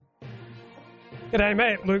G'day,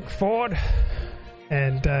 mate. Luke Ford.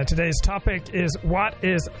 And today's topic is what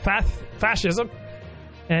is fascism?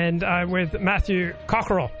 And I'm with Matthew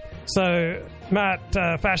Cockerell. So, Matt,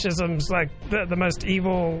 fascism's like the most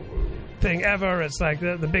evil thing ever. It's like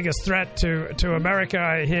the biggest threat to America,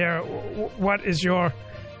 I hear. What is your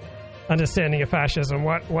understanding of fascism?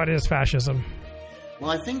 What is fascism?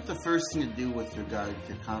 Well, I think the first thing to do with regard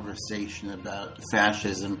to conversation about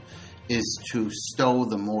fascism is to stow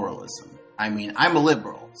the moralism. I mean, I'm a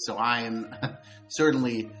liberal, so I am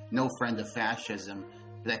certainly no friend of fascism,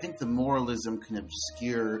 but I think the moralism can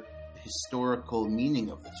obscure the historical meaning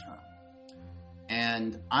of the term.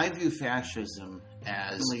 And I view fascism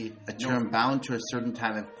as a term bound to a certain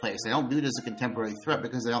time and place. I don't view it as a contemporary threat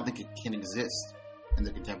because I don't think it can exist in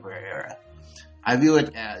the contemporary era. I view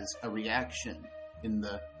it as a reaction in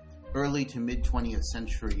the early to mid 20th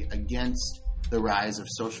century against the rise of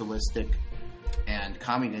socialistic and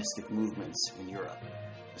communistic movements in Europe,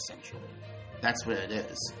 essentially. That's what it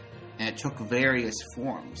is. And it took various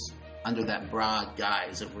forms under that broad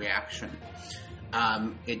guise of reaction.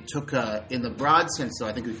 It took, in the broad sense, though,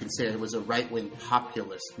 I think we can say it was a right-wing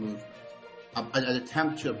populist movement, an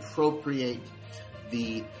attempt to appropriate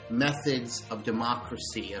the methods of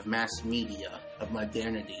democracy, of mass media, of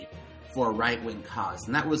modernity for a right-wing cause.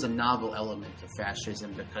 And that was a novel element of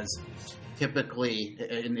fascism because typically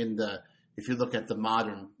if you look at the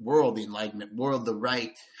modern world, the Enlightenment world, the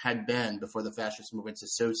right had been, before the fascist movements,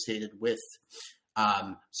 associated with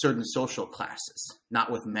certain social classes,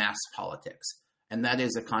 not with mass politics. And that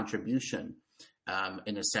is a contribution,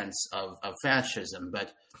 in a sense, of fascism.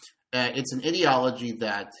 But it's an ideology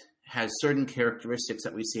that has certain characteristics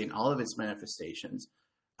that we see in all of its manifestations.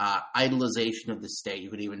 Idolization of the state, you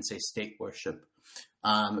could even say state worship,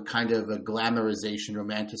 kind of a glamorization,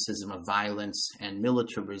 romanticism of violence and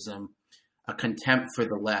militarism, a contempt for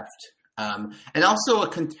the left, and also a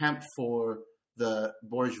contempt for the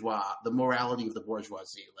bourgeois, the morality of the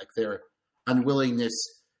bourgeoisie, like their unwillingness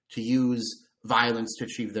to use violence to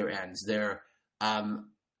achieve their ends, their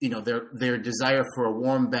desire for a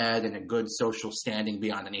warm bed and a good social standing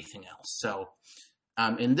beyond anything else. So,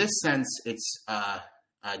 in this sense, it's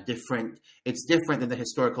different. It's different than the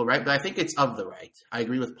historical right, but I think it's of the right. I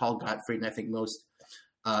agree with Paul Gottfried, and I think most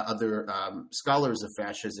other scholars of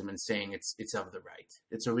fascism in saying it's of the right.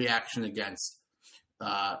 It's a reaction against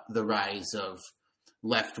the rise of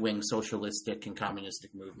left-wing socialistic and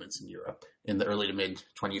communistic movements in Europe in the early to mid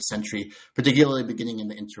 20th century, particularly beginning in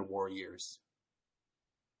the interwar years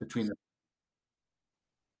between the.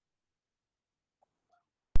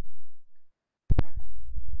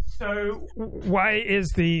 So why is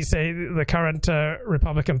the current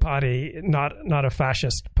Republican Party not a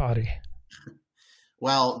fascist party?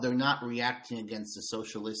 Well, they're not reacting against the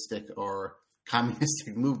socialistic or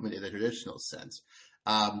communistic movement in the traditional sense.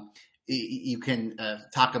 You can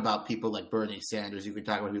talk about people like Bernie Sanders. You can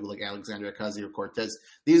talk about people like Alexandria Ocasio-Cortez.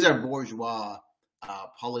 These are bourgeois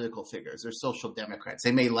political figures. They're social democrats.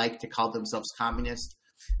 They may like to call themselves communist.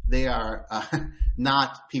 They are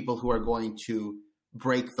not people who are going to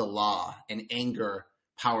break the law and anger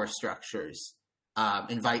power structures,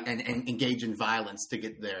 invite and engage in violence to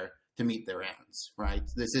get to meet their ends, right?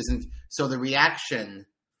 This isn't, so the reaction,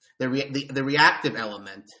 the reactive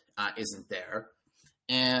element isn't there.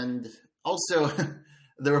 And also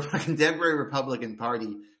the contemporary Republican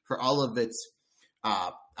Party, for all of its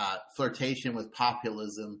flirtation with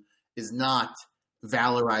populism, is not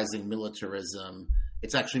valorizing militarism.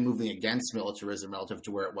 It's actually moving against militarism relative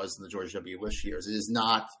to where it was in the George W. Bush years. It is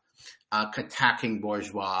not attacking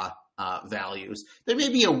bourgeois values. There may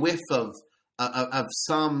be a whiff of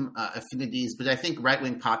some affinities, but I think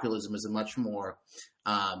right-wing populism is a much more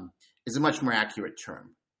accurate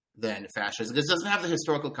term than fascism. This doesn't have the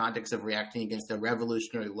historical context of reacting against a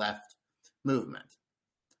revolutionary left movement.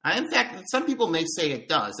 In fact, some people may say it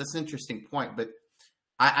does. That's an interesting point, but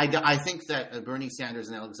I think that Bernie Sanders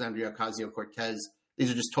and Alexandria Ocasio-Cortez,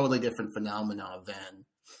 these are just totally different phenomena than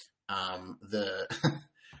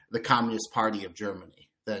the Communist Party of Germany,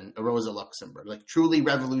 than Rosa Luxemburg, like truly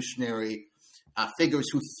revolutionary figures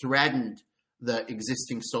who threatened the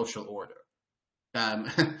existing social order.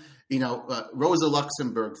 Rosa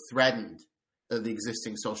Luxemburg threatened the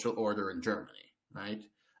existing social order in Germany, right?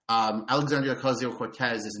 Alexandria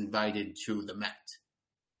Ocasio-Cortez is invited to the Met.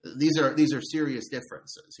 These are serious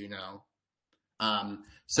differences,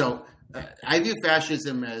 So I view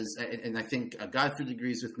fascism as, and I think Gottfried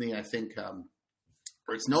agrees with me. I think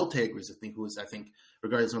Ernst Nolte agrees with me, who is, I think,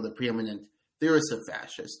 regarded as one of the preeminent theorists of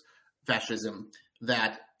fascism,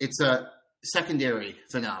 that it's a secondary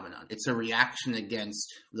phenomenon. It's a reaction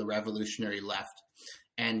against the revolutionary left.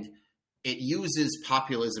 And it uses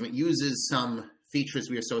populism. It uses some features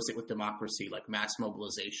we associate with democracy, like mass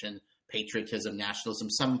mobilization, patriotism, nationalism,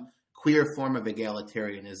 some queer form of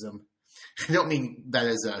egalitarianism. I don't mean that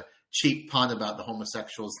as a cheap pun about the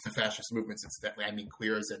homosexuals and the fascist movements, incidentally. I mean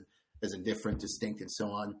queer as a different, distinct, and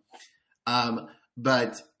so on.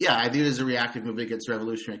 But yeah, I view it as a reactive movement against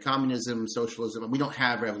revolutionary communism, socialism. And we don't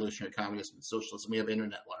have revolutionary communism and socialism. We have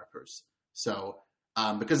internet LARPers. So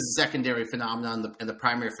because it's a secondary phenomenon and the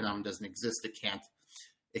primary phenomenon doesn't exist, it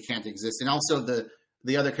can't exist. And also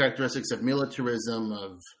the other characteristics of militarism,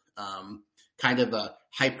 of kind of a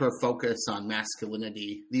hyper focus on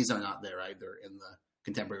masculinity, these are not there either in the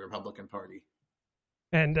contemporary Republican Party.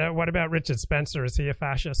 And what about Richard Spencer? Is he a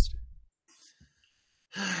fascist?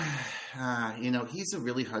 He's a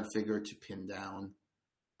really hard figure to pin down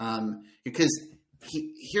because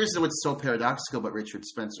here's what's so paradoxical about Richard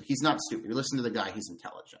Spencer. He's not stupid. You listen to the guy, he's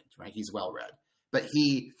intelligent, right? He's well-read. But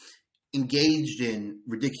he engaged in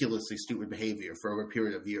ridiculously stupid behavior for over a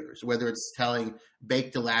period of years, whether it's telling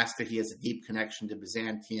Baked Alaska he has a deep connection to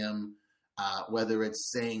Byzantium, whether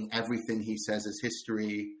it's saying everything he says is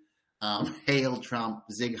history, hail Trump,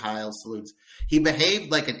 Zig Heil salutes. He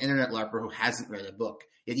behaved like an internet LARPer who hasn't read a book,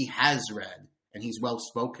 yet he has read, and he's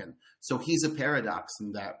well-spoken. So he's a paradox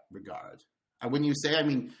in that regard. Wouldn't you say? I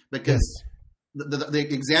mean, because the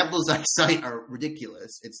examples I cite are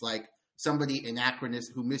ridiculous. It's like somebody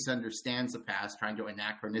who misunderstands the past, trying to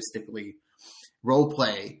anachronistically role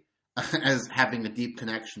play as having a deep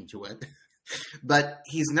connection to it. But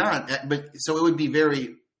he's not. But so it would be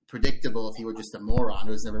very predictable if he were just a moron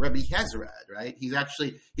who's never read. But he has read, right? He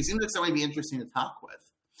seems like somebody would be interesting to talk with.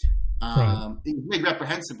 Right. He made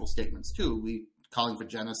reprehensible statements too, calling for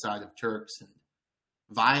genocide of Turks and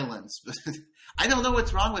violence. I don't know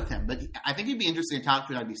what's wrong with him, but I think he'd be interesting to talk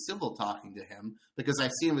to, and I'd be civil talking to him because I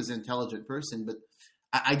see him as an intelligent person, but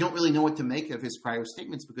I don't really know what to make of his prior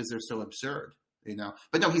statements because they're so absurd,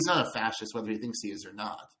 But no, he's not a fascist, whether he thinks he is or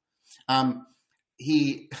not.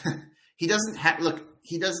 He doesn't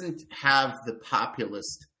have the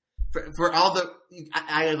populist for all the.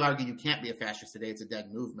 I have argued you can't be a fascist today. It's a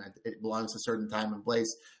dead movement. It belongs to a certain time and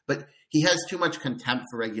place. But he has too much contempt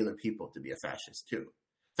for regular people to be a fascist too.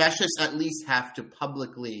 Fascists at least have to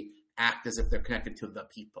publicly act as if they're connected to the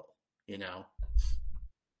people. The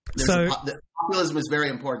populism is very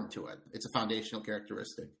important to it. It's a foundational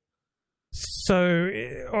characteristic. So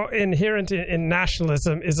inherent in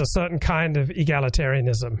nationalism is a certain kind of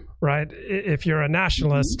egalitarianism, right? If you're a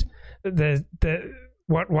nationalist,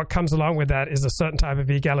 what comes along with that is a certain type of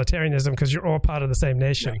egalitarianism because you're all part of the same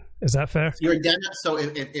nation. Right. Is that fair? So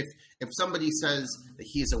if somebody says that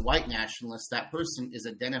he's a white nationalist, that person is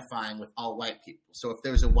identifying with all white people. So if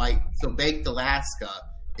there's Baked Alaska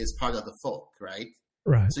is part of the folk, right?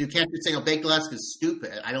 Right. So you can't just say, Baked Alaska is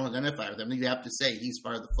stupid. I don't identify with them. You have to say he's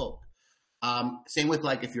part of the folk. Same with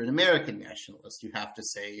if you're an American nationalist, you have to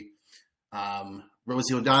say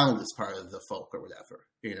Rosie O'Donnell is part of the folk or whatever,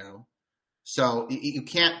 So you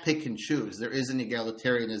can't pick and choose. There is an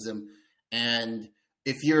egalitarianism, and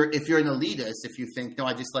if you're an elitist, if you think no,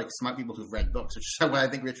 I just like smart people who've read books, which is what I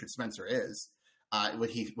think Richard Spencer is, what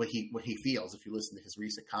he feels if you listen to his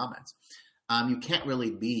recent comments, you can't really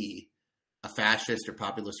be a fascist or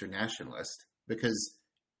populist or nationalist because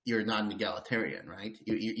you're not an egalitarian, right?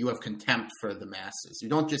 You have contempt for the masses. You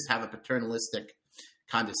don't just have a paternalistic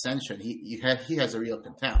condescension. He has a real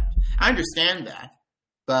contempt. I understand that,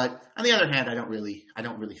 but on the other hand, I don't really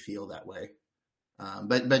feel that way.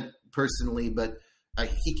 But personally, I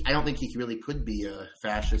don't think he really could be a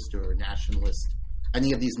fascist or a nationalist.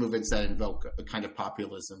 Any of these movements that invoke a kind of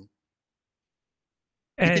populism.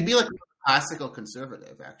 He could be like a classical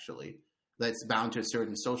conservative, actually, that's bound to a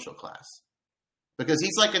certain social class. Because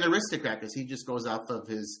he's like an aristocrat, because he just goes off of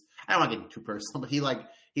his. I don't want to get too personal, but he's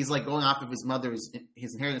going off of his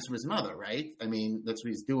inheritance from his mother, right? I mean, that's what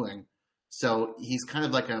he's doing. So he's kind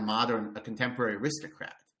of like a contemporary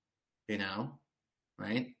aristocrat,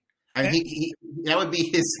 right? I mean, he that would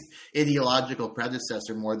be his ideological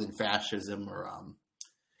predecessor more than fascism, or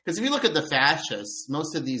because if you look at the fascists,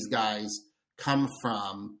 most of these guys come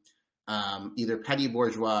from either petty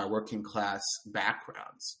bourgeois or working class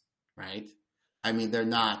backgrounds, right? I mean,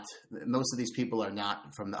 most of these people are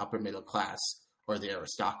not from the upper middle class or the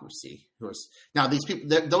aristocracy. Now, these people,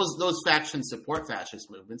 those factions support fascist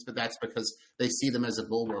movements, but that's because they see them as a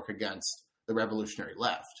bulwark against the revolutionary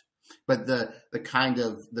left. But the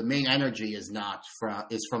main energy is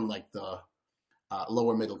from like the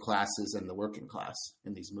lower middle classes and the working class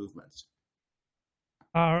in these movements.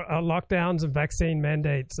 Are lockdowns and vaccine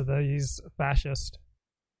mandates, are these fascist?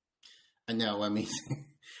 No, I mean,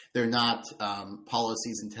 They're not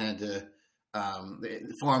policies intended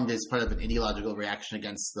to formed as part of an ideological reaction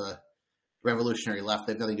against the revolutionary left.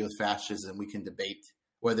 They have nothing to do with fascism. We can debate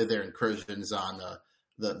whether they're incursions on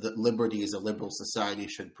the liberties a liberal society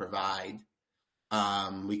should provide.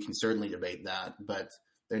 We can certainly debate that, but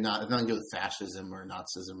they're not nothing to do with fascism or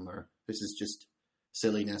Nazism, or this is just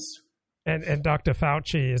silliness. And Dr.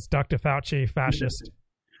 Fauci, is Dr. Fauci fascist?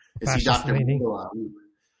 Is he Dr.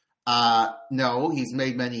 No, he's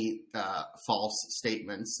made many false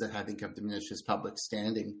statements that I think have diminished his public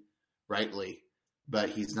standing, rightly, but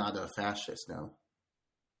he's not a fascist, no.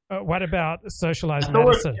 What about socialized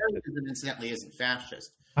medicine? Authoritarianism, incidentally, isn't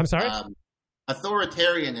fascist. I'm sorry?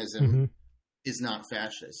 Authoritarianism is not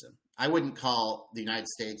fascism. I wouldn't call the United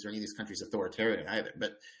States or any of these countries authoritarian either,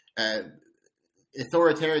 but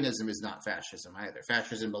authoritarianism is not fascism either.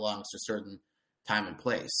 Fascism belongs to a certain time and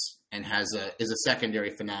place and is a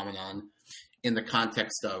secondary phenomenon in the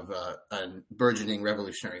context of a burgeoning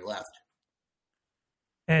revolutionary left.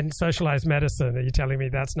 And socialized medicine, are you telling me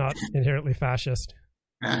that's not inherently fascist?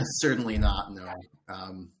 Certainly not. No,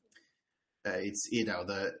 it's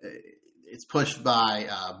it's pushed by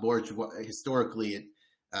bourgeois. Historically,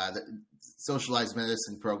 the socialized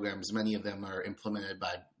medicine programs, many of them are implemented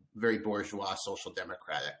by very bourgeois social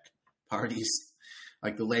democratic parties,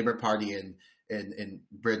 like the Labour Party in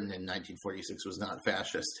Britain in 1946 was not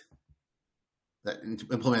fascist. That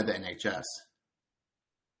implemented the NHS.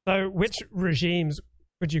 So, which regimes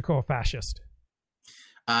would you call fascist?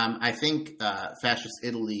 I think fascist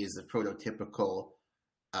Italy is a prototypical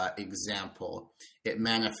example. It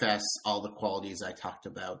manifests all the qualities I talked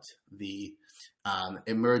about, the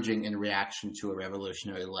emerging in reaction to a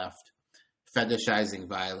revolutionary left, fetishizing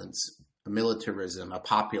violence, a militarism, a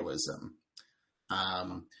populism,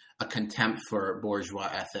 a contempt for bourgeois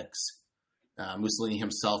ethics, Mussolini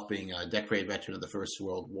himself being a decorated veteran of the First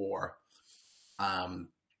World War,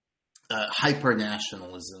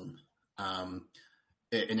 hyper-nationalism,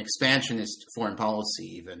 an expansionist foreign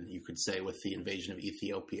policy, even, you could say, with the invasion of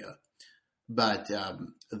Ethiopia. But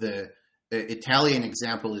the Italian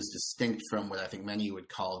example is distinct from what I think many would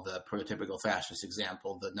call the prototypical fascist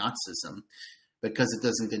example, the Nazism, because it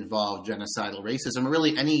doesn't involve genocidal racism or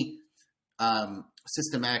really any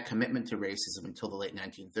systematic commitment to racism until the late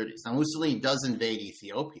 1930s. Now, Mussolini does invade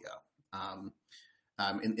Ethiopia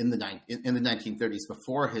in the 1930s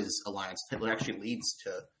before his alliance with Hitler actually leads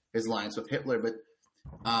to his alliance with Hitler. But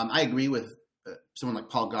I agree with someone like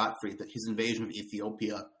Paul Gottfried that his invasion of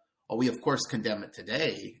Ethiopia, while we of course condemn it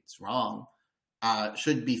today, it's wrong,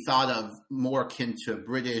 should be thought of more akin to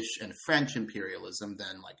British and French imperialism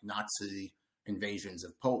than like Nazi invasions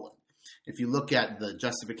of Poland. If you look at the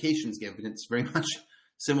justifications given, it's very much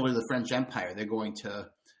similar to the French Empire. They're going to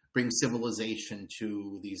bring civilization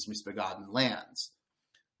to these misbegotten lands.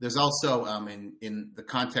 There's also, in the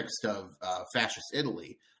context of fascist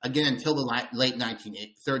Italy, again, until the late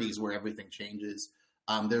 1930s where everything changes,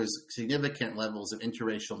 there's significant levels of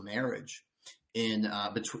interracial marriage in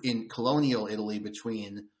colonial Italy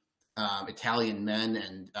between Italian men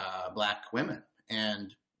and black women.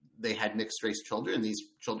 And they had mixed-race children, and these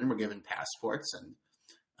children were given passports,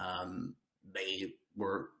 and they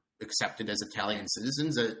were accepted as Italian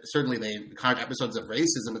citizens. Certainly, they encountered episodes of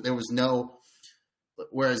racism, but there was no...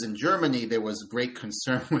 Whereas in Germany, there was great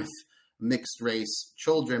concern with mixed-race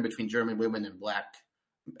children between German women and black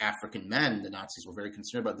African men. The Nazis were very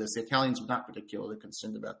concerned about this. The Italians were not particularly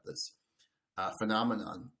concerned about this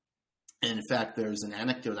phenomenon. And in fact, there's an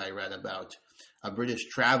anecdote I read about a British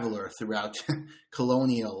traveler throughout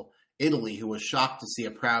colonial Italy who was shocked to see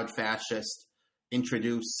a proud fascist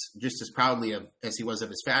introduce, just as proudly as he was of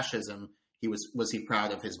his fascism, was he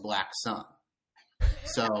proud of his black son.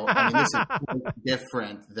 So, I mean, this is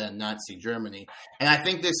different than Nazi Germany. And I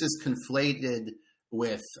think this is conflated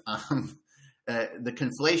with the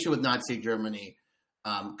conflation with Nazi Germany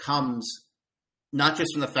comes not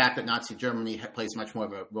just from the fact that Nazi Germany plays much more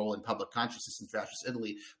of a role in public consciousness than fascist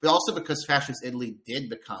Italy, but also because fascist Italy did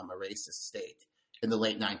become a racist state in the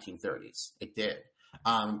late 1930s. It did.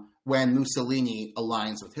 When Mussolini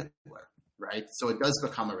aligns with Hitler, right? So it does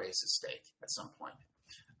become a racist state at some point.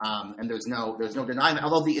 And there's no denying that.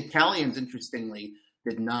 Although the Italians, interestingly,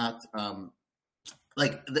 did not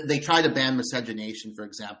they try to ban miscegenation, for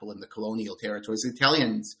example, in the colonial territories. The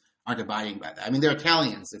Italians aren't abiding by that. I mean, they're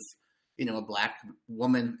Italians. If a black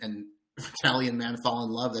woman and Italian man fall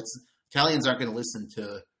in love, Italians aren't going to listen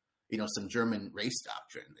to some German race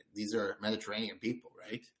doctrine. These are Mediterranean people,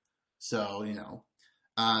 right? So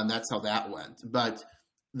that's how that went. But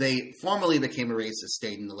they formally became a racist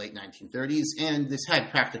state in the late 1930s, and this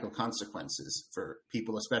had practical consequences for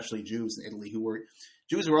people, especially Jews in Italy, who were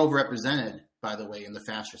Jews were overrepresented, by the way, in the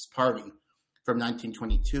fascist party from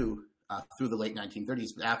 1922 through the late 1930s.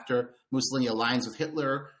 But after Mussolini aligns with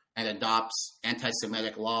Hitler and adopts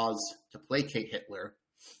anti-Semitic laws to placate Hitler,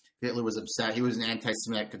 Hitler was upset. He was an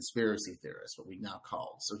anti-Semitic conspiracy theorist, what we now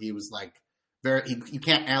call. So he was like, you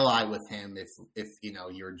can't ally with him if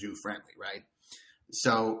you're Jew friendly, right?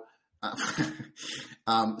 So,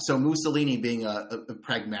 so Mussolini, being a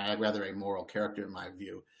pragmatic, rather a moral character in my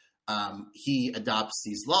view, he adopts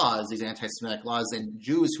these laws, these anti-Semitic laws, and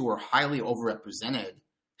Jews who are highly overrepresented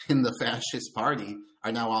in the fascist party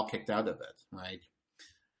are now all kicked out of it, right?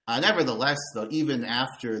 Nevertheless, though, even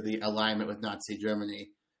after the alignment with Nazi Germany,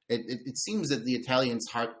 it seems that the Italians'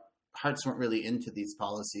 hearts weren't really into these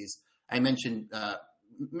policies. I mentioned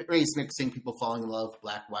race mixing, people falling in love,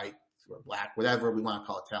 black, white, or black, whatever we want to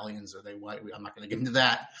call Italians, or they white. I'm not going to get into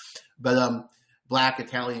that. But black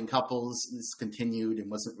Italian couples, this continued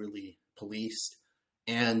and wasn't really policed.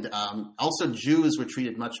 And also Jews were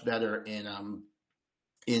treated much better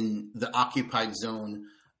in the occupied zone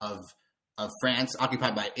of France,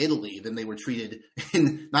 occupied by Italy, than they were treated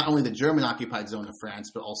in not only the German occupied zone of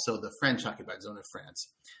France, but also the French occupied zone of France.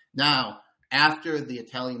 Now, after the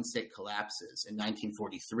Italian state collapses in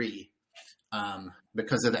 1943,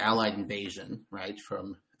 because of the Allied invasion, right,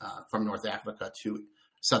 from North Africa to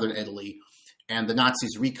southern Italy, and the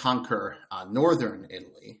Nazis reconquer northern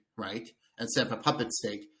Italy, right, and set up a puppet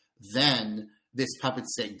state, then this puppet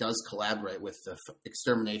state does collaborate with the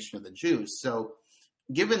extermination of the Jews. So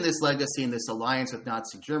given this legacy and this alliance with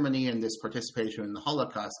Nazi Germany and this participation in the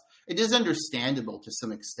Holocaust, it is understandable to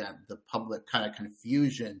some extent the public kind of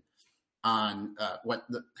confusion on what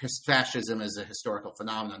fascism is a historical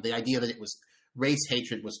phenomenon. The idea that it was race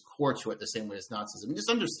hatred was core to it the same way as Nazism. It's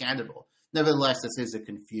understandable. Nevertheless, this is a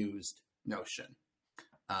confused notion.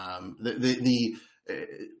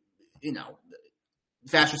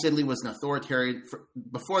 Fascist Italy was an authoritarian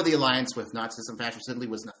before the alliance with Nazism. Fascist Italy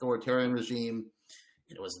was an authoritarian regime.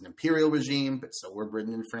 It was an imperial regime, but so were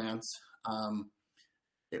Britain and France.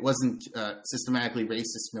 It wasn't systematically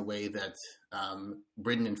racist in a way that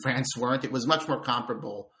Britain and France weren't. It was much more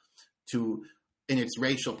comparable to, in its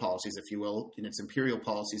racial policies, if you will, in its imperial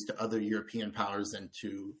policies, to other European powers than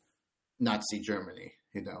to Nazi Germany,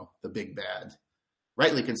 the big bad.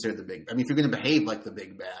 Rightly considered the big bad. I mean, if you're going to behave like the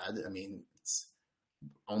big bad, I mean, it's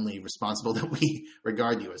only responsible that we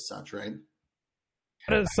regard you as such, right?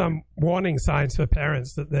 What are some warning signs for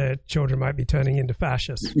parents that their children might be turning into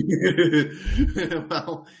fascists?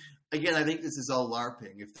 Well, again, I think this is all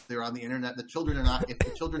LARPing. If they're on the internet, if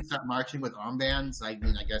the children start marching with armbands, I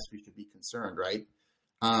mean, I guess we should be concerned, right?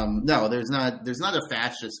 No, there's not a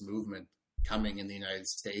fascist movement coming in the United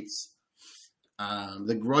States.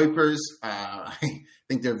 The Groypers, I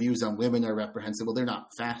think their views on women are reprehensible. They're not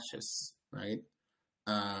fascists, right?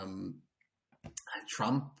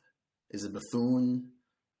 Trump is a buffoon.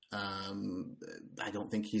 I don't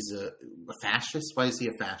think he's a fascist. Why is he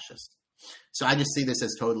a fascist? So I just see this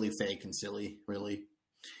as totally fake and silly, really.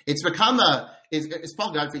 It's become as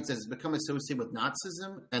Paul Gottfried says, it's become associated with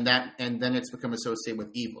Nazism, and then it's become associated with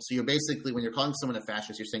evil. So you're basically, when you're calling someone a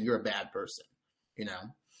fascist, you're saying you're a bad person,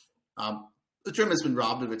 The term has been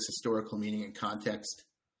robbed of its historical meaning and context.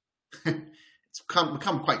 It's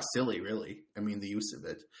become quite silly, really. I mean, the use of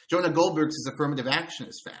it. Jonah Goldberg says affirmative action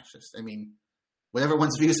is fascist. I mean, whatever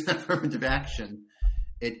one's views on affirmative action,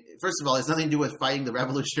 first of all, it has nothing to do with fighting the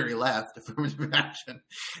revolutionary left, affirmative action.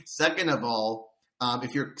 Second of all,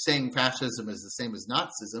 if you're saying fascism is the same as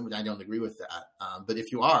Nazism, I don't agree with that. But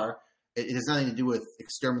if you are, it has nothing to do with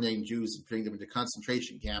exterminating Jews and putting them into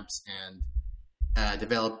concentration camps and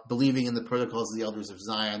believing in the protocols of the Elders of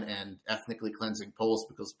Zion and ethnically cleansing Poles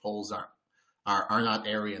because Poles are not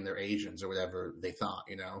Aryan, they're Asians or whatever they thought,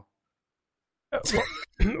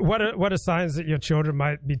 What are signs that your children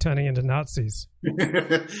might be turning into Nazis?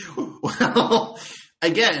 Well,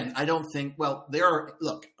 again, I don't think. Well,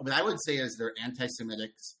 what I would say is they're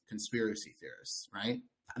anti-Semitic conspiracy theorists, right?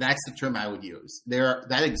 That's the term I would use.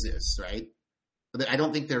 That exists, right? But I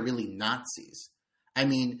don't think they're really Nazis. I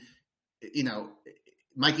mean,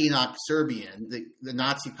 Mike Enoch, Serbian, the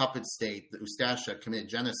Nazi puppet state, the Ustasha, committed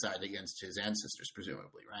genocide against his ancestors,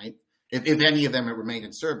 presumably, right? If any of them had remained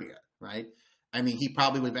in Serbia, right? I mean, he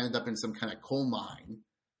probably would have ended up in some kind of coal mine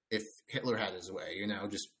if Hitler had his way,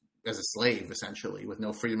 just as a slave, essentially, with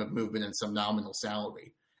no freedom of movement and some nominal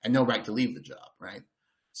salary and no right to leave the job, right?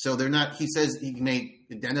 So they're not, he says he may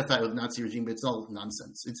identify with the Nazi regime, but it's all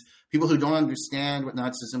nonsense. It's people who don't understand what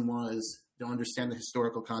Nazism was, don't understand the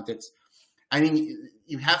historical context. I mean,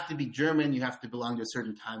 you have to be German, you have to belong to a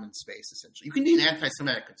certain time and space, essentially. You can be an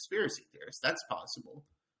anti-Semitic conspiracy theorist, that's possible.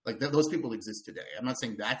 Like those people exist today. I'm not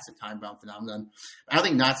saying that's a time-bound phenomenon. I don't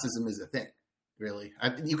think Nazism is a thing, really.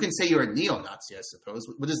 You can say you're a neo-Nazi, I suppose.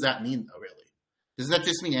 What does that mean, though, really? Doesn't that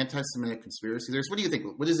just mean anti-Semitic conspiracy theorists? What do you think?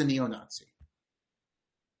 What is a neo-Nazi?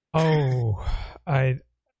 Oh, an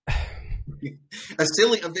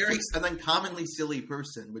uncommonly silly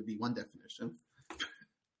person would be one definition.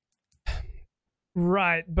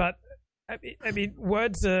 Right, but I mean,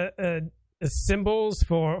 words are symbols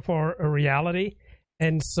for a reality,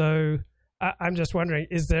 and so I'm just wondering: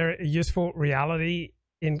 is there a useful reality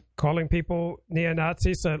in calling people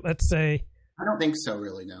neo-Nazis? So let's say, I don't think so.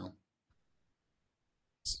 Really, no.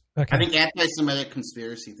 Okay. I think anti-Semitic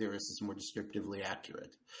conspiracy theorist is more descriptively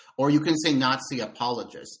accurate. Or you can say Nazi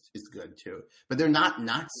apologist is good too. But they're not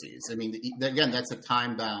Nazis. I mean, again, that's a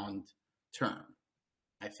time-bound term,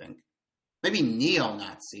 I think. Maybe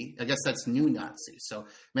neo-Nazi. I guess that's new Nazi. So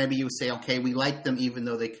maybe you say, okay, we like them even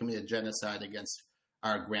though they committed genocide against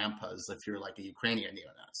our grandpas if you're like a Ukrainian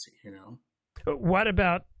neo-Nazi, you know? What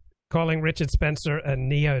about calling Richard Spencer a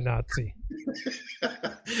neo-Nazi?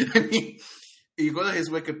 I mean, you go to his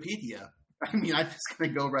Wikipedia. I mean, I'm just going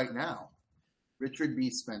to go right now. Richard B.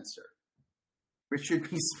 Spencer. Richard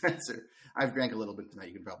B. Spencer. I've drank a little bit tonight.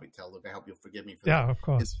 You can probably tell. Look, I hope you'll forgive me for that. Yeah, of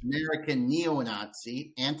course. It's American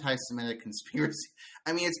neo-Nazi, anti-Semitic conspiracy.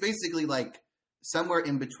 I mean, it's basically like somewhere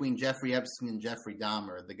in between Jeffrey Epstein and Jeffrey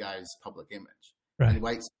Dahmer, the guy's public image, right. And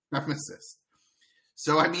white supremacist.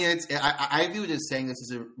 So, I mean, I view it as saying this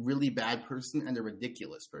is a really bad person and a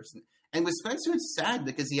ridiculous person. And with Spencer, it's sad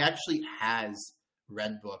because he actually has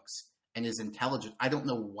read books and is intelligent. I don't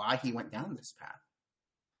know why he went down this path.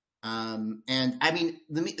 And I mean,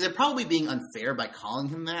 they're probably being unfair by calling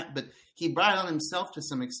him that, but he brought it on himself to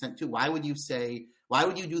some extent too. Why would you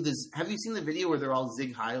do this? Have you seen the video where they're all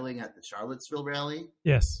Zig Heiling at the Charlottesville rally?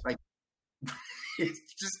 Yes. Like,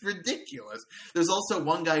 it's just ridiculous. There's also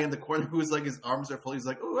one guy in the corner who's like, his arms are full. He's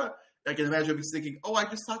like, oh, I can imagine him thinking, oh, I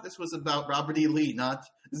just thought this was about Robert E. Lee, not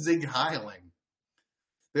Zig Heiling.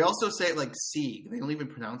 They also say it like Sieg. They don't even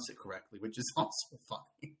pronounce it correctly, which is also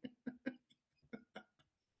funny.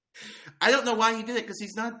 I don't know why he did it because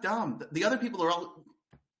he's not dumb. The other people are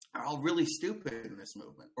all really stupid in this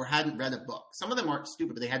movement or hadn't read a book. Some of them aren't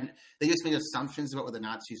stupid, but they just made assumptions about what the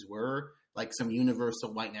Nazis were, like some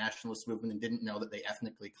universal white nationalist movement, and didn't know that they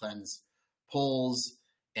ethnically cleansed Poles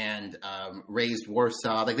and raised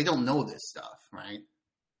Warsaw. Like, they don't know this stuff, right?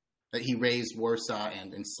 That he raised Warsaw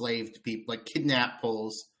and enslaved people, like kidnapped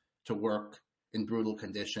Poles to work in brutal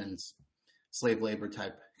conditions, slave labor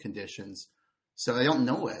type conditions. So I don't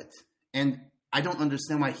know it. And I don't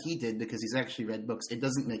understand why he did, because he's actually read books. It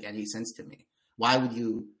doesn't make any sense to me. Why would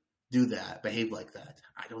you do that, behave like that?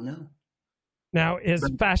 I don't know. Now, is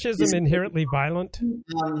fascism inherently violent?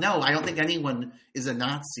 No, I don't think anyone is a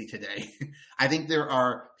Nazi today. I think there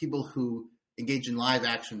are people who engage in live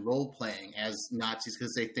action role playing as Nazis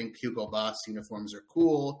because they think Hugo Boss uniforms are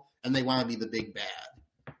cool and they want to be the big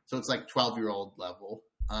bad. So it's like 12-year-old level.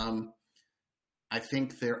 I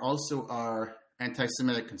think there also are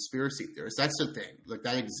anti-Semitic conspiracy theorists. That's the thing. Like,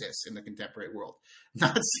 that exists in the contemporary world.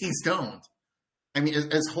 Nazis don't. I mean,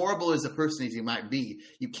 as horrible as a person as you might be,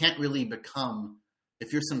 you can't really become,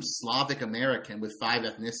 if you're some Slavic American with 5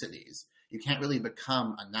 ethnicities, you can't really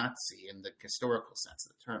become a Nazi in the historical sense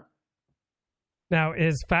of the term. Now,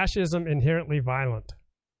 is fascism inherently violent?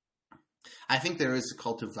 I think there is a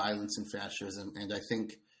cult of violence in fascism, and I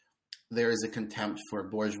think there is a contempt for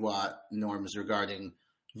bourgeois norms regarding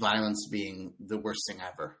violence being the worst thing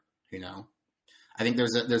ever, you know? I think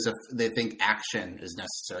they think action is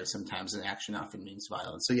necessary sometimes, and action often means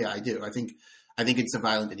violence. So yeah, I do. I think it's a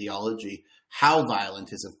violent ideology. How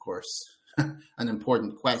violent is, of course, an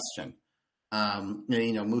important question.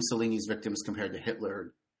 You know, Mussolini's victims compared to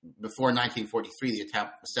Hitler before 1943, the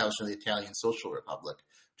establishment of the Italian Social Republic,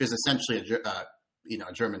 which is essentially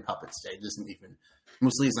a German puppet state.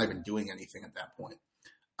 Mussolini's not even doing anything at that point.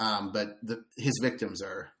 But his victims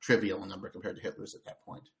are trivial in number compared to Hitler's at that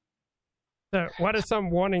point. So what are some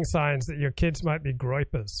warning signs that your kids might be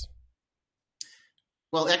groypers?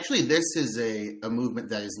 Well, actually, this is a movement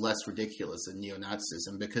that is less ridiculous than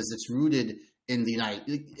neo-Nazism because it's rooted in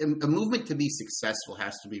a movement to be successful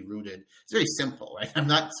has to be rooted. It's very simple, right? I'm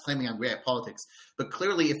not claiming I'm great at politics, but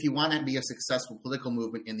clearly if you want to be a successful political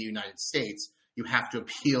movement in the United States, you have to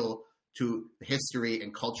appeal to the history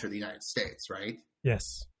and culture of the United States, right?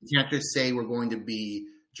 Yes. You can't just say we're going to be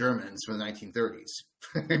Germans from the 1930s.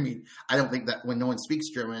 I mean, I don't think that when no one speaks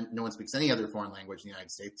German, no one speaks any other foreign language in the United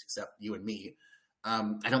States except you and me.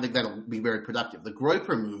 I don't think that'll be very productive. The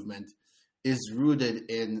Groyper movement is rooted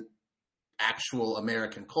in actual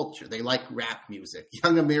American culture. They like rap music.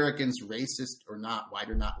 Young Americans, racist or not, white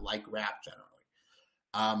or not, like rap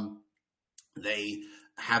generally. They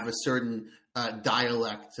have a certain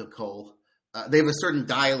dialectical. They have a certain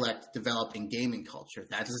dialect developed in gaming culture.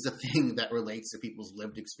 That is a thing that relates to people's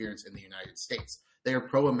lived experience in the United States. They are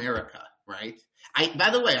pro-America, right? By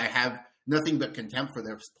the way, I have nothing but contempt for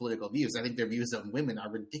their political views. I think their views on women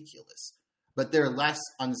are ridiculous, but they're less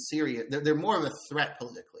unserious. They're more of a threat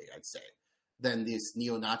politically, I'd say, than this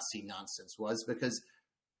neo-Nazi nonsense was, because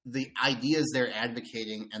the ideas they're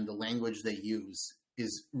advocating and the language they use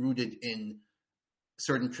is rooted in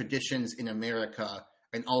certain traditions in America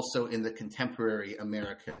and also in the contemporary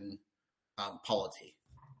American polity.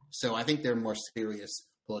 So I think they're more serious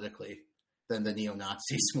politically than the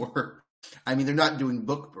neo-Nazis were. I mean, they're not doing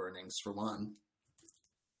book burnings, for one.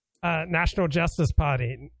 National Justice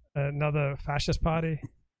Party, another fascist party?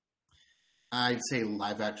 I'd say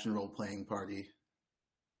live-action role-playing party.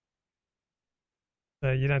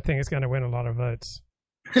 So you don't think it's going to win a lot of votes?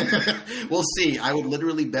 We'll see. I would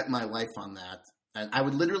literally bet my life on that. And I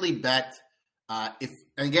would literally bet and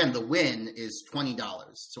again, the win is $20.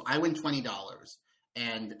 So I win $20.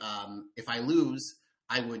 And if I lose,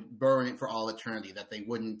 I would burn it for all eternity, that they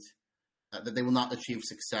wouldn't, that they will not achieve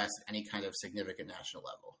success at any kind of significant national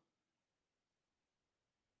level.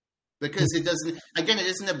 Because it doesn't, again, it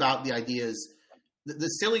isn't about the ideas. The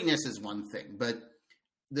silliness is one thing, but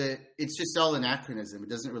it's just all anachronism. It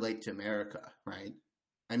doesn't relate to America, right?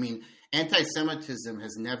 I mean, anti-Semitism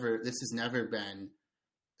has never been,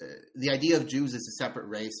 the idea of Jews as a separate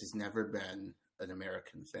race has never been an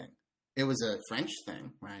American thing. It was a French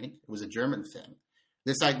thing, right? It was a German thing.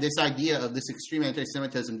 This idea of this extreme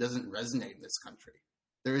anti-Semitism doesn't resonate in this country.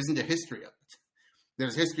 There isn't a history of it.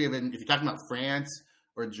 There's a history of it if you're talking about France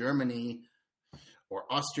or Germany or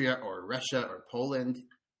Austria or Russia or Poland.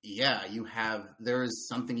 Yeah, there is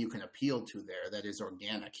something you can appeal to there that is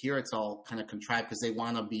organic. Here it's all kind of contrived because they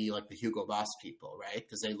want to be like the Hugo Boss people, right?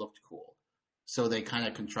 Because they looked cool. So they kind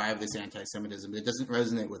of contrive this anti-Semitism. It doesn't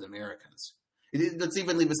resonate with Americans. Let's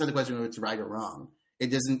even leave aside the question whether it's right or wrong. It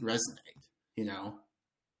doesn't resonate, you know?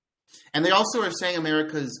 And they also are saying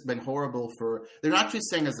America's been horrible they're not just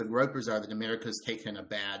saying, as the gropers are, that America's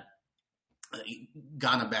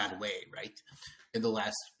gone a bad way, right? In the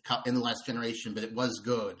last generation, but it was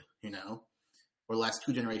good, you know, or the last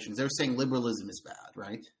two generations. They're saying liberalism is bad,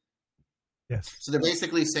 right? Yes. So they're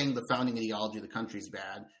basically saying the founding ideology of the country is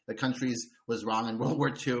bad. The country was wrong in World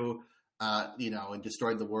War II, and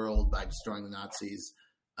destroyed the world by destroying the Nazis.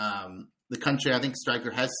 The country, I think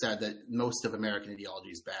Stryker has said that most of American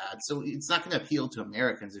ideology is bad. So it's not going to appeal to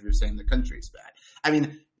Americans if you're saying the country is bad. I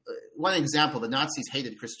mean, one example, the Nazis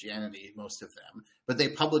hated Christianity, most of them, but they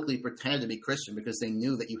publicly pretended to be Christian because they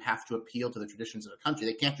knew that you have to appeal to the traditions of the country.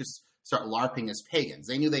 They can't just start LARPing as pagans.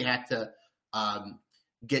 They knew they had to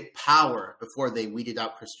get power before they weeded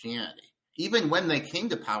out Christianity. Even when they came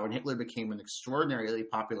to power and Hitler became an extraordinarily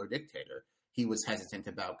popular dictator, he was hesitant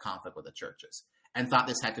about conflict with the churches and thought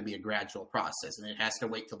this had to be a gradual process and it has to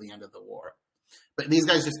wait till the end of the war. But these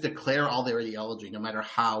guys just declare all their ideology, no matter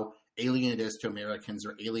how alien it is to Americans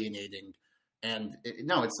or alienating. And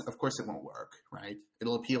of course it won't work, right?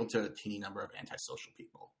 It'll appeal to a teeny number of antisocial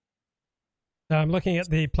people. So I'm looking at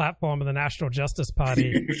the platform of the National Justice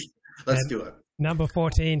Party. Let's do it. Number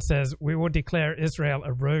 14 says, we will declare Israel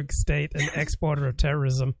a rogue state and exporter of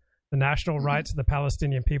terrorism. The national rights of the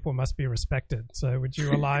Palestinian people must be respected. So would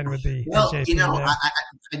you align with the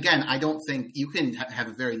NJP? I don't think you can have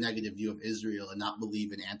a very negative view of Israel and not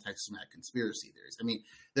believe in anti-Semitic conspiracy theories. I mean,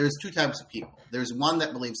 there's two types of people. There's one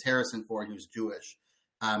that believes Harrison Ford, who's Jewish,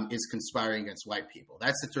 is conspiring against white people.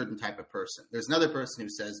 That's a certain type of person. There's another person who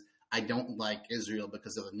says, I don't like Israel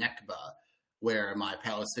because of the Nakba, where my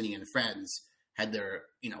Palestinian friends had their,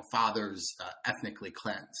 fathers ethnically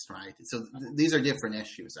cleansed, right? So these are different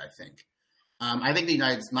issues, I think. I think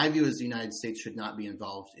my view is the United States should not be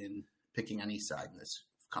involved in picking any side in this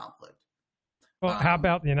conflict. Well, how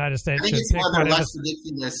about the United States? I think it's one of the less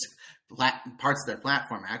ridiculous parts of their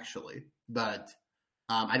platform, actually. But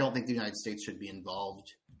I don't think the United States should be involved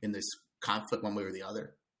in this conflict one way or the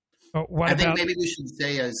other. I think maybe we should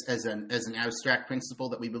say as an abstract principle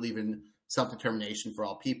that we believe in self-determination for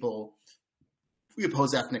all people. We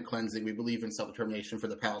oppose ethnic cleansing. We believe in self-determination for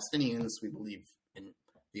the Palestinians. We believe in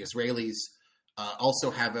the Israelis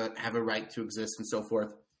also have a right to exist and so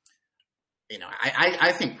forth.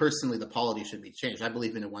 I think personally the polity should be changed. I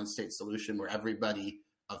believe in a one-state solution where everybody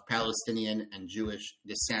of Palestinian and Jewish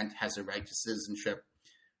descent has a right to citizenship.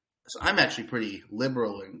 So I'm actually pretty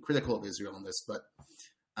liberal and critical of Israel in this, but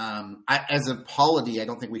as a polity, I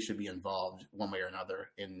don't think we should be involved one way or another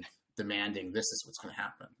in demanding this is what's going to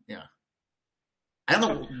happen. Yeah, I don't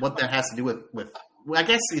know what that has to do with. Well, I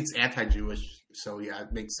guess it's anti-Jewish, so yeah,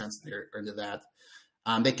 it makes sense they're into that.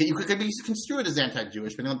 You could be construed as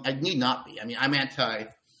anti-Jewish, but I need not be. I mean, I'm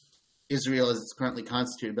anti-Israel as it's currently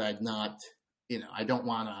constituted, but I'm not. I don't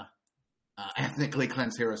want to ethnically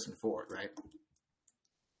cleanse Harrison Ford, right?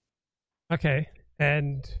 Okay,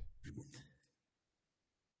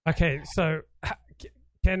 so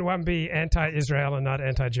can one be anti-Israel and not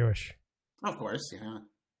anti-Jewish? Of course, yeah.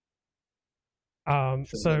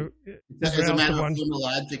 So as a matter of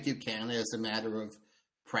logic, you can. As a matter of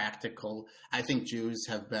practical, I think Jews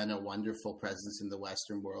have been a wonderful presence in the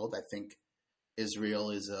Western world. I think Israel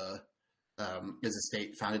is a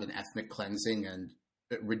state founded in ethnic cleansing and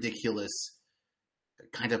ridiculous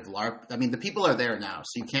kind of LARP. I mean, the people are there now,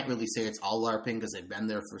 so you can't really say it's all LARPing because they've been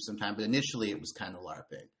there for some time. But initially, it was kind of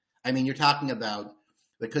LARPing. I mean, you're talking about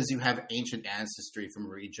because you have ancient ancestry from a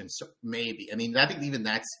region, so maybe. I mean, I think even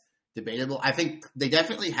that's debatable. I think they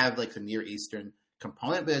definitely have like the Near Eastern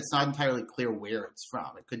component, but it's not entirely clear where it's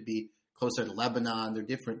from. It could be closer to Lebanon. There are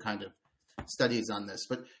different kind of studies on this.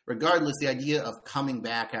 But regardless, the idea of coming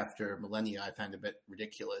back after millennia, I find a bit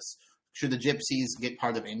ridiculous. Should the Gypsies get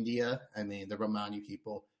part of India? I mean, the Romani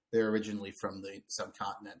people, they're originally from the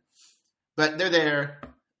subcontinent. But they're there.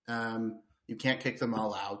 You can't kick them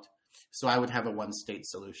all out. So I would have a one-state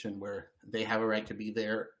solution where they have a right to be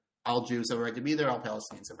there. All Jews have a right to be there. All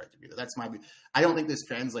Palestinians have a right to be there. That's my view. I don't think this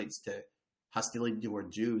translates to hostility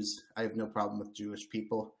toward Jews. I have no problem with Jewish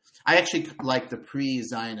people. I actually like the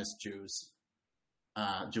pre-Zionist Jews,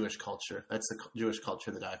 Jewish culture. That's the Jewish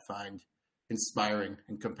culture that I find inspiring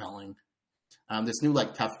and compelling. This new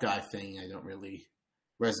like tough guy thing, I don't really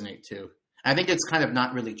resonate to. I think it's kind of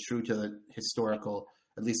not really true to the historical,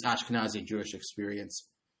 at least Ashkenazi Jewish experience.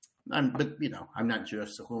 But I'm not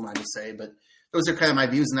Jewish, so who am I to say? But those are kind of my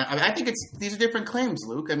views. And I think these are different claims,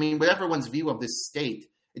 Luke. I mean, whatever one's view of this state,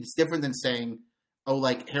 it's different than saying, oh,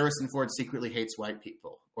 like Harrison Ford secretly hates white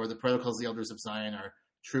people, or the Protocols of the Elders of Zion are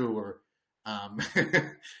true, or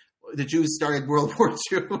the Jews started World War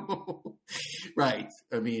II. Right.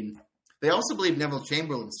 I mean, they also believe Neville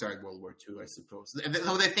Chamberlain started World War II, I suppose.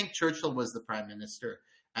 Though they think Churchill was the prime minister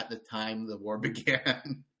at the time the war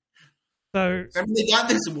began. So I mean, they got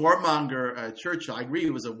this warmonger, Churchill. I agree, he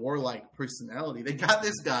was a warlike personality. They got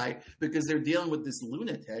this guy because they're dealing with this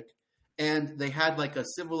lunatic, and they had like a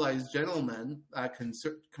civilized gentleman, kind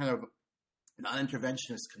of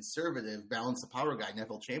non-interventionist conservative, balance of power guy,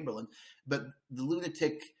 Neville Chamberlain. But the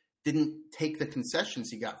lunatic didn't take the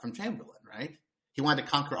concessions he got from Chamberlain, right? He wanted to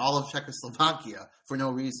conquer all of Czechoslovakia for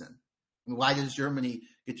no reason. I mean, why does Germany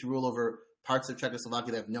get to rule over parts of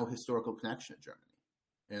Czechoslovakia that have no historical connection to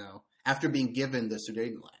Germany? After being given the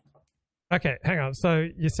Sudetenland. Okay, hang on. So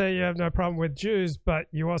you say you have no problem with Jews, but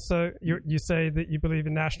you also you say that you believe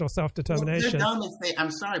in national self-determination. Well, they're dumb I'm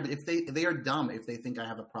sorry, but if they are dumb if they think I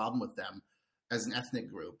have a problem with them as an ethnic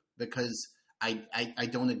group, because I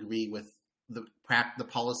don't agree with the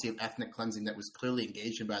policy of ethnic cleansing that was clearly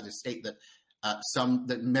engaged in by the state that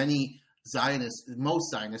many Zionists, most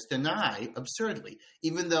Zionists deny absurdly,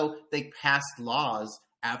 even though they passed laws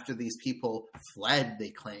after these people fled, they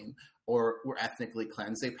claim, or were ethnically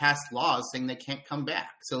cleansed. They passed laws saying they can't come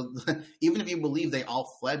back. So even if you believe they all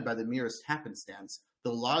fled by the merest happenstance,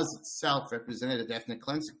 the laws itself represented an ethnic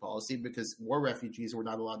cleansing policy because war refugees were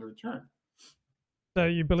not allowed to return. So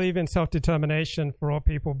you believe in self-determination for all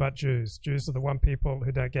people but Jews. Jews are the one people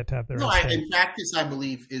who don't get to have their own state. In practice, I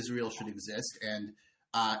believe Israel should exist, and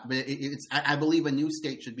but I believe a new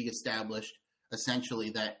state should be established, essentially,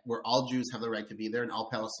 that where all Jews have the right to be there and all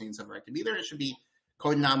Palestinians have the right to be there. It should be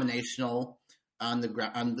co-denominational along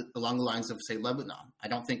the lines of, say, Lebanon. I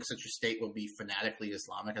don't think such a state will be fanatically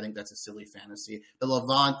Islamic. I think that's a silly fantasy. The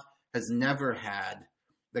Levant has never had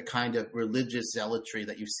the kind of religious zealotry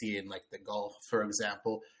that you see in, like, the Gulf, for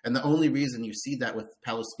example. And the only reason you see that with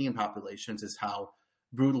Palestinian populations is how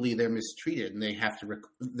brutally they're mistreated, and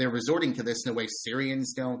they're resorting to this in a way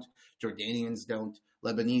Syrians don't, Jordanians don't,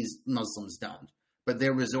 Lebanese Muslims don't, but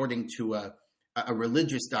they're resorting to a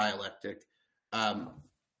religious dialectic, an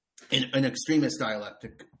extremist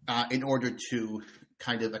dialectic, in order to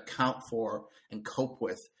kind of account for and cope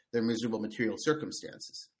with their miserable material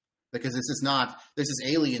circumstances. Because this is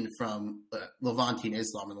alien from Levantine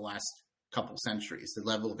Islam in the last couple centuries, the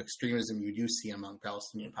level of extremism you do see among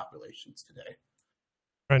Palestinian populations today.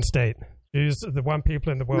 Own state. Jews are the one people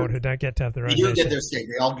in the world who don't get to have their own nation. They do get their state.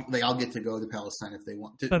 They all get to go to Palestine if they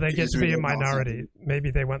want to. So they get to be a minority.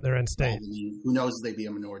 Maybe they want their own state. Who knows if they'd be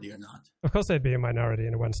a minority or not? Of course they'd be a minority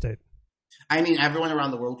in a one state. I mean, everyone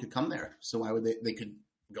around the world could come there. So why would they could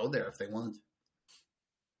go there if they want.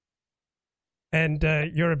 And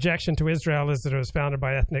your objection to Israel is that it was founded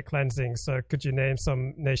by ethnic cleansing. So could you name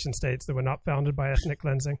some nation states that were not founded by ethnic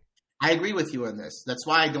cleansing? I agree with you on this. That's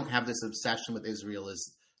why I don't have this obsession with Israel as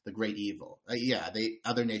the great evil.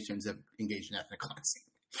 Other nations have engaged in ethnic cleansing.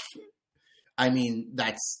 I mean,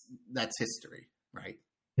 that's history, right?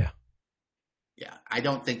 Yeah. Yeah. I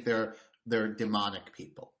don't think they're demonic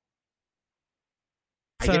people.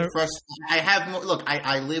 So, I get frustrated. Look,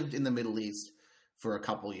 I lived in the Middle East for a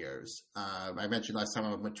couple years. I mentioned last time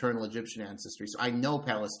I'm of maternal Egyptian ancestry, so I know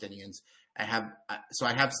Palestinians. I have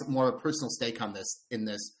some more of a personal stake on this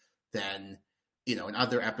than in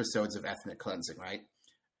other episodes of ethnic cleansing, right?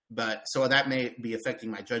 But so that may be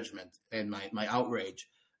affecting my judgment and my outrage.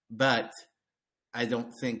 But I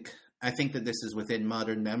think that this is within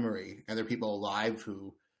modern memory, and there are people alive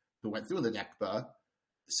who went through the Nakba.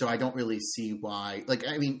 So I don't really see why.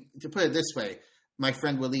 To put it this way, my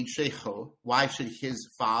friend Walid Sheikho, why should his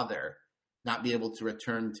father not be able to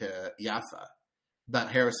return to Jaffa, but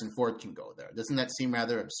Harrison Ford can go there? Doesn't that seem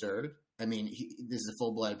rather absurd? I mean, this is a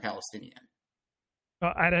full-blooded Palestinian.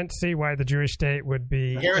 Well, I don't see why the Jewish state would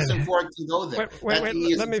be... Harrison Ford can go there. Wait,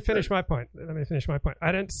 let me finish my point.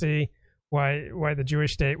 I don't see why the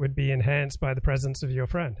Jewish state would be enhanced by the presence of your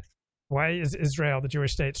friend. Why is Israel, the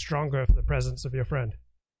Jewish state, stronger for the presence of your friend?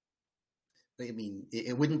 I mean,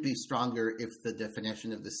 it wouldn't be stronger if the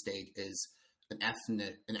definition of the state is an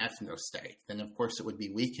ethno-state. Then, of course, it would be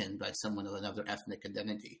weakened by someone of another ethnic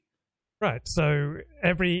identity. Right. So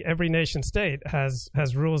every nation state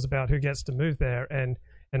has rules about who gets to move there, and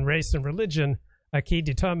race and religion are key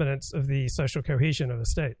determinants of the social cohesion of a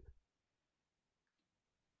state.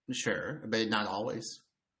 Sure, but not always.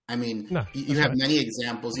 I mean, no, you have many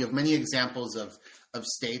examples. You have many examples of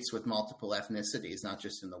states with multiple ethnicities, not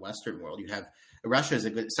just in the Western world. You have Russia is a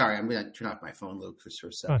good. Sorry, I'm going to turn off my phone, Luke, just for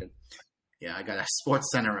a second. Yeah, I got a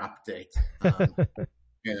Sports Center update.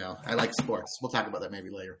 I like sports. We'll talk about that maybe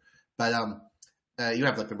later. But you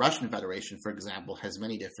have the Russian Federation, for example, has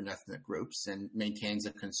many different ethnic groups and maintains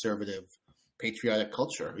a conservative, patriotic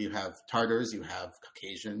culture. You have Tartars, you have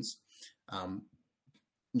Caucasians,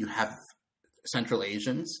 you have Central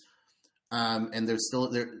Asians, and there still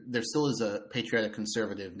is a patriotic,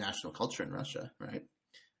 conservative national culture in Russia, right?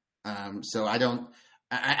 So I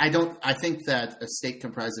think that a state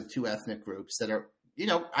comprised of two ethnic groups that are,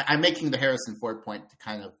 I'm making the Harrison Ford point to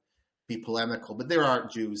kind of be polemical, but there are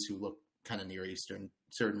Jews who look kind of Near Eastern,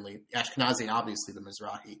 certainly Ashkenazi, and obviously the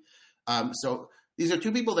Mizrahi. So these are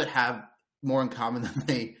two people that have more in common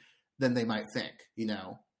than they might think.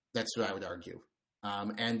 That's what I would argue.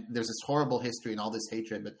 And there's this horrible history and all this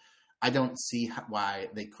hatred, but I don't see why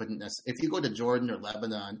they couldn't. If you go to Jordan or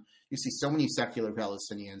Lebanon, you see so many secular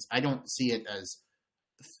Palestinians. I don't see it as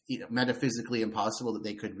metaphysically impossible that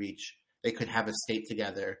they could have a state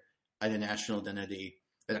together and a national identity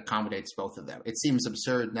that accommodates both of them. It seems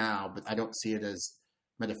absurd now, but I don't see it as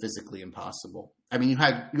metaphysically impossible. I mean, you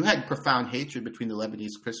had profound hatred between the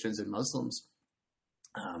Lebanese Christians and Muslims.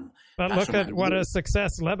 But look at what a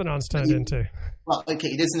success Lebanon's turned into. Well, okay,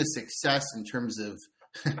 it isn't a success in terms of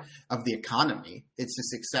the economy. It's a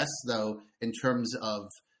success, though, in terms of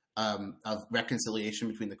reconciliation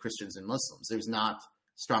between the Christians and Muslims. There's not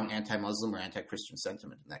strong anti-Muslim or anti-Christian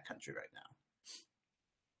sentiment in that country right now.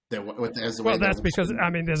 That's because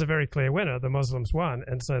there's a very clear winner. The Muslims won,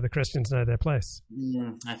 and so the Christians know their place.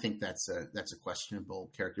 I think that's a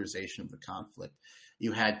questionable characterization of the conflict.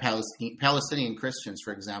 You had Palestinian Christians,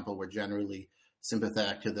 for example, were generally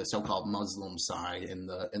sympathetic to the so-called Muslim side in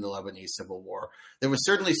the Lebanese civil war. There was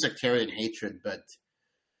certainly sectarian hatred, but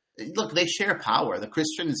look, they share power. The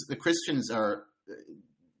Christians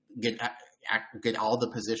get all the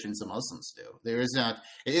positions the Muslims do.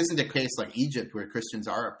 It isn't a case like Egypt where Christians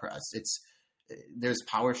are oppressed. There's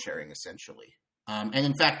power sharing essentially. And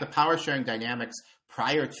in fact, the power sharing dynamics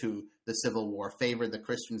prior to the Civil War favored the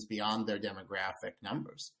Christians beyond their demographic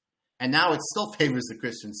numbers. And now it still favors the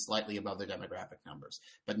Christians slightly above their demographic numbers,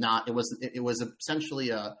 but not, it was essentially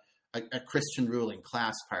a Christian ruling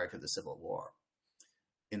class prior to the Civil War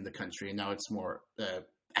in the country. And now it's more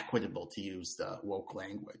equitable, to use the woke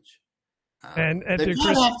language. I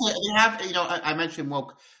mentioned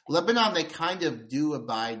woke. Lebanon, they kind of do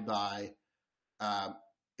abide by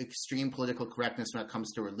extreme political correctness when it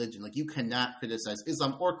comes to religion. Like, you cannot criticize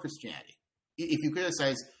Islam or Christianity. If you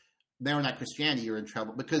criticize Maronite Christianity, you're in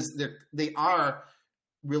trouble, because they are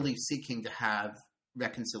really seeking to have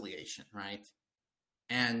reconciliation, right?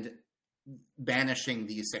 And banishing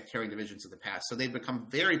these sectarian divisions of the past. So they've become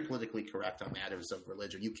very politically correct on matters of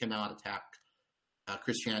religion. You cannot attack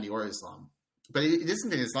Christianity or Islam, but it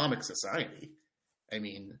isn't an Islamic society. I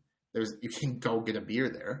mean, you can go get a beer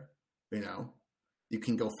there, you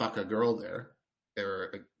can go fuck a girl there.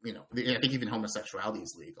 Or, I think even homosexuality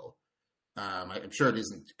is legal. I'm sure it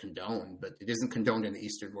isn't condoned, but it isn't condoned in the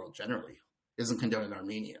Eastern world generally. It isn't condoned in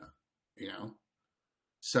Armenia,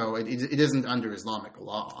 So it isn't under Islamic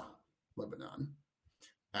law, Lebanon.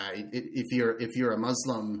 If you're a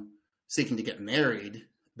Muslim seeking to get married,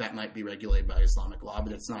 that might be regulated by Islamic law,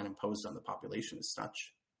 but it's not imposed on the population as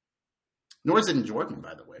such. Nor is it in Jordan,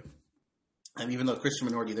 by the way. And even though the Christian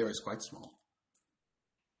minority there is quite small.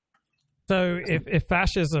 So if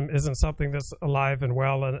fascism isn't something that's alive and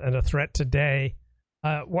well and a threat today,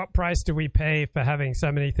 what price do we pay for having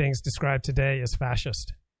so many things described today as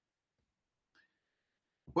fascist?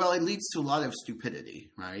 Well, it leads to a lot of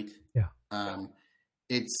stupidity, right? Yeah.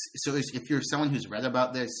 If you're someone who's read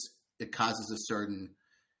about this, it causes a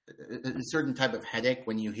certain type of headache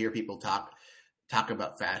when you hear people talk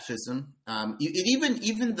about fascism.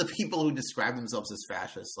 Even the people who describe themselves as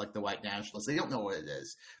fascists, like the white nationalists, they don't know what it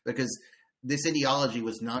is, because this ideology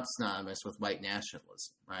was not synonymous with white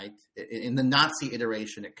nationalism, right? In the Nazi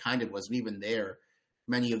iteration, it kind of was. Even there,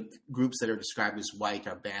 many of groups that are described as white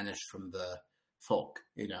are banished from the folk,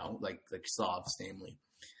 like Slavs, namely.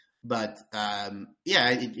 But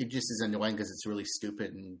it just is annoying because it's really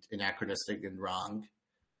stupid and anachronistic and wrong.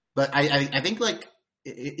 But I think look,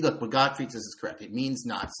 what Gottfried says is correct. It means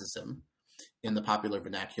Nazism in the popular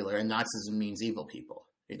vernacular, and Nazism means evil people,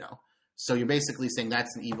 So you're basically saying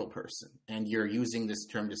that's an evil person, and you're using this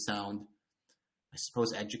term to sound, I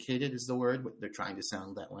suppose, educated is the word. They're trying to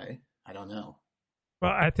sound that way. I don't know.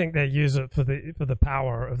 Well, I think they use it for the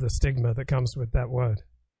power of the stigma that comes with that word.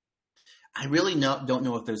 I really don't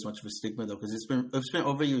know if there's much of a stigma though, because it's been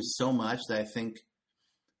overused so much that I think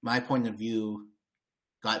my point of view,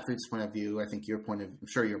 Gottfried's point of view, I think your point of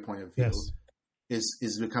view, yes,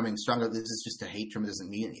 is becoming stronger. This is just a hate term. It doesn't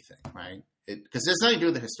mean anything, right? Because there's nothing to do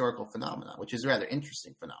with the historical phenomenon, which is a rather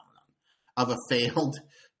interesting phenomenon of a failed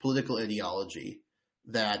political ideology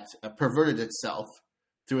that perverted itself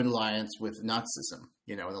through an alliance with Nazism,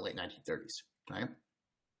 in the late 1930s, right?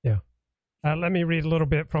 Yeah. Let me read a little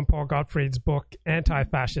bit from Paul Gottfried's book,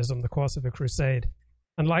 Anti-Fascism, The Course of a Crusade.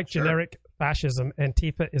 Unlike generic fascism,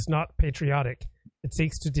 Antifa is not patriotic. It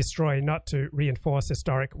seeks to destroy, not to reinforce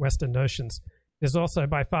historic Western notions. It is also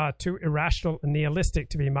by far too irrational and nihilistic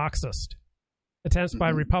to be Marxist. Attempts by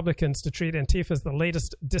Republicans to treat Antifa as the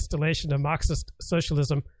latest distillation of Marxist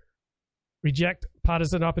socialism reject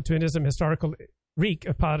partisan opportunism, reek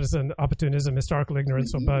of partisan opportunism, historical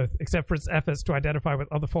ignorance, or both, except for its efforts to identify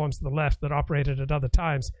with other forms of the left that operated at other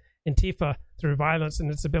times. Antifa, through violence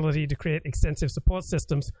and its ability to create extensive support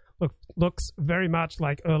systems, looks very much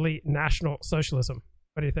like early National Socialism.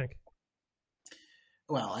 What do you think?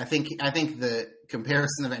 Well, I think the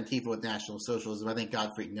comparison of Antifa with National Socialism, I think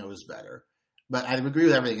Gottfried knows better. But I agree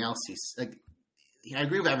with everything else I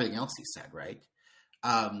agree with everything else he said, right?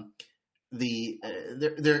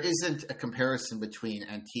 There isn't a comparison between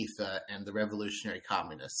Antifa and the revolutionary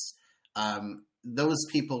communists. Those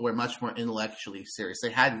people were much more intellectually serious.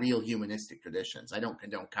 They had real humanistic traditions. I don't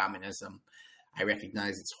condone communism. I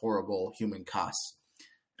recognize its horrible human costs.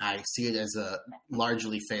 I see it as a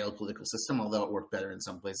largely failed political system, although it worked better in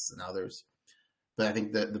some places than others. But I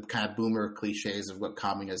think the kind of boomer cliches of what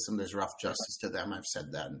communism, there's rough justice to them. I've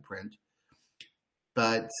said that in print.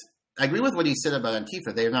 But I agree with what he said about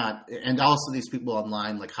Antifa. They're not, and also these people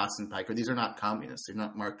online like Hassan Piker, these are not communists. They're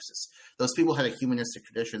not Marxists. Those people had a humanistic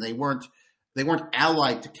tradition. They weren't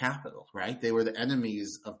allied to capital, right? They were the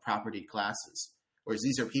enemies of property classes. Whereas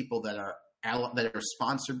these are people that are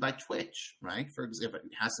sponsored by Twitch, right? For example,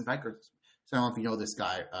 Hassan Piker. So I don't know if you know this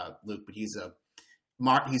guy, Luke, but he's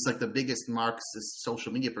like the biggest Marxist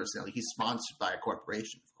social media personality. He's sponsored by a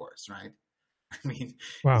corporation, of course, right? I mean,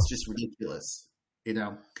 wow. It's just ridiculous. And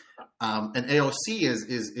AOC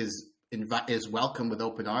is welcomed with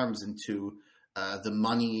open arms into the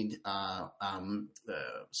moneyed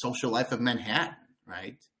social life of Manhattan,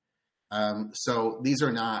 right? So these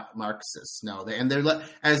are not Marxists, no. They're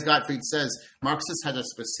as Gottfried says, Marxists had a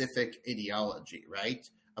specific ideology, right?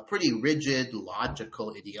 A pretty rigid,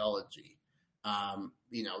 logical ideology,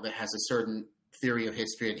 that has a certain theory of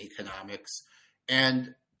history and economics.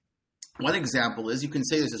 And one example is, you can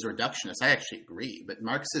say this is reductionist. I actually agree, but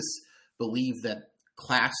Marxists believe that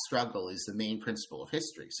class struggle is the main principle of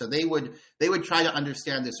history. So they would try to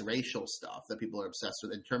understand this racial stuff that people are obsessed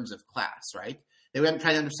with in terms of class, right? They would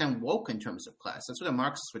try to understand woke in terms of class. That's what a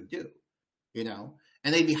Marxist would do,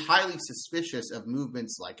 And they'd be highly suspicious of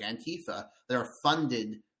movements like Antifa that are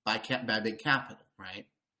funded by big capital, right?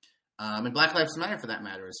 And Black Lives Matter, for that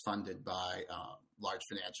matter, is funded by large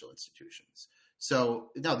financial institutions. So,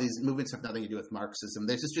 no, these movements have nothing to do with Marxism.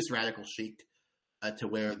 This is just radical chic to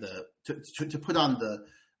wear to put on the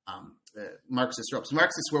Marxist robes.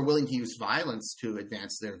 Marxists were willing to use violence to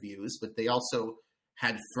advance their views, but they also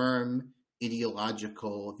had firm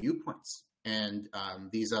ideological viewpoints. And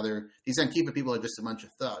these Antifa people are just a bunch of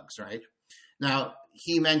thugs, right? Now,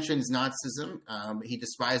 he mentions Nazism. He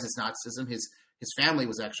despises Nazism. His family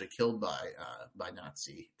was actually killed by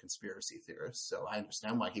Nazi conspiracy theorists. So I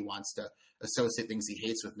understand why he wants to associate things he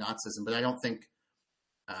hates with Nazism. But I don't think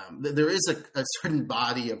there is a certain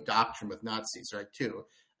body of doctrine with Nazis, right? Too,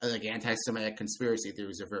 like anti-Semitic conspiracy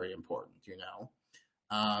theories are very important.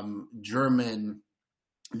 German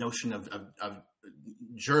notion of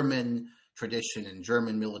German tradition and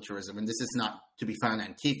German militarism, and this is not to be found in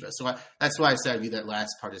Antifa. So that's why I said I view that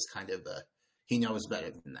last part as kind of he knows better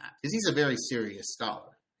than that, because he's a very serious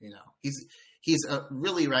scholar. He's a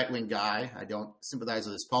really right-wing guy. I don't sympathize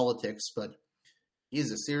with his politics, but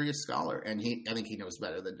he's a serious scholar, and I think he knows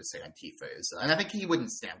better than to say Antifa is. And I think he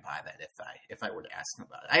wouldn't stand by that if I were to ask him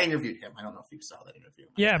about it. I interviewed him. I don't know if you saw that interview.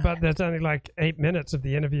 Yeah, but there's only like 8 minutes of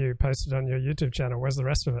the interview posted on your YouTube channel. Where's the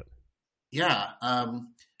rest of it? Yeah,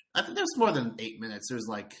 I think there's more than 8 minutes. There's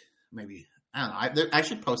like maybe, I don't know. I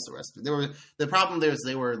should post the rest of it. The problem there is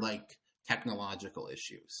they were like technological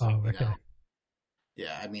issues. Oh, okay.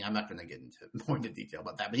 Yeah, I mean, I'm not going to get more into detail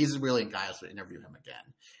about that, but he's a brilliant guy. I should interview him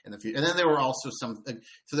again in the future. And then there were also so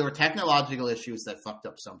there were technological issues that fucked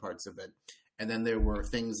up some parts of it. And then there were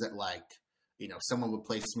things that someone would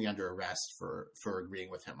place me under arrest for agreeing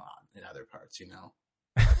with him on in other parts,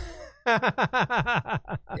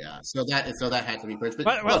 Yeah, so that had to be pushed.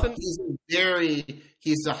 But look,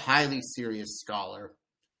 he's a highly serious scholar.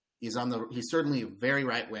 He's certainly very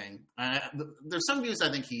right wing. There's some views I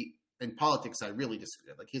think in politics I really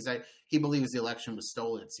disagree. Like he believes the election was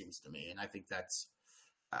stolen. It seems to me, and I think that's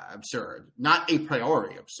absurd. Not a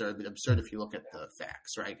priori absurd, but absurd if you look at the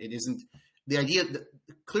facts. Right? It isn't the idea.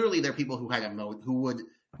 Clearly, there are people who had a motive who would.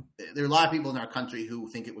 There are a lot of people in our country who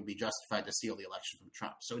think it would be justified to steal the election from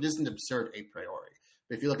Trump. So it isn't absurd a priori.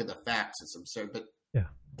 But if you look at the facts, it's absurd. But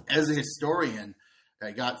as a historian,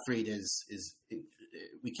 Gottfried is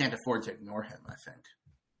we can't afford to ignore him, I think.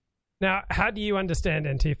 Now, how do you understand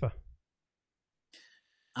Antifa?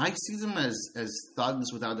 I see them as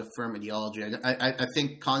thugs without a firm ideology. I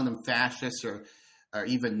think calling them fascists or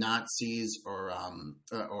even Nazis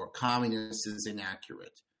or communists is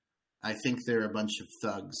inaccurate. I think they're a bunch of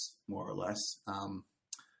thugs, more or less.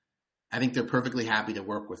 I think they're perfectly happy to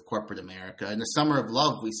work with corporate America. In the Summer of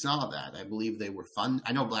Love, we saw that. I believe they were funded.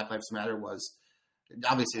 I know Black Lives Matter was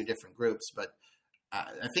obviously different groups, but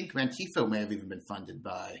I think Antifa may have even been funded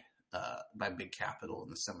by big capital in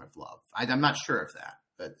the Summer of Love. I'm not sure of that,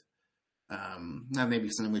 but that may be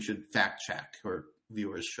something we should fact check, or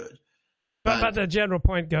viewers should. But the general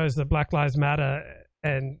point goes that Black Lives Matter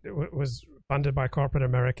and was funded by corporate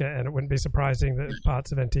America, and it wouldn't be surprising that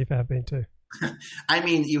parts of Antifa have been too. I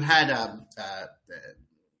mean, you had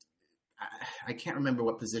I can't remember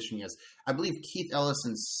what position he has. I believe Keith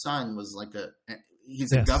Ellison's son was like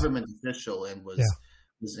he's a government official and was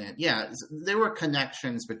in. Yeah, there were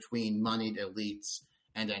connections between moneyed elites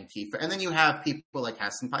and Antifa. And then you have people like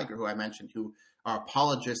Hassan Piker, who I mentioned, who are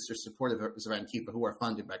apologists or supporters of Antifa, who are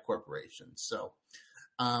funded by corporations. So,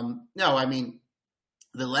 no, I mean,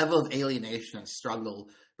 the level of alienation and struggle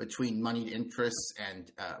between moneyed interests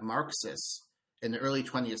and Marxists in the early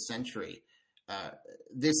 20th century,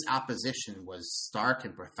 this opposition was stark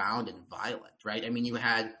and profound and violent, right? I mean, you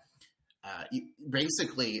had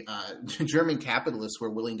basically German capitalists were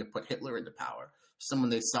willing to put Hitler into power. Someone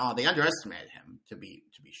they underestimated him, to be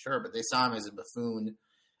sure, but they saw him as a buffoon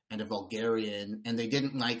and a vulgarian, and they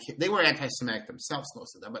didn't like him. They were anti-Semitic themselves,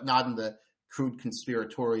 most of them, but not in the crude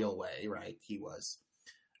conspiratorial way, right? He was.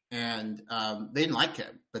 And they didn't like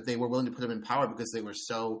him, but they were willing to put him in power because they were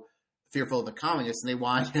so fearful of the communists, and they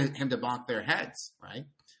wanted him to bonk their heads, right?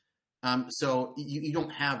 So you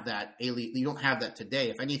don't have that you don't have that today.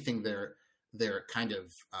 If anything, they're kind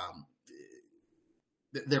of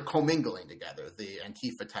they're commingling together, the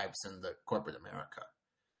Antifa types and the corporate America.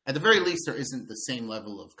 At the very least, there isn't the same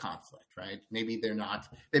level of conflict, right? Maybe they're not.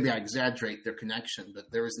 Maybe I exaggerate their connection,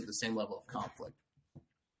 but there isn't the same level of conflict.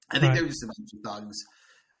 I think they're just a bunch of thugs.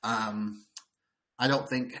 I don't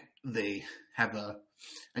think they have an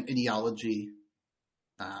ideology,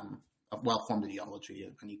 a well-formed ideology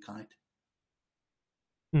of any kind.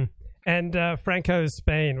 And Franco's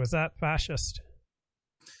Spain, was that fascist?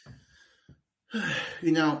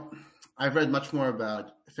 You know, I've read much more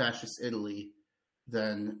about fascist Italy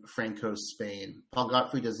than Franco's Spain. Paul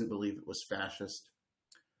Gottfried doesn't believe it was fascist.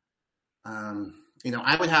 You know,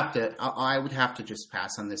 I would have to just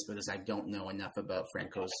pass on this because I don't know enough about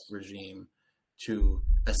Franco's regime to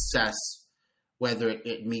assess whether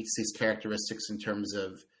it meets these characteristics in terms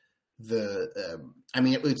of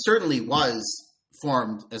it certainly was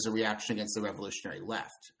formed as a reaction against the revolutionary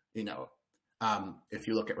left, if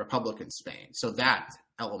you look at Republican Spain. So that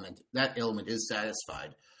element is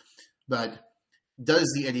satisfied. But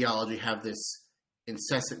does the ideology have this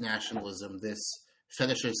incessant nationalism, this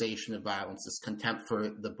fetishization of violence, this contempt for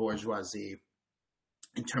the bourgeoisie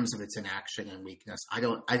in terms of its inaction and weakness?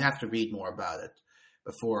 I'd have to read more about it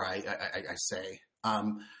before I say.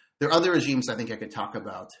 There are other regimes I think I could talk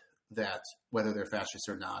about that, whether they're fascist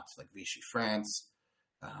or not, like Vichy France,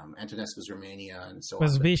 Antonescu's Romania, and so on.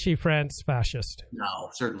 Was Vichy France fascist? No,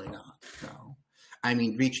 certainly not. No. I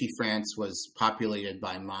mean, Vichy France was populated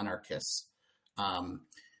by monarchists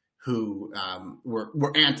who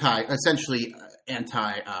were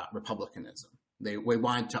anti-republicanism. They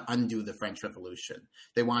wanted to undo the French Revolution.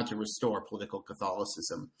 They wanted to restore political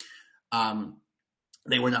Catholicism.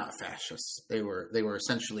 They were not fascists. They were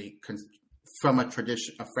essentially from a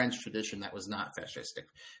French tradition that was not fascistic.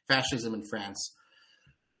 Fascism in France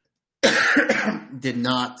did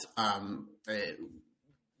not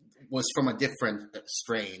was from a different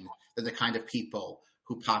strain than the kind of people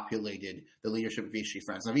who populated the leadership of Vichy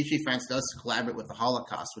France. Now, Vichy France does collaborate with the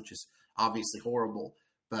Holocaust, which is obviously horrible,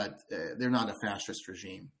 but they're not a fascist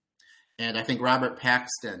regime. And I think Robert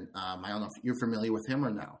Paxton, I don't know if you're familiar with him or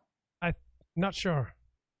no. I'm not sure.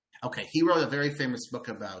 Okay, he wrote a very famous book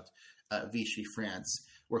about Vichy France,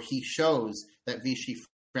 where he shows that Vichy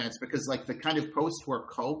France, because like the kind of post-war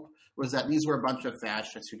cope was that these were a bunch of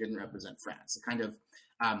fascists who didn't represent France. The kind of,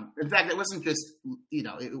 in fact, it wasn't just,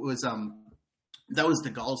 it was, that was de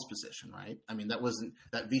Gaulle's position, right? I mean, that wasn't,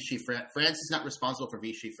 that Vichy France is not responsible for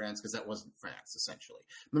Vichy France because that wasn't France, essentially.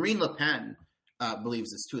 Marine Le Pen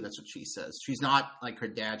believes this too. That's what she says. She's not like her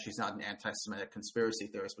dad. She's not an anti-Semitic conspiracy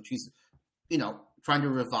theorist, but she's, trying to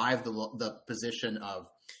revive the position of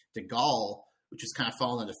de Gaulle, which has kind of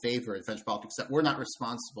fallen out of favor in French politics, that we're not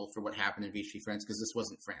responsible for what happened in Vichy France because this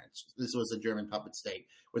wasn't France. This was a German puppet state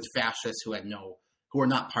with fascists who are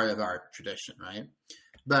not part of our tradition, right?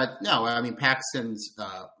 But no, I mean, Paxton's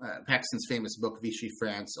famous book, Vichy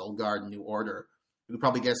France, Old Guard, New Order, you could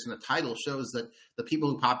probably guess from the title, shows that the people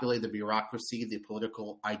who populated the bureaucracy, the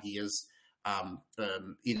political ideas,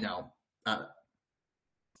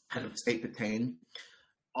 kind of state detained,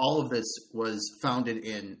 all of this was founded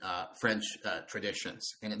in French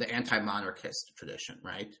traditions and the anti-monarchist tradition,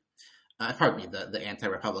 right? The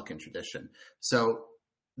anti-republican tradition. So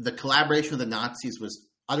the collaboration with the Nazis was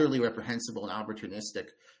utterly reprehensible and opportunistic,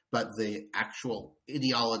 but the actual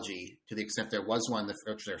ideology, to the extent there was one,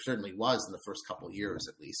 which there certainly was in the first couple of years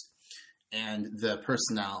at least, and the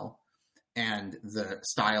personnel and the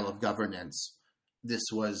style of governance, this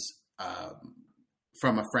was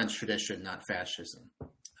from a French tradition, not fascism.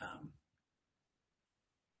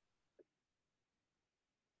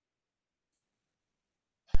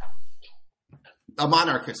 A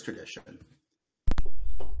monarchist tradition.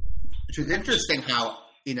 Which is interesting how,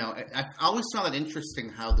 I always found it interesting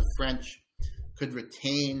how the French could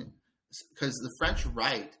retain, because the French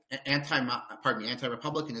right,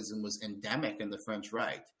 anti-republicanism was endemic in the French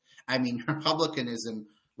right. I mean, republicanism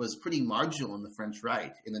was pretty marginal in the French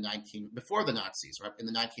right before the Nazis, right? In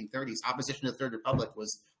the 1930s, opposition to the Third Republic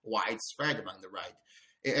was widespread among the right.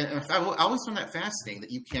 And I always found that fascinating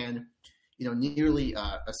that you can, nearly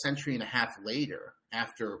a century and a half later,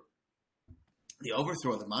 after the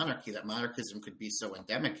overthrow of the monarchy, that monarchism could be so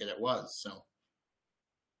endemic, and it was. So,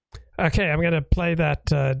 okay, I'm going to play that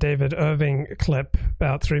David Irving clip,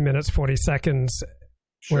 about 3 minutes 40 seconds,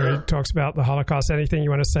 sure, where he talks about the Holocaust. Anything you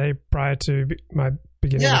want to say prior to my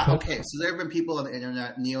beginning? Yeah, okay. So there have been people on the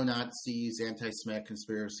internet, neo-Nazis, anti-Semitic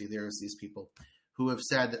conspiracy theorists, these people who have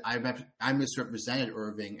said that I misrepresented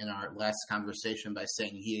Irving in our last conversation by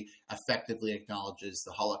saying he effectively acknowledges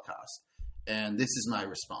the Holocaust. And this is my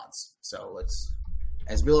response. So let's,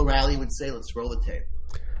 as Bill O'Reilly would say, let's roll the tape.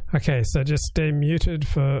 Okay, so just stay muted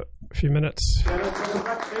for a few minutes.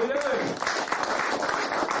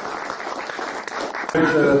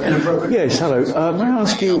 Yes, hello. May I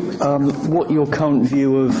ask you what your current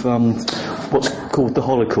view of what's called the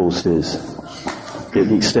Holocaust is?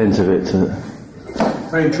 The extent of it?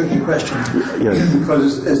 Very tricky question. Yes.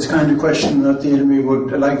 Because it's the kind of question that the enemy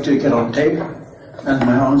would like to get on tape and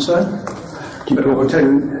my answer. But I will tell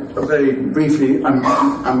you very briefly,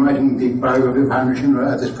 I'm writing the biography of Heinrich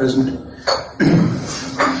Himmler at this present.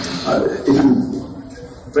 If you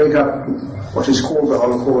break up what is called the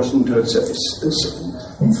Holocaust into its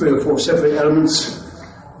 3 or 4 separate elements,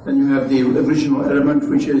 then you have the original element,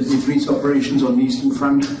 which is the police operations on the Eastern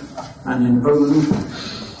Front and in Poland.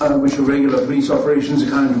 which are regular police operations,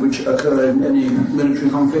 the kind which occur in any military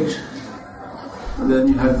conflict. And then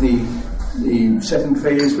you have the second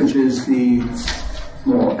phase, which is the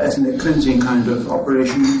more ethnic cleansing kind of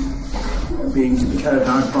operation being carried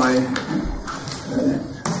out by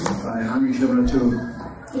Heinrich Himmler to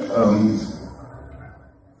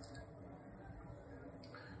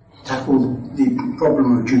tackle the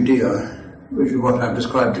problem of Judea, which is what I've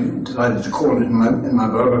decided to call it in my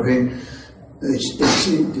biography.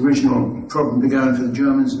 The original problem began for the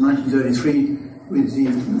Germans in 1933 with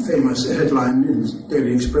the famous headline in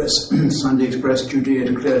Daily Express, Sunday Express, Judea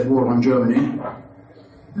declares war on Germany.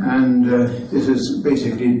 And this is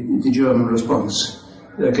basically the German response.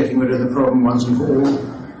 They're getting rid of the problem once and for all,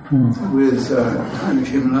 with Heinrich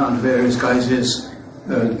Himmler under various guises,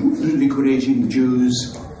 liquidating the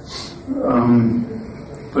Jews,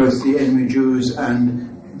 both the enemy Jews and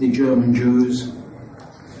the German Jews,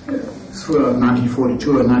 throughout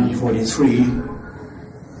 1942 and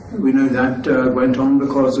 1943. We know that went on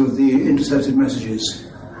because of the intercepted messages.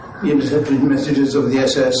 The intercepted messages of the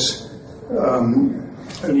SS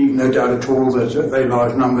leave no doubt at all that very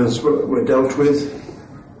large numbers were dealt with.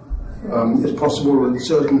 It's possible that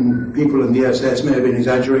certain people in the SS may have been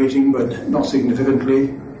exaggerating, but not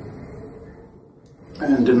significantly.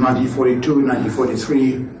 And in 1942 and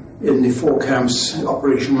 1943, in the four camps,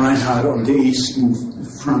 Operation Reinhard on the eastern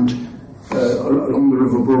front, along the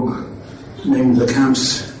River Brugg, named the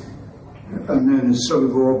camps known as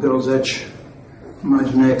Sobibor, Belzec,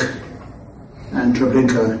 Majdanek, and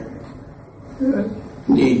Treblinka.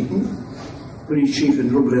 The police chief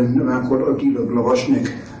in Lublin, a man called Odilo Glavoshnik,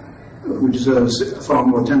 who deserves far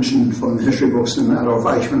more attention from the history books than Adolf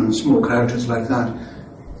Eichmann and small characters like that,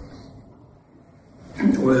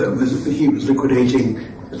 he was liquidating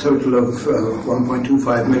a total of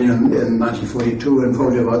 1.25 million in 1942 and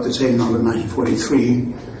probably about the same number in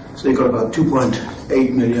 1943. So they got about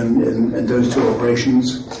 2.8 million in those two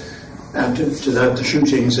operations. Add to that the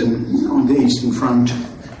shootings on the Eastern Front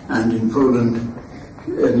and in Poland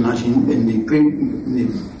in the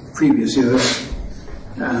previous years.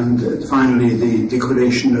 And finally the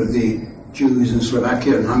liquidation of the Jews in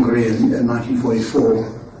Slovakia and Hungary in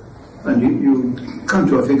 1944. And you come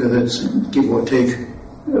to a figure that's, give or take,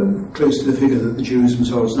 close to the figure that the Jews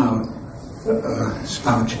themselves now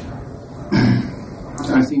spout.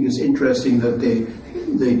 I think it's interesting that they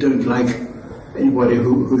don't like anybody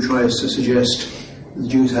who tries to suggest the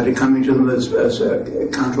Jews had it coming to them as a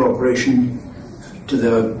counter-operation to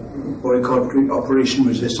the boycott operation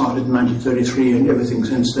which they started in 1933 and everything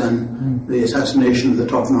since then, the assassination of the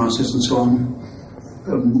top Nazis and so on.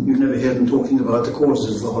 You never hear them talking about the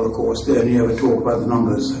causes of the Holocaust. They only ever talk about the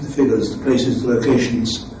numbers, the figures, the places, the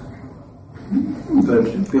locations.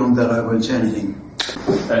 But beyond that, I won't say anything.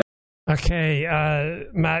 Okay,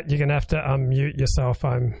 Matt, you're gonna have to unmute yourself.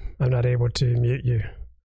 I'm not able to mute you.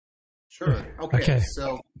 Sure. Okay. Okay.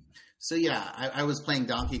 So yeah, I was playing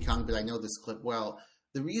Donkey Kong, but I know this clip well.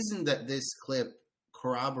 The reason that this clip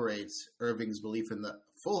corroborates Irving's belief in the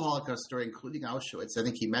full Holocaust story, including Auschwitz, I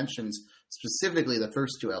think he mentions specifically the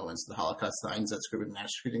first two elements of the Holocaust, the Einsatzgruppen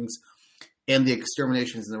mass shootings, and the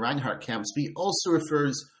exterminations in the Reinhardt camps. But he also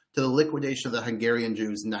refers to the liquidation of the Hungarian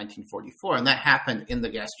Jews in 1944, and that happened in the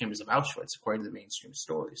gas chambers of Auschwitz, according to the mainstream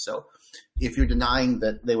story. So if you're denying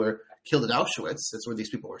that they were killed at Auschwitz, that's where these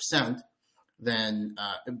people were sent, then,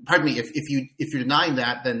 if you're denying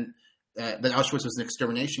that, then that Auschwitz was an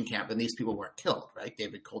extermination camp, then these people weren't killed, right?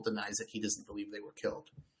 David Cole denies that he doesn't believe they were killed,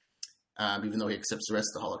 even though he accepts the rest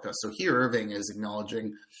of the Holocaust. So here Irving is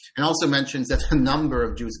acknowledging, and also mentions that the number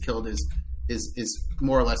of Jews killed is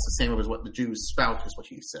more or less the same as what the Jews spout, is what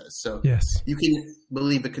he says. So yes, you can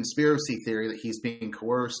believe a conspiracy theory that he's being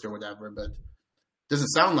coerced or whatever, but it doesn't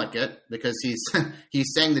sound like it, because he's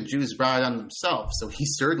saying the Jews brought it on themselves, so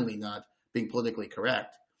he's certainly not being politically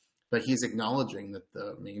correct. But he's acknowledging that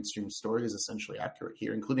the mainstream story is essentially accurate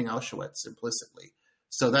here, including Auschwitz implicitly.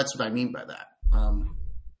 So that's what I mean by that.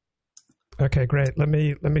 Okay, great. Let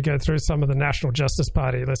me go through some of the National Justice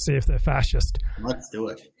Party. Let's see if they're fascist. Let's do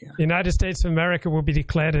it. Yeah. The United States of America will be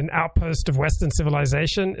declared an outpost of Western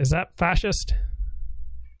civilization. Is that fascist?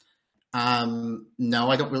 No,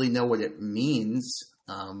 I don't really know what it means.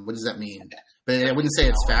 What does that mean? But I wouldn't say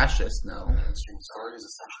it's fascist, no. Mainstream story is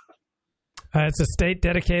essentially. It's a state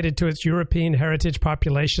dedicated to its European heritage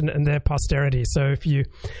population and their posterity. So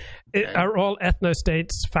are all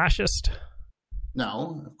ethno-states fascist?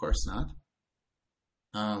 No, of course not.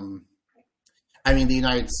 I mean, the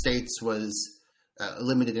United States was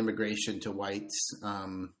limited immigration to whites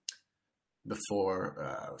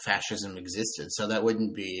before fascism existed. So that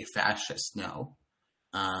wouldn't be fascist, no.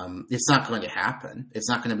 It's not going to happen. It's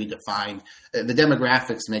not going to be defined. The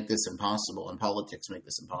demographics make this impossible, and politics make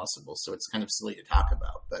this impossible. So it's kind of silly to talk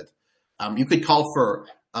about. But you could call for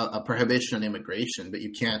a prohibition on immigration, but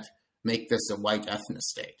you can't make this a white ethnic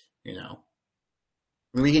state. You know,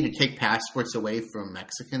 we need to take passports away from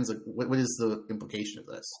Mexicans. Like, what is the implication of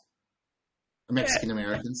this? Mexican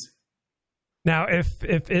Americans. Now,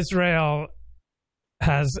 if Israel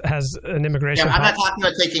has an immigration, I'm not talking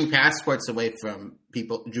about taking passports away from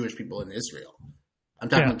Jewish people in Israel. I'm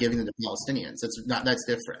talking about giving them to Palestinians. That's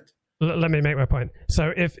different. Let me make my point.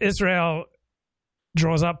 So, if Israel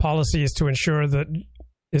draws up policies to ensure that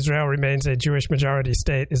Israel remains a Jewish majority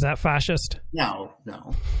state, is that fascist? No.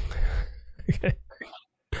 Okay.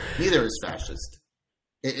 Neither is fascist.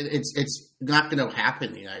 It's not going to happen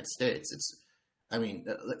in the United States.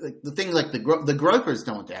 The thing, like the Gropers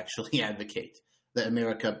don't actually advocate that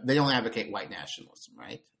America. They don't advocate white nationalism,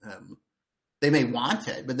 right? They may want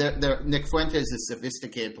it, but Nick Fuentes is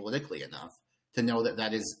sophisticated politically enough to know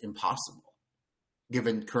that is impossible,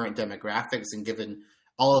 given current demographics and given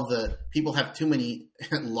all of the people have too many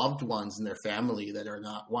loved ones in their family that are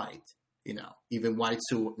not white. You know, even whites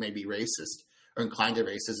who may be racist or inclined to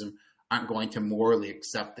racism aren't going to morally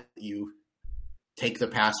accept that you take the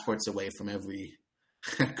passports away from every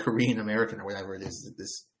Korean American or whatever it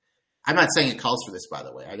is. I'm not saying it calls for this, by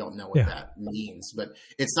the way. I don't know what that means, but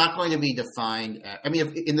it's not going to be defined.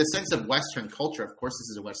 In the sense of Western culture, of course, this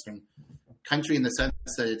is a Western country in the sense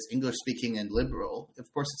that it's English speaking and liberal.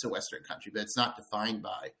 Of course, it's a Western country, but it's not defined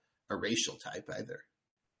by a racial type either.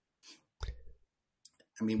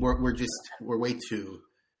 I mean, we're way too.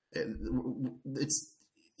 It's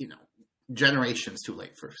generations too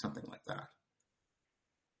late for something like that.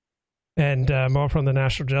 And more from the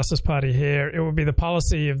National Justice Party here. It will be the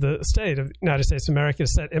policy of the state of the United States of America to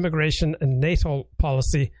set immigration and natal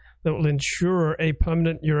policy that will ensure a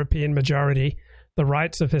permanent European majority. The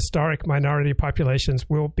rights of historic minority populations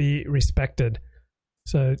will be respected.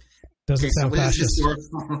 So doesn't sound fascist.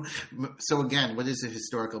 So again, what is a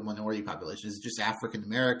historical minority population? Is it just African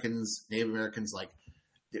Americans, Native Americans?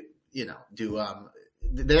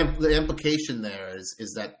 The implication there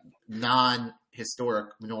is that non-historic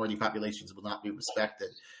minority populations will not be respected,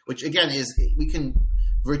 which again we can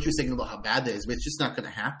virtue signal about how bad that is, but it's just not going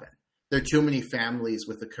to happen. There are too many families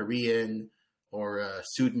with a Korean or a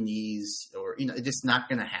Sudanese, or it's just not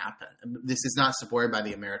going to happen. This is not supported by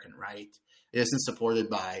the American right. It isn't supported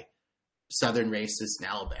by Southern racists in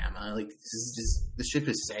Alabama. Like, this is just, the ship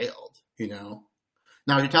has sailed.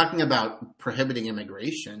 Now you're talking about prohibiting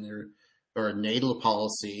immigration or a natal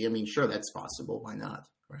policy. I mean, sure, that's possible. Why not?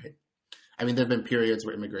 Right. I mean, there have been periods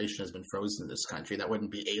where immigration has been frozen in this country. That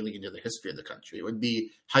wouldn't be alien to the history of the country. It would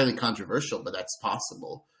be highly controversial, but that's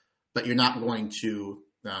possible. But you're not going to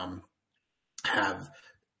have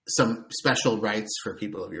some special rights for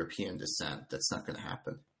people of European descent. That's not going to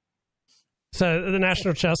happen. So the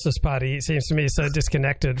National Justice Party seems to me so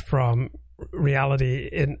disconnected from reality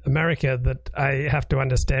in America that I have to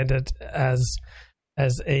understand it as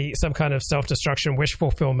some kind of self-destruction, wish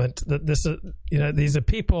fulfillment. That this is, these are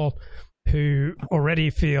people who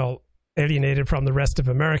already feel alienated from the rest of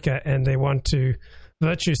America, and they want to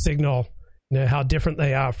virtue signal, how different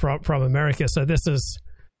they are from America. So this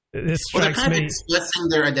strikes they're kind me of expressing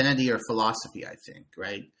their identity or philosophy, I think,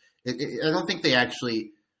 right? I don't think they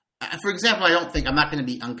actually. For example, I'm not going to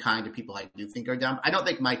be unkind to people I do think are dumb. I don't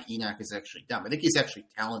think Mike Enoch is actually dumb. I think he's actually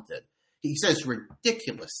talented. He says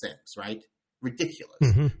ridiculous things, right? Ridiculous.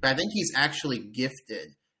 Mm-hmm. But I think he's actually gifted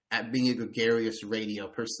at being a gregarious radio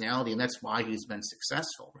personality, and that's why he's been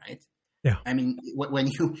successful, right? Yeah. I mean, when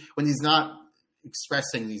he's not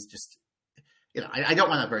expressing these just, I don't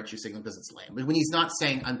want to virtue signal because it's lame, but when he's not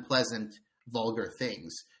saying unpleasant, vulgar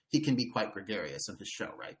things, he can be quite gregarious on his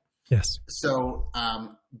show, right? Yes. So,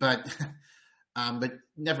 but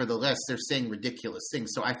nevertheless, they're saying ridiculous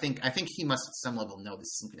things. So I think he must at some level know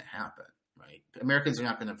this isn't going to happen, right? Americans are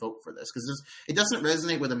not going to vote for this because it doesn't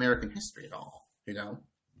resonate with American history at all,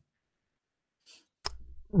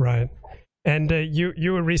 Right. And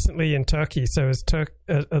you were recently in Turkey. So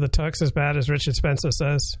are the Turks as bad as Richard Spencer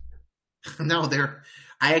says? No,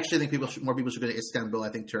 I actually think more people should go to Istanbul. I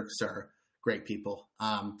think Turks are great people.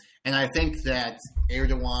 And I think that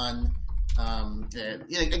Erdogan,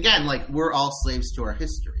 again, like, we're all slaves to our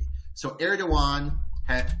history. So Erdogan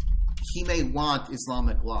he may want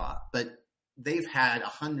Islamic law, but they've had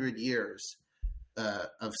 100 years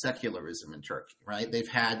of secularism in Turkey, right? They've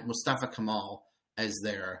had Mustafa Kemal as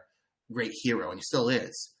their great hero, and he still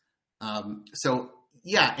is. So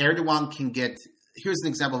yeah, Erdogan can here's an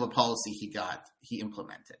example of a policy he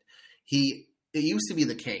implemented. He it used to be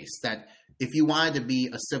the case that if you wanted to be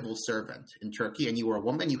a civil servant in Turkey and you were a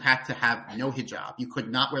woman, you had to have no hijab. You could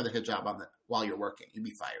not wear the hijab while you're working. You'd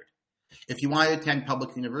be fired. If you wanted to attend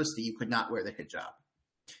public university, you could not wear the hijab.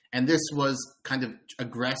 And this was kind of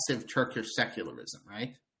aggressive Turkish secularism,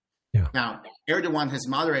 right? Yeah. Now, Erdogan has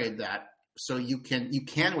moderated that, so you can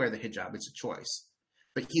wear the hijab. It's a choice.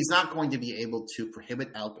 But he's not going to be able to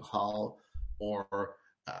prohibit alcohol or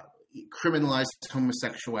criminalize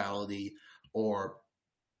homosexuality or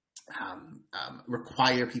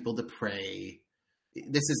require people to pray.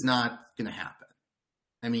 This is not going to happen.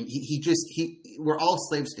 I mean, we're all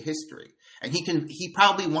slaves to history, and he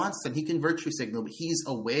probably wants that. He can virtue signal, but he's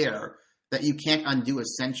aware that you can't undo a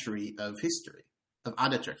century of history of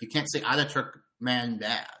Ataturk. You can't say Ataturk man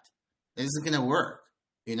bad. It isn't going to work,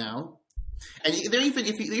 you know. And there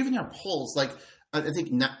even are polls like I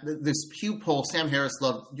think this Pew poll. Sam Harris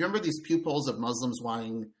loved. Do you remember these Pew polls of Muslims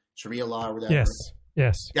wanting Sharia law or whatever?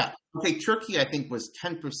 Yes. Yeah. Okay. Turkey, I think, was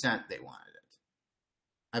 10% they wanted it.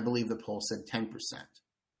 I believe the poll said 10%.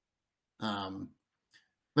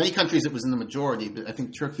 Many countries it was in the majority, but I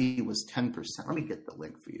think Turkey was 10%. Let me get the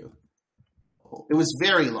link for you. It was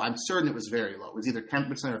very low. I'm certain it was very low. It was either 10%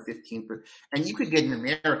 or 15%. And you could get in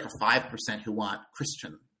America 5% who want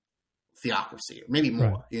Christian theocracy, or maybe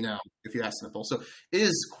more, right. You know, if you ask in the poll. So it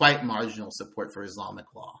is quite marginal support for Islamic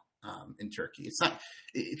law in Turkey. It's not,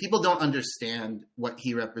 people don't understand what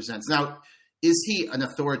he represents. Now, is he an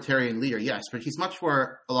authoritarian leader? Yes, but he's much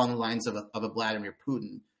more along the lines of a Vladimir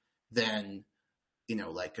Putin than, you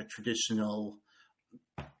know, like a traditional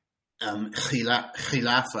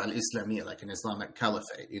Khilafah al-Islamiyya, like an Islamic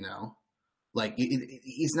caliphate, you know? Like,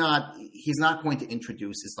 he's not going to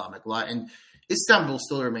introduce Islamic law. And Istanbul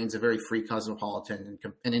still remains a very free, cosmopolitan,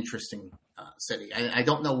 and interesting city. I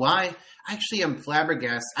don't know why. Actually, I'm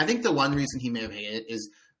flabbergasted. I think the one reason he may have hated it is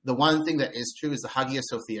the one thing that is true is the Hagia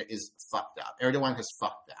Sophia is fucked up. Erdogan has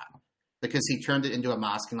fucked that because he turned it into a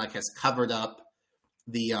mosque and like has covered up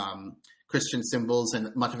the Christian symbols, and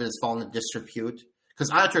much of it has fallen into disrepute. Because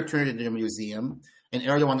Ataturk turned it into a museum, and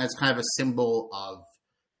Erdogan has kind of a symbol of,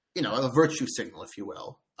 you know, a virtue signal, if you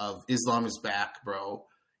will, of Islam is back, bro.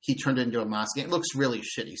 He turned it into a mosque. It looks really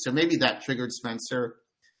shitty. So maybe that triggered Spencer,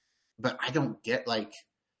 but I don't get, like,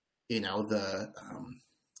 you know, the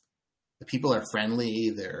people are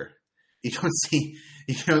friendly. You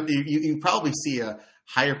probably see a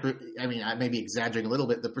higher, I mean, I may be exaggerating a little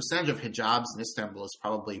bit. The percentage of hijabs in Istanbul is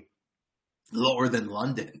probably lower than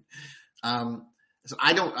London. So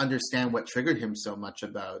I don't understand what triggered him so much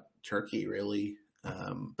about Turkey, really.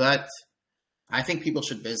 But I think people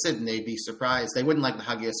should visit, and they'd be surprised. They wouldn't like the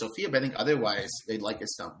Hagia Sophia, but I think otherwise they'd like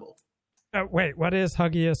Istanbul. Wait, what is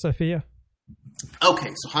Hagia Sophia?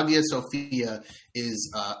 Okay, so Hagia Sophia is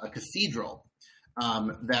a cathedral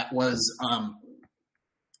that was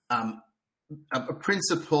a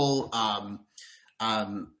principal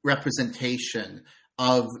representation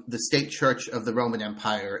of the state church of the Roman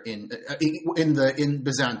Empire in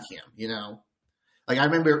Byzantium, you know. Like I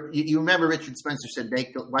remember, you remember Richard Spencer said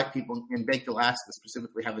white people in Baked Alaska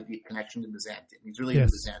specifically have a deep connection to Byzantium. He's really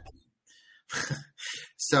into Byzantium.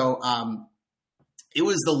 So it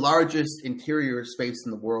was the largest interior space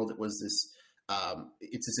in the world. It was this,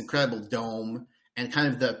 it's this incredible dome and kind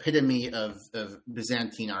of the epitome of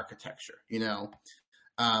Byzantine architecture, you know.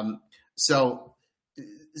 So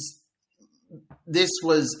this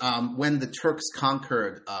was when the Turks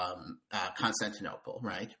conquered Constantinople,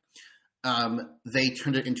 right? They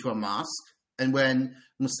turned it into a mosque. And when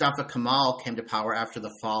Mustafa Kemal came to power after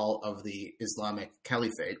the fall of the Islamic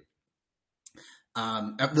Caliphate,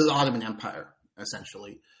 the Ottoman Empire,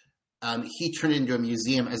 essentially, he turned it into a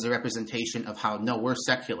museum as a representation of how, no, we're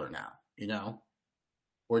secular now, you know?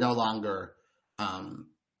 We're no longer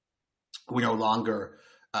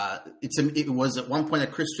it was at one point a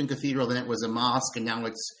Christian cathedral, then it was a mosque, and now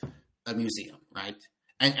it's a museum, right?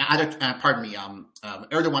 And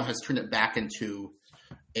Erdogan has turned it back into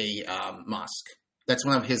a mosque. That's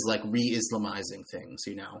one of his like re-Islamizing things,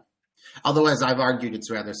 you know. Although, as I've argued, it's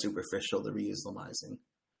rather superficial, the re-Islamizing.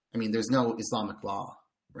 I mean, there's no Islamic law,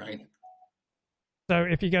 right? So,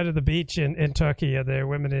 if you go to the beach in Turkey, are there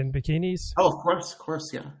women in bikinis? Oh, of course,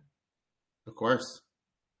 yeah, of course.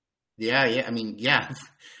 Yeah. I mean, yeah.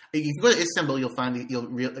 If you go to Istanbul, you'll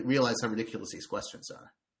realize how ridiculous these questions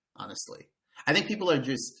are. Honestly, I think people are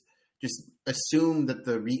just assume that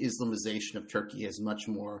the re-Islamization of Turkey is much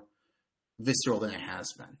more visceral than it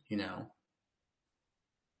has been. You know.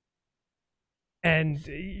 And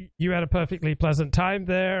you had a perfectly pleasant time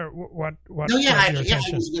there. What? No, yeah, I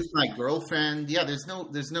was with my girlfriend. Yeah, there's no,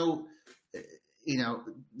 you know,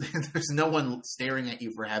 there's no one staring at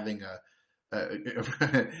you for having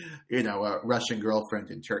a Russian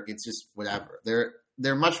girlfriend in Turkey. It's just whatever.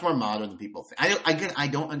 They're much more modern than people think. I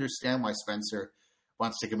don't understand why Spencer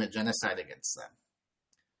wants to commit genocide against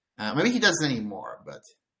them. Maybe he doesn't anymore, but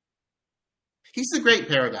he's the great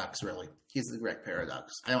paradox, really. He's the great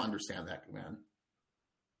paradox. I don't understand that, man.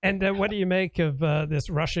 And what do you make of this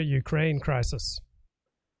Russia-Ukraine crisis?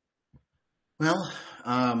 Well,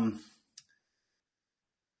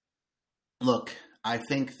 look, I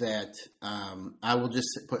think that I will just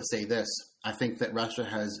say this. I think that Russia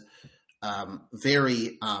has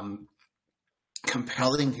very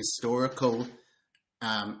compelling historical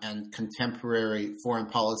and contemporary foreign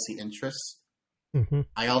policy interests. Mm-hmm.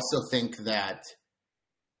 I also think that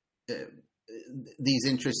these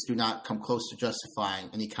interests do not come close to justifying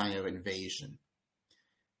any kind of invasion.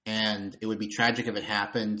 And it would be tragic if it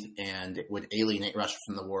happened, and it would alienate Russia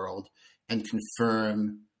from the world and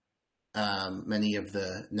confirm many of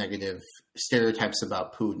the negative stereotypes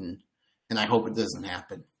about Putin. And I hope it doesn't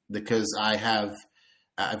happen, because I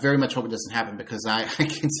very much hope it doesn't happen, because I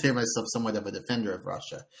consider myself somewhat of a defender of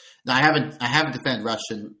Russia. Now, I haven't defended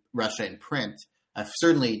Russia in print. I've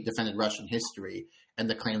certainly defended Russian history and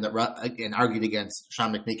the claim that and argued against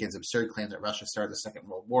Sean McMeekin's absurd claim that Russia started the Second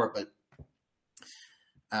World War. But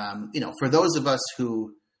for those of us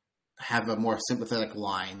who have a more sympathetic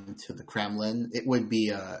line to the Kremlin, it would be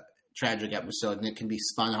a tragic episode, and it can be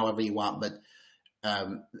spun however you want. But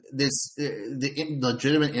the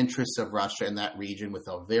legitimate interests of Russia in that region, with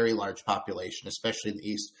a very large population, especially in the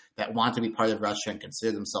East, that want to be part of Russia and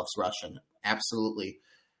consider themselves Russian, absolutely.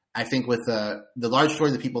 I think with the large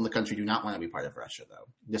majority of the people in the country do not want to be part of Russia, though,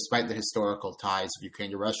 despite the historical ties of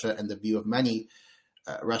Ukraine to Russia and the view of many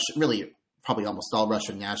Russian, really probably almost all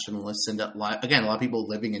Russian nationalists, and again, a lot of people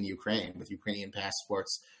living in Ukraine with Ukrainian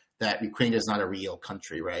passports, that Ukraine is not a real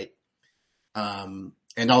country, right? And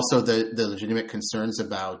also the legitimate concerns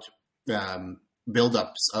about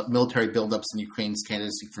military buildups in Ukraine's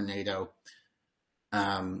candidacy for NATO.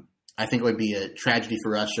 I think it would be a tragedy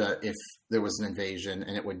for Russia if there was an invasion,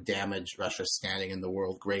 and it would damage Russia's standing in the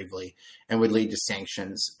world gravely and would lead to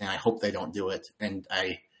sanctions. And I hope they don't do it. And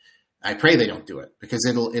I pray they don't do it, because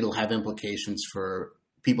it'll have implications for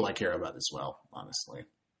people I care about as well, honestly.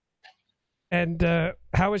 And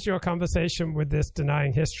how was your conversation with this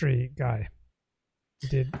Denying History guy? You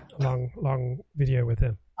did a long video with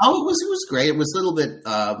him. Oh, it was great. It was a little bit.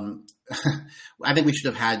 I think we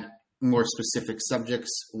should have had more specific subjects.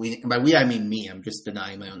 By we, I mean me. I'm just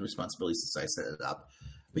denying my own responsibility since I set it up.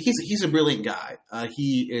 But he's a brilliant guy.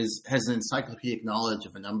 He has an encyclopedic knowledge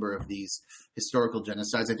of a number of these historical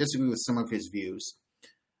genocides. I disagree with some of his views,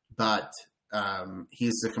 but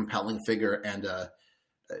he's a compelling figure and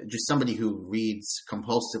just somebody who reads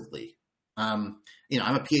compulsively. I'm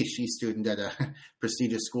a PhD student at a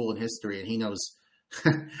prestigious school in history, and he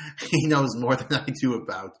knows more than I do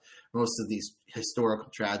about most of these historical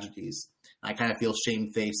tragedies. I kind of feel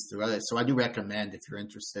shamefaced throughout it. So I do recommend, if you're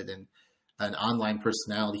interested in an online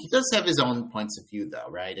personality. He does have his own points of view, though,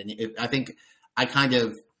 right? And I think I kind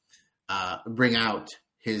of bring out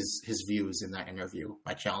his views in that interview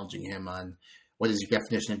by challenging him on what is your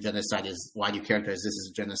definition of genocide is. Why do you characterize this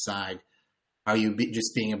as a genocide? Are you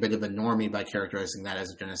just being a bit of a normie by characterizing that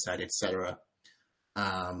as a genocide, etc.?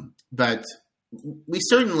 But we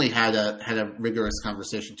certainly had a rigorous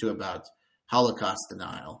conversation too about Holocaust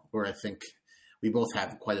denial, where I think we both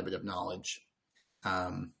have quite a bit of knowledge.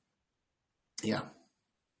 Yeah.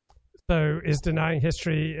 So is Denying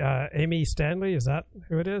History Amy Stanley? Is that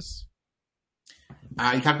who it is?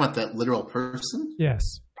 Are you talking about the literal person?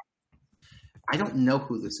 Yes. I don't know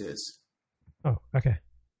who this is. Oh, okay.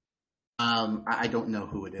 I don't know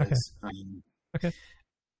who it is. Okay.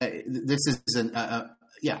 This is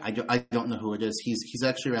I don't know who it is. He's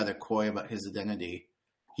actually rather coy about his identity.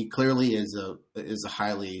 He clearly is a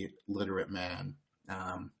highly literate man.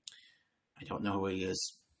 I don't know who he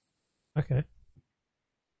is. Okay.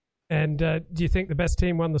 And do you think the best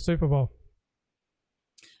team won the Super Bowl?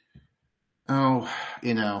 Oh,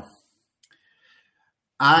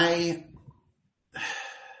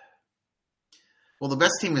 well, the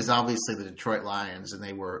best team is obviously the Detroit Lions, and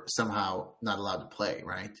they were somehow not allowed to play,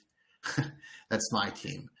 right? That's my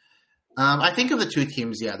team. I think of the two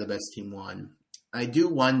teams, the best team won. I do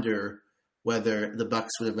wonder whether the Bucs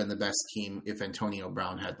would have been the best team if Antonio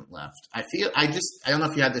Brown hadn't left. I don't know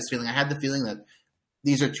if you had this feeling. I had the feeling that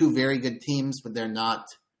these are two very good teams, but they're not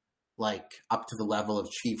like up to the level of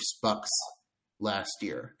Chiefs Bucs last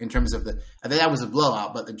year in terms of I think that was a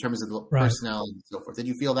blowout, but in terms of the personality and so forth. Did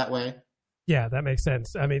you feel that way? Yeah, that makes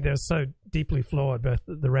sense. I mean, they're so deeply flawed, both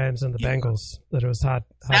the Rams and the Bengals, that it was hard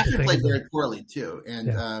to think. Played very poorly too,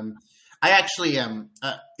 and I actually am.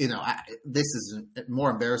 This is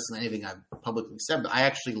more embarrassing than anything I've publicly said, but I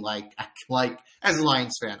actually like as a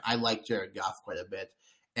Lions fan, I like Jared Goff quite a bit,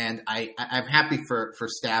 and I'm happy for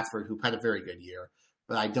Stafford, who had a very good year,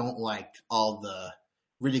 but I don't like all the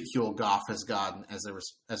ridicule Goff has gotten as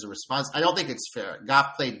a response. I don't think it's fair.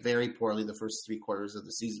 Goff played very poorly the first 3 quarters of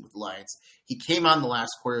the season with the Lions. He came on the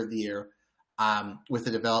last quarter of the year with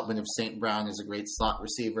the development of St. Brown as a great slot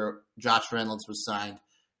receiver. Josh Reynolds was signed.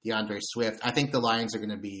 DeAndre Swift. I think the Lions are going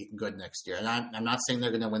to be good next year. And I'm not saying they're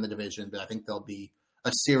going to win the division, but I think they'll be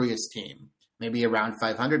a serious team. Maybe around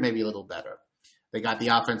 500, maybe a little better. They got the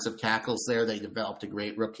offensive tackles there. They developed a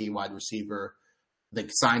great rookie wide receiver. They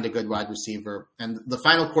signed a good wide receiver. And the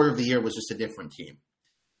final quarter of the year was just a different team.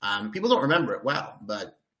 People don't remember it well,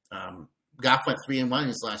 but Goff went 3-1 in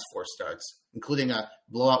his last 4 starts, including a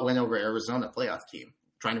blowout win over Arizona playoff team,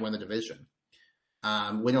 trying to win the division.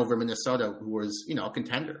 Win over Minnesota, who was, a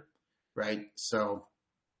contender, right? So,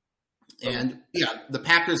 and the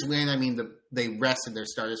Packers win. I mean, they rested their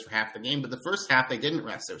starters for half the game, but the first half they didn't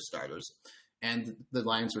rest their starters, and the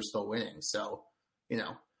Lions were still winning. So,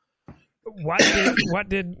 what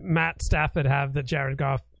did Matt Stafford have that Jared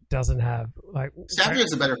Goff doesn't have? Like, Stafford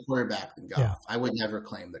is a better quarterback than Goff. Yeah. I would never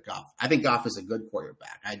claim that Goff. I think Goff is a good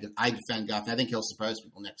quarterback. I defend Goff, and I think he'll surprise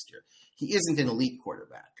people next year. He isn't an elite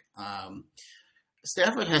quarterback.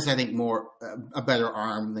 Stafford has, I think, a better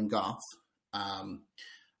arm than Goff.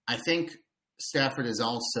 I think Stafford is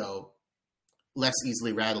also less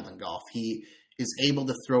easily rattled than Goff. He is able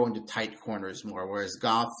to throw into tight corners more, whereas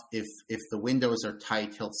Goff, if the windows are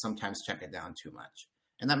tight, he'll sometimes check it down too much.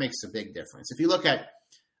 And that makes a big difference. If you look at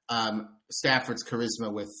Stafford's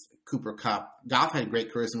charisma with Cooper Kupp, Goff had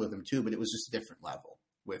great charisma with him too, but it was just a different level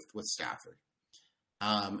with Stafford.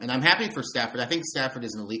 And I'm happy for Stafford. I think Stafford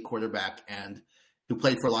is an elite quarterback and who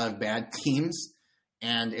played for a lot of bad teams,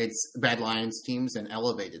 and it's bad Lions teams, and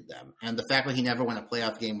elevated them. And the fact that he never won a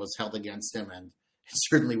playoff game was held against him, and it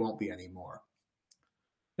certainly won't be anymore.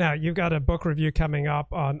 Now, you've got a book review coming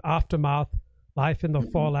up on Aftermath, Life in the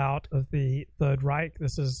Fallout of the Third Reich.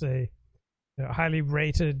 This is a highly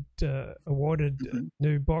rated, awarded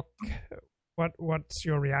new book. What's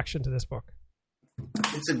your reaction to this book?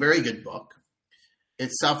 It's a very good book.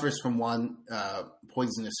 It suffers from one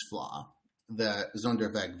poisonous flaw, the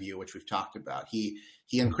Sonderweg view, which we've talked about. He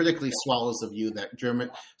uncritically swallows the view that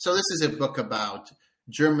So this is a book about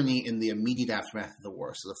Germany in the immediate aftermath of the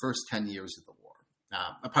war. So the first 10 years of the war.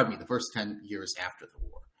 The first 10 years after the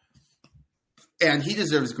war. And he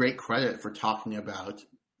deserves great credit for talking about,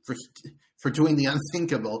 for doing the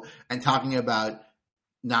unthinkable and talking about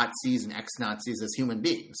Nazis and ex-Nazis as human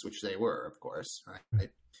beings, which they were, of course, right?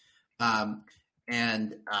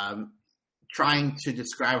 Trying to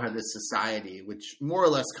describe how this society, which more or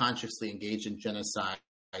less consciously engaged in genocide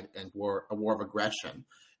and a war of aggression,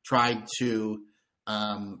 tried to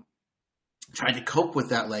cope with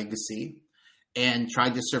that legacy and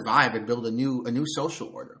tried to survive and build a new social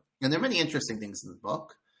order. And there are many interesting things in the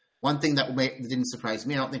book. One thing that didn't surprise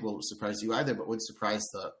me, I don't think will surprise you either, but would surprise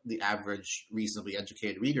the average reasonably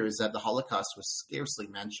educated reader, is that the Holocaust was scarcely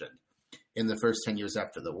mentioned in the first 10 years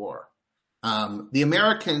after the war. The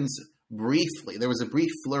Americans briefly, there was a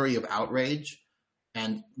brief flurry of outrage,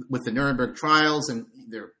 and with the Nuremberg trials, and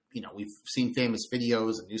we've seen famous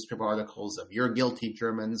videos and newspaper articles of "you're guilty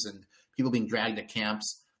Germans" and people being dragged to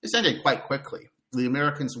camps. This ended quite quickly. The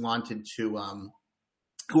Americans wanted to,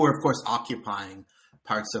 who were of course occupying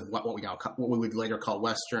parts of what we would later call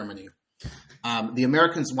West Germany. The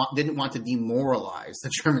Americans didn't want to demoralize the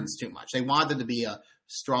Germans too much. They wanted to be a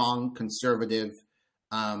strong, conservative,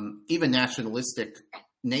 even nationalistic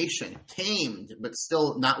nation, tamed, but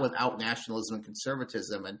still not without nationalism and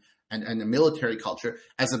conservatism and a military culture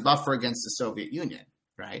as a buffer against the Soviet Union,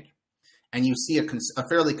 right? And you see a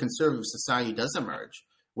fairly conservative society does emerge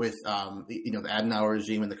with the Adenauer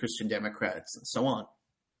regime and the Christian Democrats and so on.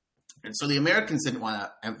 And so the Americans didn't want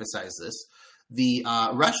to emphasize this. The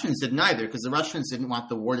Russians didn't either, because the Russians didn't want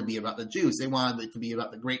the war to be about the Jews. They wanted it to be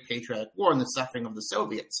about the Great Patriotic War and the suffering of the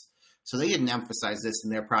Soviets. So they didn't emphasize this in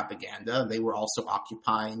their propaganda. They were also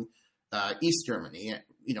occupying East Germany,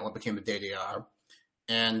 what became the DDR.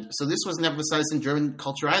 And so this wasn't emphasized in German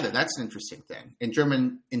culture either. That's an interesting thing. In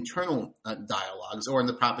German internal dialogues or in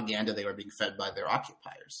the propaganda they were being fed by their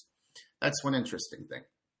occupiers. That's one interesting thing.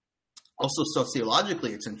 Also,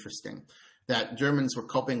 sociologically, it's interesting that Germans were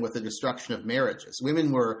coping with the destruction of marriages.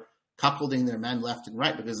 Women were cuckolding their men left and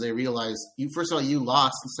right because they realized, first of all, you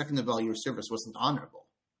lost, and second of all, your service wasn't honorable.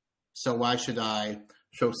 So why should I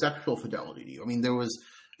show sexual fidelity to you? I mean,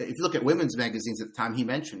 if you look at women's magazines at the time, he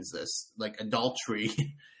mentions this, like adultery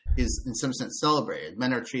is in some sense celebrated.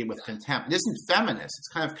 Men are treated with contempt. It isn't feminist. It's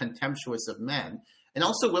kind of contemptuous of men. And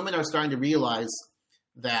also women are starting to realize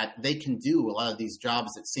that they can do a lot of these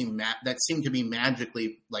jobs that seem to be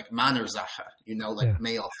magically like Männersache,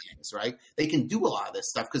 male things, right? They can do a lot of this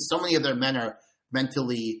stuff because so many of their men are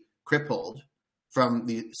mentally crippled from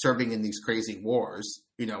serving in these crazy wars,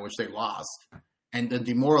 which they lost. And they're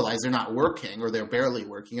demoralized. They're not working or they're barely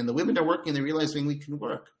working. And the women are working and they're realizing we can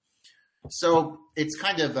work. So it's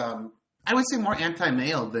kind of, I would say more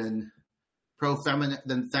anti-male than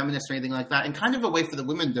feminist or anything like that. And kind of a way for the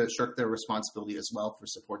women to shirk their responsibility as well for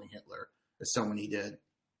supporting Hitler, as so many did.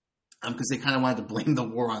 Because they kind of wanted to blame the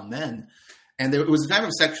war on men. And it was a time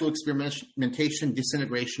of sexual experimentation,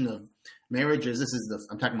 disintegration of marriages.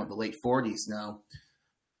 I'm talking about the late 40s now.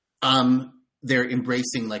 They're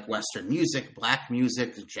embracing like Western music, black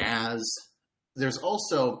music, jazz. There's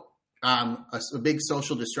also a big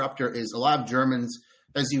social disruptor is a lot of Germans,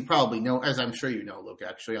 as you probably know, as I'm sure you know, Luke,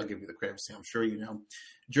 actually, I'll give you the credit, I'm sure you know,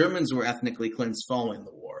 Germans were ethnically cleansed following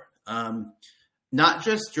the war. Not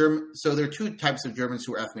just German. So there are two types of Germans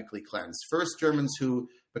who were ethnically cleansed. First, Germans who,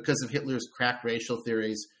 because of Hitler's cracked racial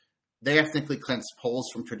theories, they ethnically cleansed Poles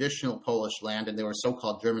from traditional Polish land, and they were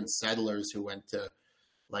so-called German settlers who went to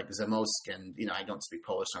like Zamość, and I don't speak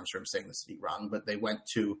Polish, so I'm sure I'm saying this wrong, but they went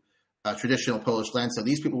to traditional Polish land. So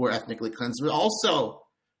these people were ethnically cleansed, but also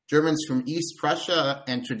Germans from East Prussia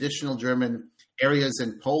and traditional German areas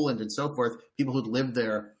in Poland and so forth, people who'd lived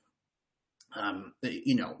there,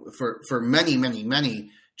 for many, many,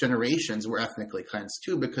 many generations were ethnically cleansed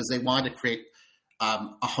too, because they wanted to create a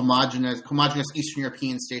homogenous Eastern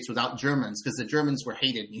European states without Germans, because the Germans were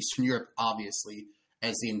hated in Eastern Europe, obviously,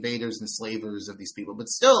 as the invaders and slavers of these people. But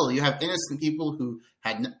still, you have innocent people who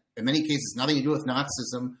had, in many cases, nothing to do with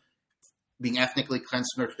Nazism, being ethnically cleansed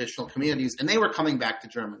from their traditional communities, and they were coming back to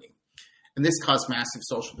Germany. And this caused massive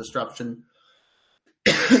social disruption.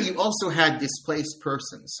 You also had displaced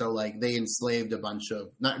persons. So, like, they enslaved a bunch of,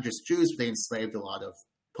 not just Jews, but they enslaved a lot of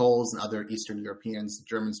Poles and other Eastern Europeans,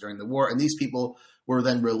 Germans during the war. And these people were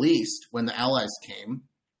then released when the Allies came.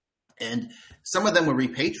 And some of them were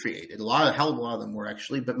repatriated. A lot of them were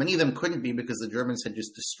actually, but many of them couldn't be because the Germans had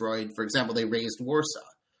just destroyed, for example, they razed Warsaw.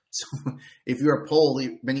 So if you're a Pole,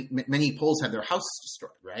 many Poles had their houses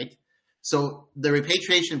destroyed, right? So the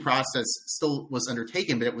repatriation process still was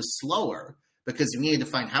undertaken, but it was slower because you needed to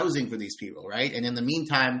find housing for these people, right? And in the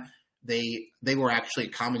meantime, they were actually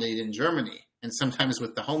accommodated in Germany, and sometimes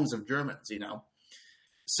with the homes of Germans,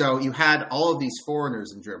 So you had all of these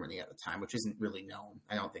foreigners in Germany at the time, which isn't really known,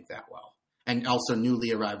 I don't think, that well. And also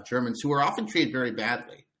newly arrived Germans who were often treated very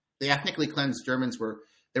badly. The ethnically cleansed Germans were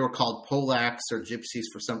called Polacks or Gypsies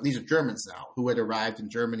for some. These are Germans now who had arrived in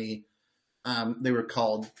Germany. They were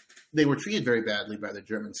treated very badly by the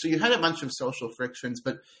Germans. So you had a bunch of social frictions,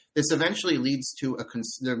 but this eventually leads to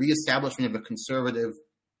the reestablishment of a conservative,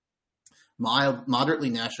 moderately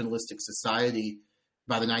nationalistic society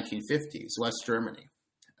by the 1950s, West Germany.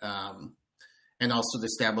 And also the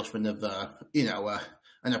establishment of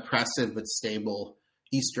an oppressive but stable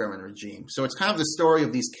East German regime. So it's kind of the story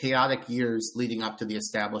of these chaotic years leading up to the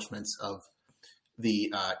establishments of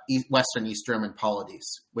the Western East German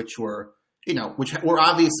polities, which were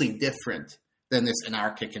obviously different than this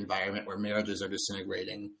anarchic environment where marriages are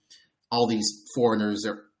disintegrating. All these foreigners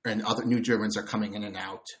and other new Germans are coming in and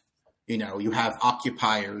out. You have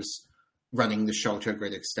occupiers running the show to a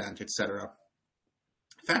great extent, etc.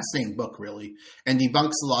 Fascinating book, really, and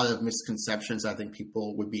debunks a lot of misconceptions I think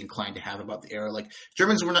people would be inclined to have about the era. Like,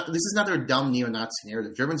 Germans were not, this is another dumb neo-Nazi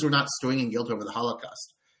narrative. Germans were not stewing in guilt over the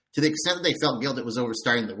Holocaust. To the extent that they felt guilt, it was over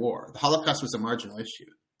starting the war. The Holocaust was a marginal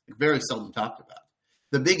issue, very seldom talked about.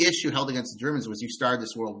 The big issue held against the Germans was you started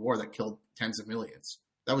this world war that killed tens of millions.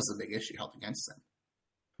 That was the big issue held against them.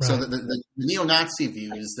 Right. So the neo-Nazi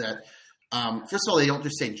view is that, first of all, they don't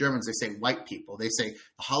just say Germans, they say white people. They say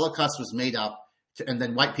the Holocaust was made up, and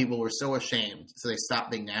then white people were so ashamed, so they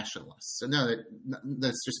stopped being nationalists. So no,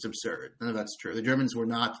 that's just absurd. None of that's true. The Germans were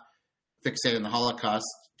not fixated on the Holocaust.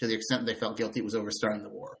 To the extent they felt guilty, it was over starting the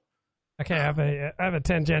war. Okay, I have a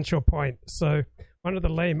tangential point. So one of the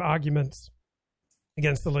lame arguments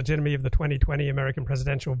against the legitimacy of the 2020 American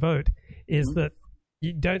presidential vote is that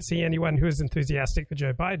you don't see anyone who is enthusiastic for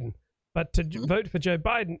Joe Biden. But to vote for Joe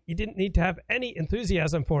Biden, you didn't need to have any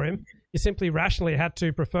enthusiasm for him. You simply rationally had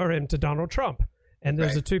to prefer him to Donald Trump. And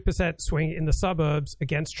there's a 2% swing in the suburbs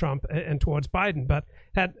against Trump and towards Biden. But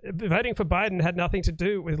voting for Biden had nothing to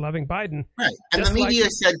do with loving Biden. Right. And the media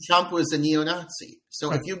said Trump was a neo-Nazi.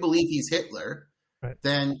 So if you believe he's Hitler,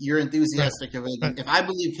 then you're enthusiastic of it. Right. If I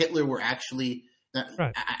believe Hitler were actually,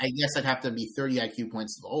 I guess I'd have to be 30 IQ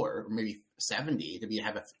points lower, or maybe 70 to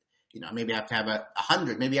have Maybe I have to have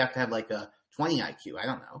 100. Maybe I have to have like a 20 IQ. I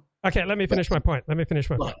don't know. Okay, let me finish my point.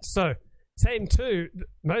 So, same too,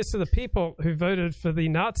 most of the people who voted for the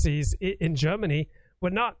Nazis in Germany were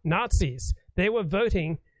not Nazis. They were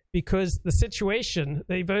voting because the situation,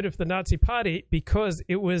 they voted for the Nazi Party because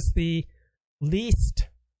it was the least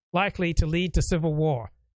likely to lead to civil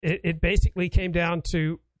war. It basically came down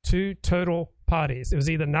to two total parties. It was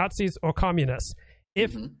either Nazis or communists.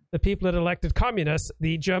 If the people had elected communists,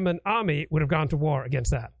 the German army would have gone to war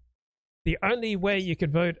against that. The only way you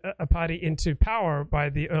could vote a party into power by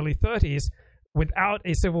the early 30s without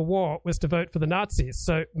a civil war was to vote for the Nazis.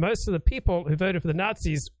 So most of the people who voted for the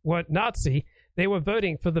Nazis weren't Nazi. They were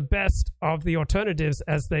voting for the best of the alternatives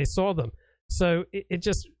as they saw them. So it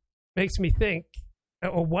just makes me think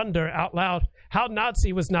or wonder out loud, how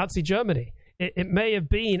Nazi was Nazi Germany? It may have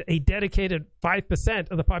been a dedicated 5%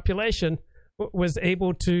 of the population was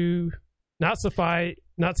able to Nazify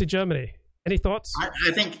Nazi Germany. Any thoughts?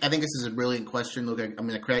 I think this is a brilliant question, Luke. I'm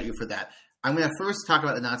going to credit you for that. I'm going to first talk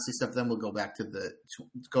about the Nazi stuff, then we'll go back to the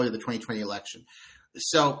 2020 election.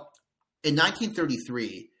 So in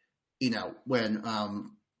 1933, when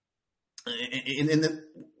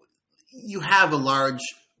you have a large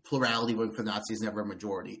plurality voting for Nazis, never a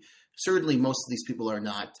majority. Certainly, most of these people are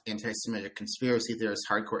not anti-Semitic conspiracy theorists,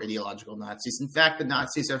 hardcore ideological Nazis. In fact, the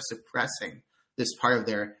Nazis are suppressing this part of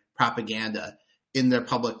their propaganda in their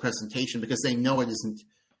public presentation because they know it isn't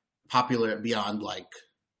popular beyond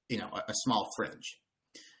a small fringe.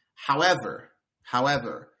 However,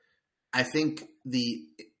 I think the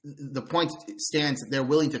point stands that they're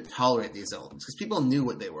willing to tolerate these elements because people knew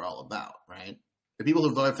what they were all about, right? The people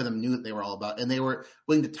who voted for them knew what they were all about, and they were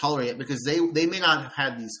willing to tolerate it because they may not have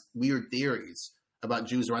had these weird theories about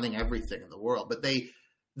Jews running everything in the world, but they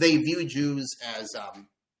view Jews as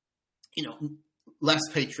less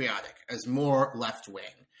patriotic, as more left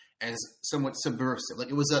wing, as somewhat subversive.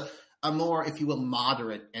 Like it was a more, if you will,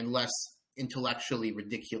 moderate and less intellectually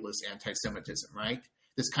ridiculous anti-Semitism, right?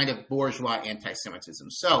 This kind of bourgeois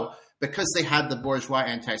anti-Semitism. So because they had the bourgeois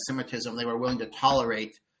anti-Semitism, they were willing to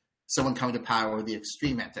tolerate someone coming to power with the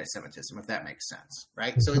extreme anti-Semitism, if that makes sense,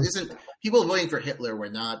 right? So it isn't people voting for Hitler were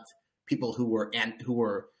not people who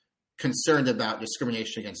were concerned about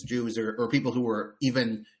discrimination against Jews or people who were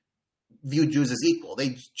even viewed Jews as equal.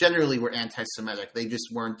 They generally were anti-Semitic. They just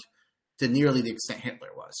weren't to nearly the extent Hitler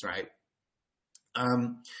was, right?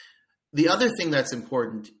 The other thing that's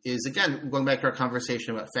important is, again, going back to our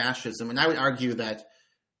conversation about fascism, and I would argue that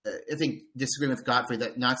I think disagreeing with Godfrey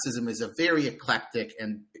that Nazism is a very eclectic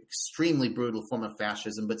and extremely brutal form of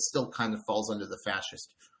fascism, but still kind of falls under the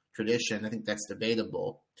fascist tradition. I think that's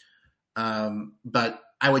debatable. But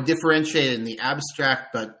I would differentiate it in the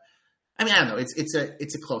abstract, but I don't know. It's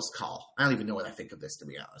a close call. I don't even know what I think of this, to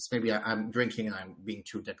be honest. Maybe I'm drinking and I'm being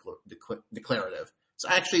too declarative. So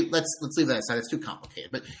actually, let's leave that aside. It's too complicated.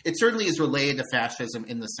 But it certainly is related to fascism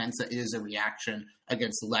in the sense that it is a reaction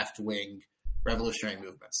against left-wing revolutionary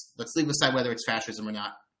movements. Let's leave aside whether it's fascism or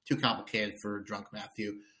not. Too complicated for drunk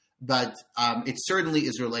Matthew. But it certainly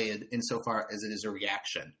is related insofar as it is a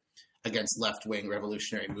reaction against left-wing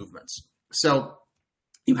revolutionary movements. So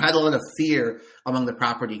you had a lot of fear among the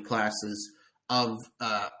property classes of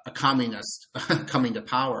a communist coming to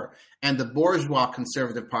power. And the bourgeois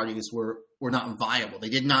conservative parties were not viable. They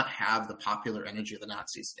did not have the popular energy the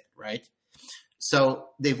Nazis did, right? So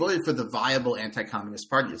they voted for the viable anti-communist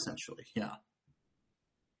party, essentially, yeah.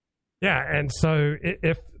 Yeah, and so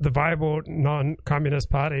if the viable non-communist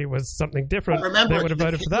party was something different, remember, they would have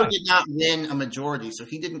voted for that. Hitler did not win a majority, so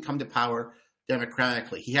he didn't come to power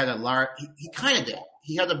democratically. He had he kind of did.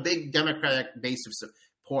 He had a big democratic base of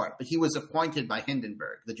support, but he was appointed by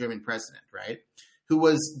Hindenburg, the German president, right?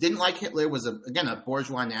 Who didn't like Hitler, was a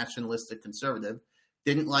bourgeois nationalistic conservative,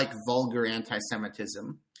 didn't like vulgar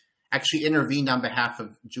anti-Semitism, actually intervened on behalf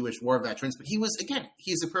of Jewish war veterans. But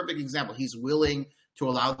he's a perfect example. He's willing to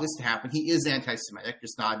allow this to happen. He is anti-Semitic,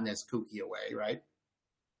 just not in as kooky a way, right?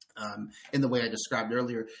 In the way I described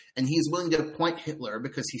earlier. And he's willing to appoint Hitler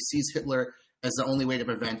because he sees Hitler as the only way to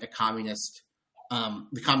prevent the communists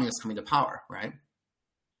coming to power, right?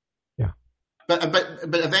 Yeah. But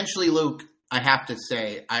eventually, Luke, I have to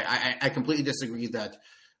say, I completely disagree that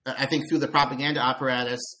I think through the propaganda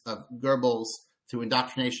apparatus of Goebbels, through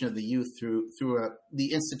indoctrination of the youth, through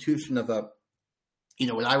the institution of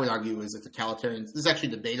what I would argue is a totalitarian. This is actually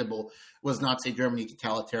debatable. Was Nazi Germany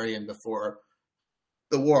totalitarian before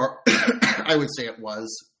the war? I would say it was.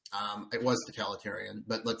 It was totalitarian,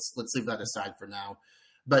 but let's leave that aside for now.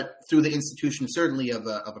 But through the institution, certainly of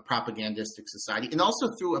a propagandistic society, and also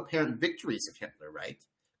through apparent victories of Hitler, right,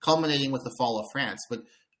 culminating with the fall of France. But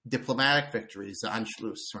diplomatic victories, the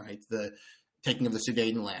Anschluss, right, the taking of the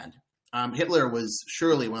Sudetenland, Hitler was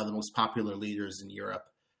surely one of the most popular leaders in Europe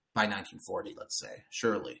by 1940, let's say.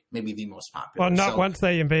 Surely, maybe the most popular. Well, not once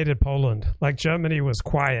they invaded Poland. Like, Germany was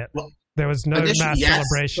quiet. Well, there was no mass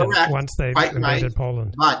celebration once they invaded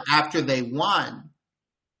Poland. But after they won,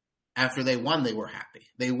 they were happy.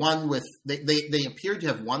 They won with they appeared to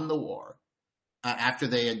have won the war after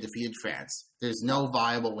they had defeated France. There's no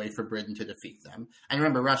viable way for Britain to defeat them. And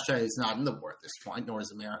remember, Russia is not in the war at this point, nor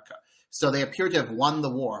is America. So they appear to have won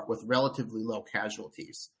the war with relatively low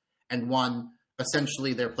casualties and won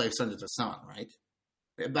essentially their place under the sun, right?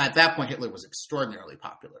 But at that point, Hitler was extraordinarily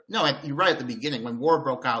popular. No, you're right at the beginning. When war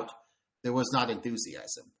broke out, there was not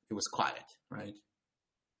enthusiasm. It was quiet, right?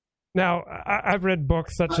 Now, I've read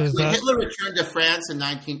books such as... When Hitler returned to France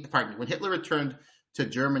when Hitler returned to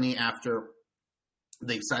Germany after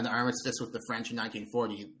they signed the armistice with the French in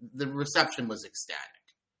 1940, the reception was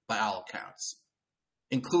ecstatic by all accounts,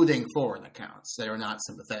 including foreign accounts that are not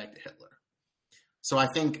sympathetic to Hitler. So I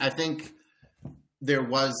think there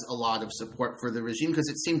was a lot of support for the regime because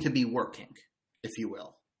it seemed to be working, if you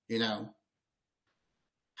will. You know,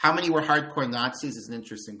 how many were hardcore Nazis is an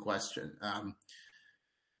interesting question.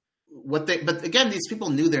 But again, these people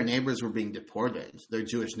knew their neighbors were being deported. Their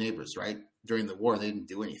Jewish neighbors, right? During the war, they didn't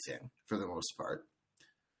do anything for the most part.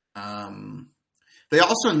 They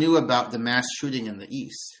also knew about the mass shooting in the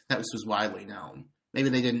East. That was widely known. Maybe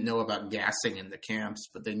they didn't know about gassing in the camps,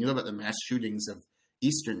 but they knew about the mass shootings of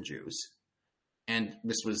Eastern Jews. And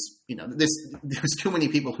this was, there was too many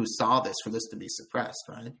people who saw this for this to be suppressed,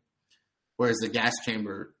 right? Whereas the gas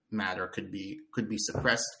chamber matter could be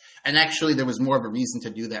suppressed. And actually there was more of a reason to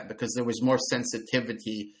do that because there was more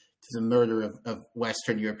sensitivity to the murder of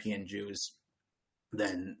Western European Jews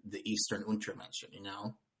than the Eastern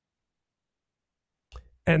Untermenschen,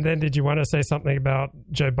 And then did you want to say something about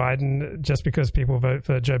Joe Biden? Just because people vote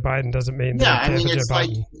for Joe Biden doesn't mean that it's Joe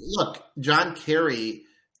Biden. Look, John Kerry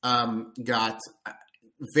got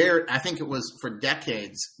I think it was for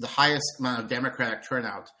decades, the highest amount of Democratic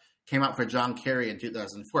turnout came out for John Kerry in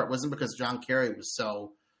 2004. It wasn't because John Kerry was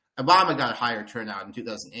Obama got a higher turnout in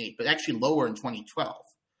 2008, but actually lower in 2012.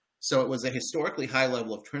 So it was a historically high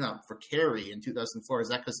level of turnout for Kerry in 2004. Is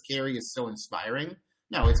that because Kerry is so inspiring?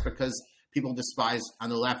 No, it's because people on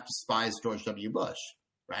the left despise George W. Bush,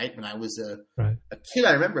 right? When I was a kid,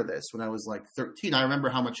 I remember this. When I was like 13, I remember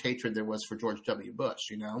how much hatred there was for George W.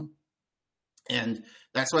 Bush, And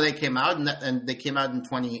that's why they came out, and they came out in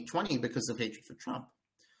 2020 because of hatred for Trump.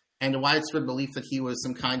 And a widespread belief that he was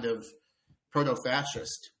some kind of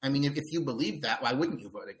proto-fascist. I mean, if you believe that, why wouldn't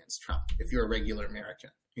you vote against Trump if you're a regular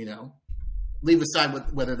American, Leave aside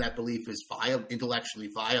whether that belief is intellectually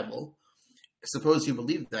viable. Suppose you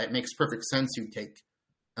believe that, it makes perfect sense you take,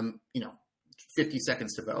 50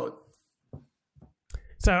 seconds to vote.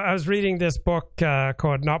 So I was reading this book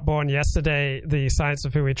called Not Born Yesterday, The Science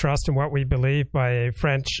of Who We Trust and What We Believe by a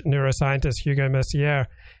French neuroscientist, Hugo Mercier.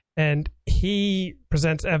 And he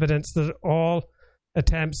presents evidence that all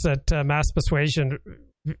attempts at mass persuasion,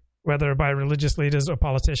 whether by religious leaders or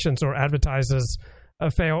politicians or advertisers,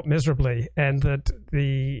 failed miserably, and that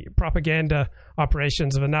the propaganda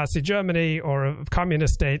operations of a Nazi Germany or of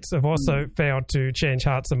communist states have also failed to change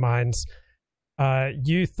hearts and minds.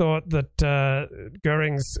 You thought that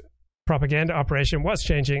Goering's propaganda operation was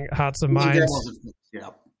changing hearts and minds.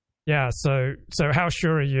 Yeah. So how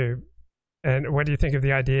sure are you? And what do you think of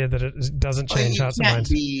the idea that it doesn't change hearts and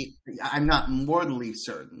minds? I'm not mortally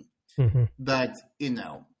certain, but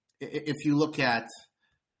if you look at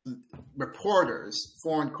reporters,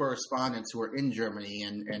 foreign correspondents who are in Germany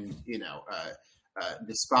and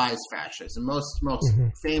despise fascism. Most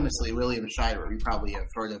famously, William Shirer. You probably have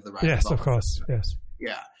heard of the rise. Yes, of course. Yes.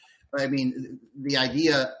 Yeah, I mean,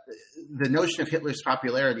 the notion of Hitler's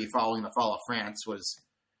popularity following the fall of France was,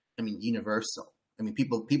 universal. I mean,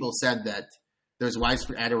 people said that there's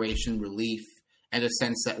widespread adoration, relief, and a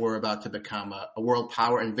sense that we're about to become a world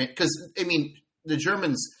power. Because the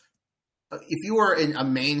Germans. If you were in a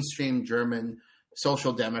mainstream German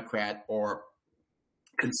social democrat or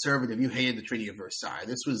conservative, you hated the Treaty of Versailles.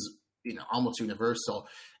 This was, almost universal.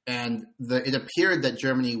 And it appeared that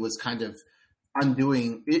Germany was kind of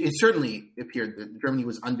undoing, it certainly appeared that Germany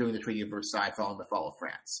was undoing the Treaty of Versailles following the fall of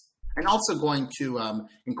France. And also going to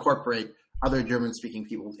incorporate other German-speaking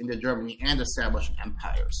peoples into Germany and establish an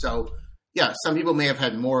empire. So, yeah, some people may have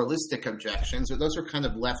had moralistic objections, but those were kind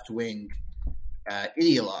of left-wing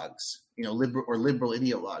ideologues, liberal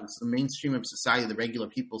ideologues. The mainstream of society, the regular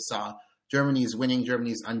people saw Germany is winning,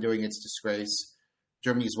 Germany is undoing its disgrace,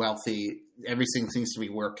 Germany is wealthy, everything seems to be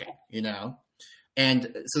working,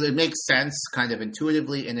 And so it makes sense kind of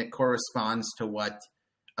intuitively, and it corresponds to what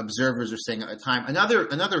observers are saying at the time.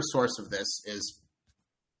 Another source of this is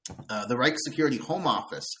the Reich Security Home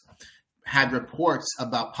Office had reports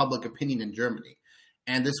about public opinion in Germany.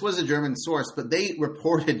 And this was a German source, but they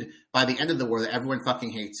reported by the end of the war that everyone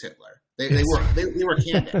fucking hates Hitler. They were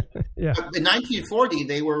candid. Yeah. In 1940, in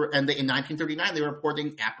 1939, they were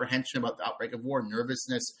reporting apprehension about the outbreak of war,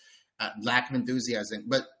 nervousness, lack of enthusiasm.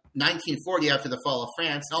 But 1940, after the fall of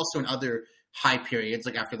France, and also in other high periods,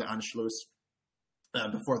 like after the Anschluss,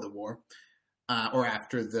 before the war, or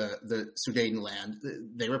after the Sudetenland,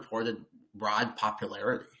 they reported broad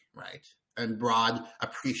popularity, right, and broad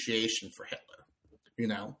appreciation for Hitler. You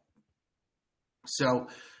know, so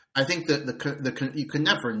I think that you can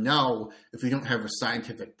never know if you don't have a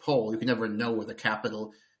scientific poll. You can never know with a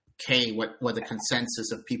capital K what the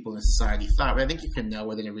consensus of people in society thought. But I think you can know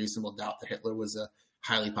within a reasonable doubt that Hitler was a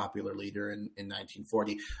highly popular leader in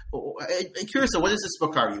 1940. I'm curious, what does this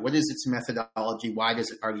book argue? What is its methodology? Why does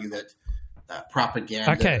it argue that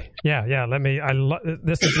propaganda? Okay, yeah.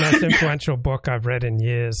 This is the most influential book I've read in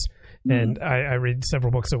years, and I read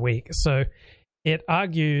several books a week. So it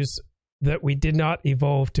argues that we did not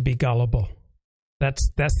evolve to be gullible. That's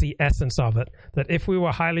the essence of it. That if we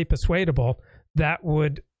were highly persuadable, that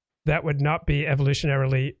would not be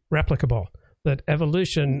evolutionarily replicable. That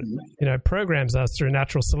evolution, programs us through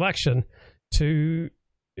natural selection to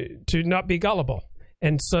not be gullible.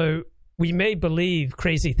 And so we may believe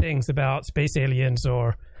crazy things about space aliens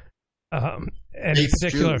or any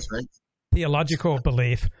particular theological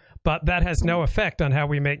belief, but that has no effect on how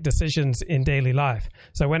we make decisions in daily life.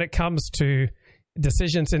 So when it comes to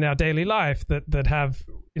decisions in our daily life that have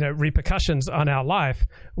repercussions on our life,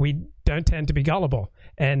 we don't tend to be gullible.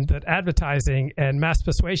 And that advertising and mass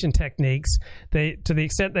persuasion techniques, to the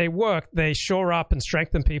extent they work, they shore up and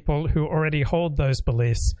strengthen people who already hold those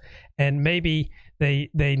beliefs. And maybe they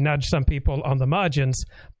nudge some people on the margins,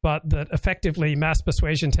 but that effectively mass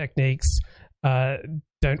persuasion techniques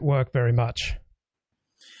don't work very much.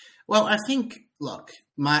 Well, I think, look,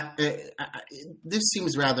 this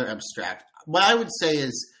seems rather abstract. What I would say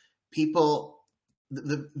is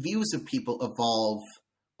the views of people evolve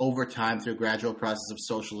over time through a gradual process of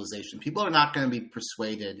socialization. People are not going to be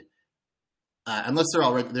persuaded unless they're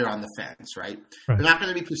on the fence, right? They're not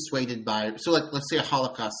going to be persuaded by, so let's say a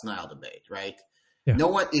Holocaust denial debate, right? Yeah. No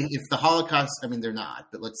one, if the Holocaust, they're not,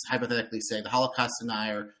 but let's hypothetically say the Holocaust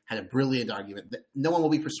denier had a brilliant argument. No one will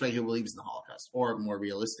be persuaded who believes in the Holocaust, or more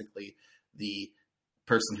realistically, the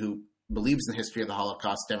person who believes in the history of the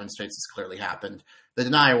Holocaust demonstrates this clearly happened. The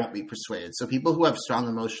denier won't be persuaded. So people who have strong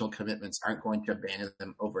emotional commitments aren't going to abandon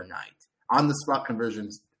them overnight. On-the-spot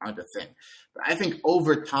conversions aren't a thing. But I think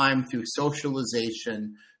over time, through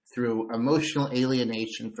socialization, through emotional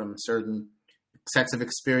alienation from certain sets of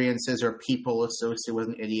experiences or people associated with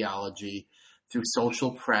an ideology, through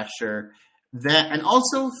social pressure, and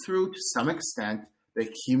also through, to some extent, the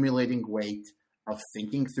accumulating weight of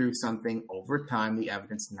thinking through something over time, the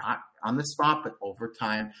evidence not on the spot, but over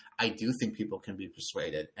time, I do think people can be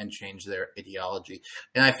persuaded and change their ideology.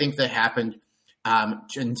 And I think that happened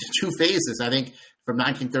in two phases. I think from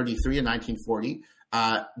 1933 to 1940,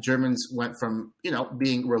 Germans went from,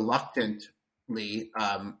 being reluctantly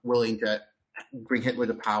willing to bring Hitler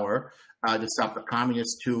to power to stop the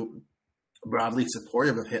communists to broadly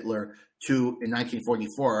supportive of Hitler to, in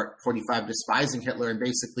 1945, despising Hitler and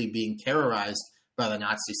basically being terrorized by the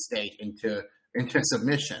Nazi state into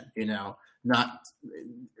submission.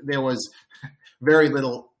 There was very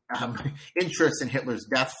little interest in Hitler's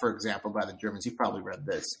death, for example, by the Germans. You probably read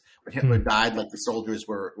this. When Hitler died, the soldiers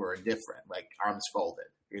were indifferent, arms folded.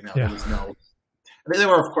 There was no. There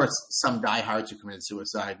were, of course, some diehards who committed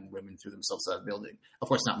suicide and women threw themselves out of the building. Of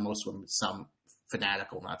course, not most women, but some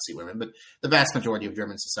fanatical Nazi women. But the vast majority of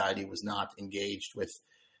German society was not engaged with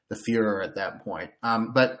the Führer at that point.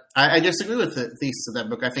 But I disagree with the thesis of that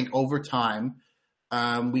book. I think over time,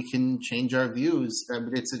 we can change our views. But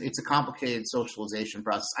it's a complicated socialization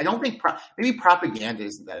process. I don't think maybe propaganda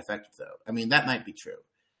isn't that effective, though. That might be true.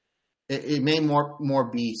 It may more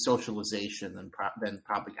be socialization than propaganda.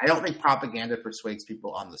 I don't think propaganda persuades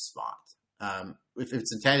people on the spot. If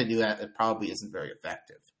it's intended to do that, it probably isn't very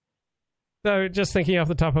effective. So just thinking off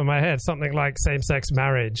the top of my head, something like same-sex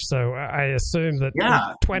marriage. So I assume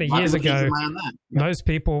that 20 years ago, most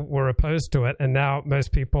people were opposed to it, and now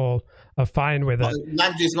most people are fine with it.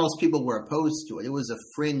 Not just most people were opposed to it. It was a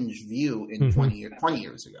fringe view in 20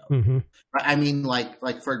 years ago. Mm-hmm.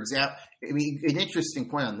 But for example, an interesting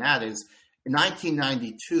point on that is in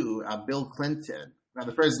 1992, Bill Clinton,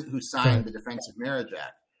 the president who signed the Defense of Marriage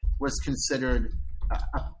Act, was considered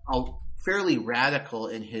fairly radical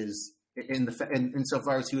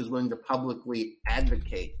insofar as he was willing to publicly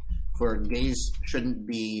advocate for gays shouldn't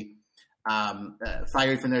be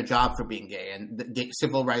fired from their job for being gay, and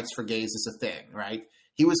civil rights for gays is a thing, right?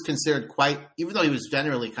 He was considered even though he was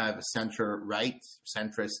generally kind of a center-right,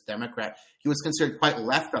 centrist Democrat, he was considered quite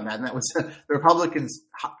left on that, and that was the Republicans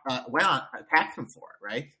attacked him for it,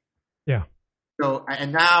 right? Yeah. So,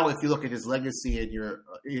 and now if you look at his legacy and you're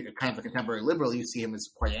kind of a contemporary liberal, you see him as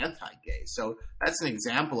quite anti-gay. So that's an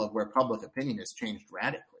example of where public opinion has changed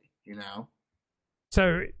radically, you know?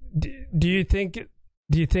 So do you think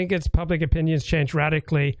it's public opinions change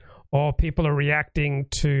radically, or people are reacting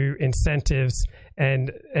to incentives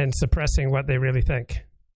and suppressing what they really think?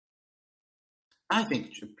 I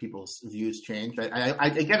think people's views change. I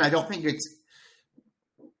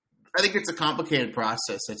think it's a complicated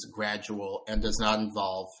process that's gradual and does not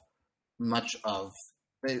involve much of,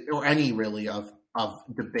 or any really of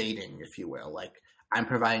debating, if you will. Like, I'm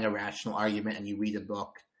providing a rational argument and you read a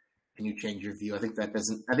book and you change your view. I think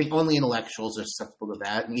only intellectuals are susceptible to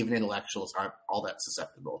that. And even intellectuals aren't all that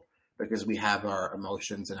susceptible because we have our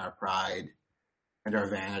emotions and our pride and our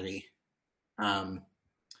vanity.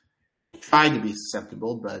 Try to be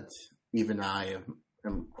susceptible, but even I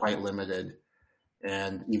am quite limited.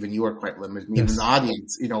 And even you are quite limited. And even the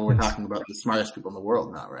audience, we're talking about the smartest people in the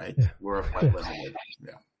world now, right? Yeah. We're quite limited.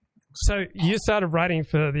 Yeah. So you started writing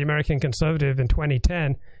for the American Conservative in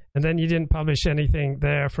 2010, and then you didn't publish anything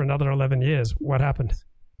there for another 11 years. What happened?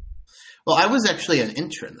 Well, I was actually an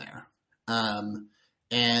intern there.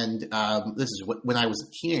 This is when I was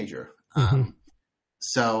a teenager.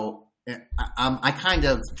 So I kind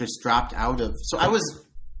of just dropped out of – so I was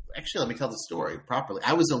 – actually, let me tell the story properly.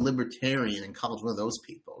 I was a libertarian in college, one of those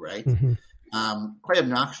people, right? Quite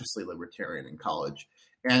obnoxiously libertarian in college.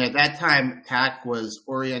 And at that time, TAC was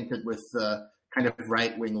oriented with the kind of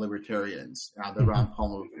right-wing libertarians, the Ron Paul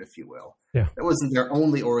movement, if you will. Yeah. That wasn't their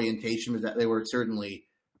only orientation, but that they were certainly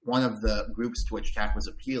one of the groups to which TAC was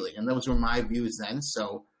appealing. And those were my views then.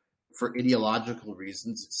 So for ideological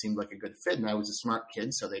reasons, it seemed like a good fit. And I was a smart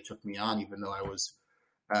kid, so they took me on, even though I was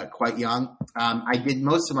quite young. I did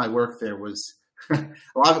most of my work there was a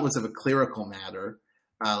lot of it was of a clerical matter,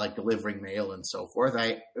 like delivering mail and so forth.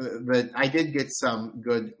 But I did get some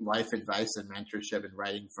good life advice and mentorship and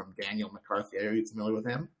writing from Daniel McCarthy. Are you familiar with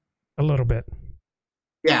him? A little bit.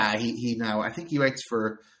 Yeah, he now I think he writes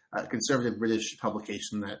for a conservative British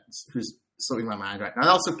publication who's slipping my mind right now. And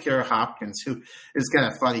also Kara Hopkins, who is kind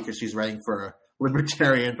of funny because she's writing for a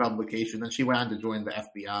libertarian publication. Then she went on to join the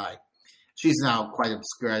FBI. She's now quite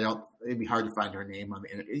obscure. It'd be hard to find her name on the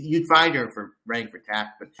internet. You'd find her for writing for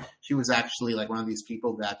TAC, but she was actually like one of these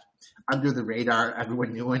people that under the radar,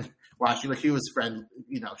 everyone knew and watching. Like she was friend,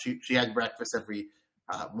 she had breakfast every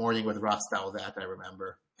morning with Ross Douthat, I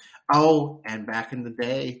remember. Oh, and back in the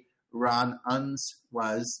day, Ron Unz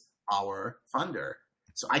was our funder.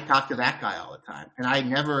 So I talked to that guy all the time, and I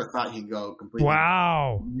never thought he'd go completely.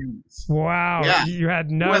 Wow. Yeah. You had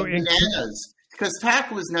no bananas. Because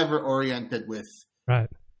TAC was never oriented with, right?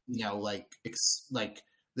 Like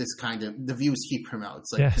this kind of the views he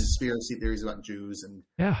promotes, like conspiracy theories about Jews, and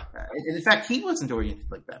and in fact, he wasn't oriented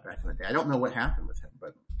like that back in the day. I don't know what happened with him,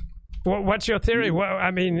 but what's your theory? Well,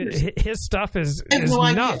 I mean, his stuff is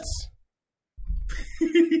nuts.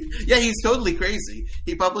 Yeah, he's totally crazy.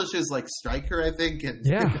 He publishes like Stryker, I think, and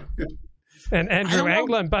and Andrew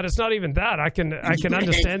Anglin, but it's not even that. I can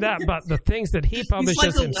understand that, but the things that he publishes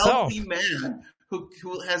he's like himself. A wealthy man who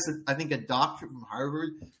has, I think, a doctorate from Harvard.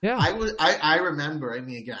 Yeah, I remember. I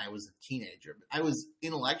mean, again, I was a teenager, but I was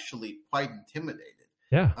intellectually quite intimidated.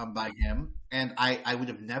 By him, and I would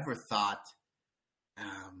have never thought.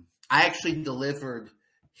 I actually delivered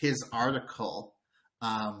his article.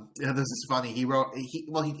 This is funny. He wrote.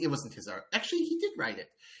 It wasn't his art. Actually, he did write it.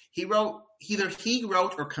 He wrote either he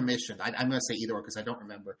wrote or commissioned. I'm going to say either or because I don't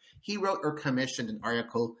remember. He wrote or commissioned an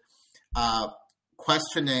article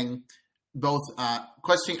questioning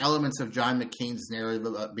elements of John McCain's narrative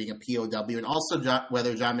about being a POW, and also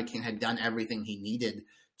whether John McCain had done everything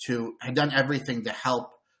to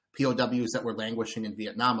help POWs that were languishing in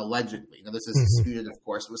Vietnam, allegedly. Now, this is disputed, of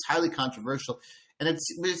course. It was highly controversial. And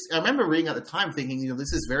I remember reading at the time thinking,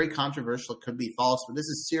 this is very controversial. It could be false, but this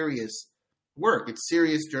is serious work. It's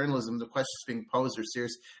serious journalism. The questions being posed are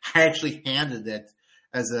serious. I actually handed it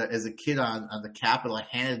as a kid on the Capitol. I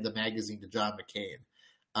handed the magazine to John McCain.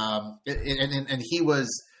 And he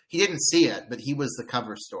didn't see it, but he was the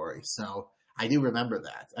cover story. So I do remember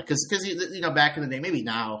that because back in the day, maybe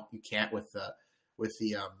now you can't with the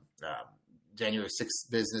January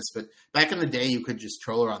 6th business, but back in the day you could just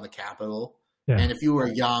troll around the Capitol Yeah. And if you were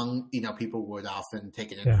young, people would often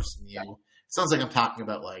take an interest in you. It sounds like I'm talking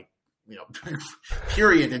about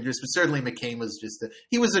period interest, but certainly McCain was just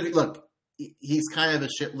he's kind of a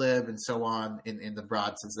shit lib and so on in the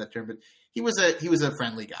broad sense of that term, but he was a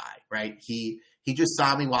friendly guy, right? He just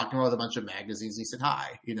saw me walking around with a bunch of magazines. He said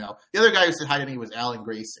hi. The other guy who said hi to me was Alan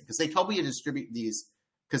Grayson, because they told me to distribute these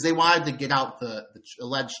because they wanted to get out the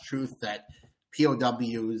alleged truth that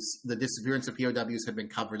POWs, the disappearance of POWs, had been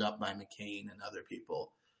covered up by McCain and other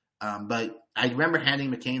people. But I remember handing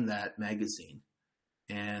McCain that magazine,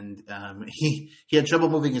 and he had trouble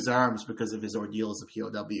moving his arms because of his ordeal as a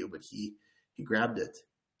POW, but he grabbed it,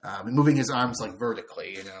 moving his arms like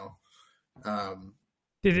vertically,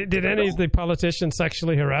 Did any of the politicians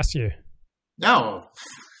sexually harass you? No,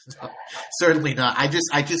 certainly not. I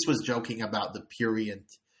just was joking about the prurient,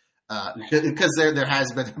 because there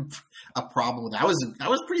has been a problem with that. I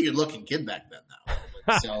was a pretty good looking kid back then,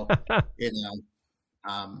 though. So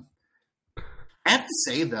I have to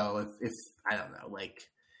say though, if I don't know,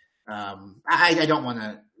 I don't want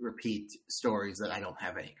to repeat stories that I don't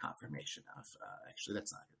have any confirmation of. Actually,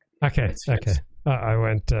 that's not good. Okay. I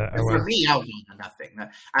went. For me, I would know nothing.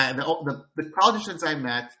 The politicians I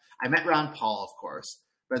met Ron Paul, of course,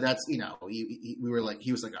 but that's he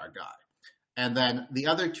was like our guy. And then the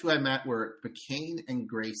other two I met were McCain and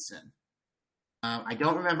Grayson. I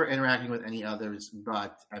don't remember interacting with any others,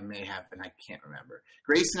 but I may have, and I can't remember.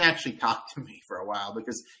 Grayson actually talked to me for a while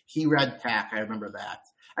because he read TAC. I remember that.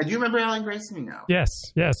 I do remember Alan Grayson, Yes,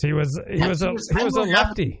 he was a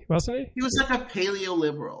lefty, wasn't he? He was like a paleo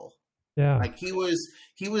liberal. Yeah, he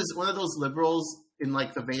was one of those liberals in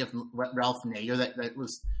the vein of Ralph Nader that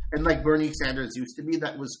was, and like Bernie Sanders used to be,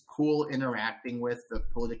 that was cool interacting with the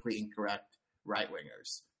politically incorrect right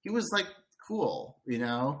wingers. He was cool,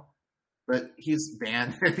 but he's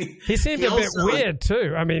banned. He seemed a bit weird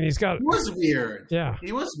too. I mean, he was weird. Yeah,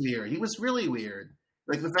 he was weird. He was really weird.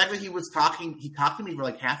 The fact that he talked to me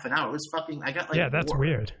for half an hour. It was fucking. I got that's bored.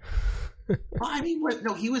 weird. Well, I mean,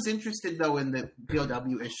 no, he was interested though in the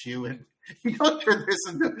POW issue, and you don't turn this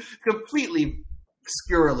into completely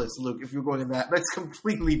scurrilous, Luke. If you're going to that's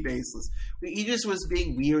completely baseless. He just was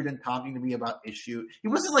being weird and talking to me about issue. He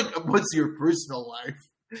wasn't like, "What's your personal life?"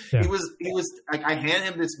 Yeah. He was like, I hand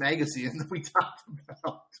him this magazine, and we talked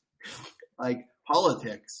about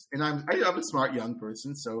politics. And I'm a smart young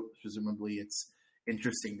person, so presumably it's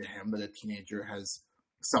interesting to him that a teenager has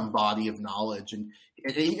some body of knowledge. And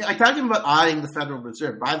I talked to him about auditing the Federal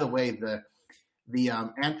Reserve. By the way, the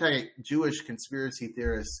anti-Jewish conspiracy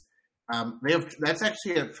theorists, that's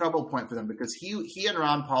actually a trouble point for them, because he and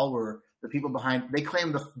Ron Paul were the people behind. They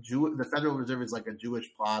claim the Federal Reserve is like a Jewish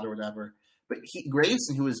plot or whatever. But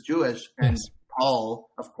Grayson, who was Jewish, and Paul,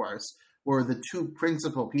 of course, were the two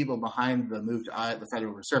principal people behind the move to audit the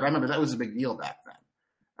Federal Reserve. I remember that was a big deal back then.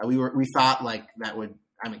 We thought that would.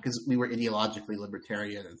 I mean, because we were ideologically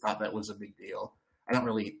libertarian and thought that was a big deal. I don't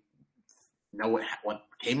really know what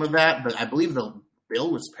came of that, but I believe the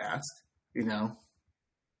bill was passed,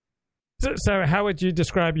 So how would you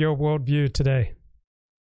describe your worldview today?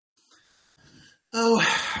 Oh,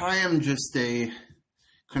 I am just a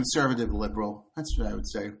conservative liberal. That's what I would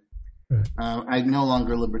say. Right. I'm no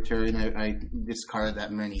longer libertarian. I discarded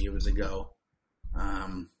that many years ago.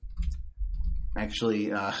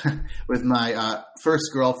 Actually, with my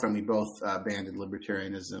first girlfriend, we both abandoned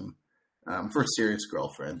libertarianism. First serious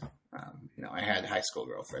girlfriend. I had high school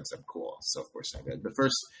girlfriends. I'm cool, so of course I did. The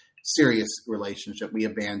first serious relationship, we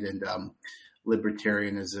abandoned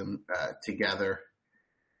libertarianism together.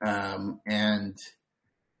 And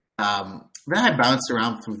then I bounced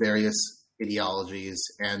around through various ideologies,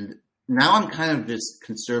 and now I'm kind of just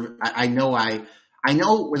conservative. I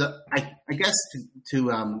guess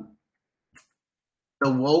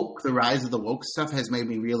the rise of the woke stuff has made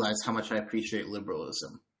me realize how much I appreciate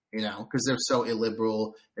liberalism, because they're so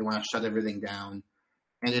illiberal. They want to shut everything down.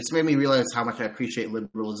 And it's made me realize how much I appreciate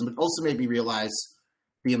liberalism, but also made me realize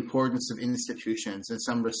the importance of institutions and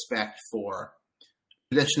some respect for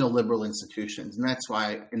traditional liberal institutions. And that's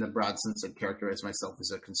why, in the broad sense, I characterize myself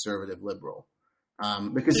as a conservative liberal.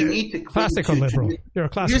 Because you need to... Classical liberal. You're a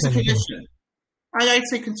classical liberal. I'd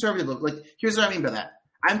say conservative. Here's what I mean by that.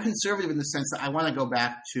 I'm conservative in the sense that I want to go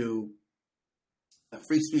back to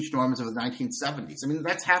free speech norms of the 1970s. I mean,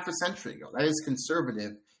 that's half a century ago. That is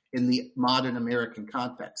conservative in the modern American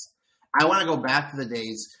context. I want to go back to the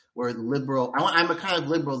days where I'm a kind of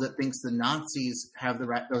liberal that thinks the Nazis have the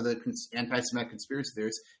right, or the anti-Semitic conspiracy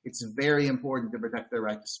theorists. It's very important to protect their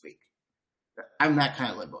right to speak. I'm that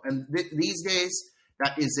kind of liberal. And these days,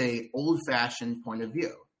 that is a old-fashioned point of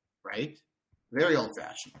view, right? Very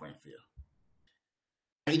old-fashioned point of view.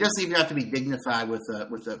 He doesn't even have to be dignified with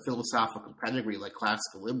a philosophical pedigree like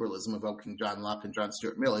classical liberalism evoking John Locke and John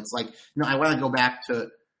Stuart Mill. It's like, I want to go back to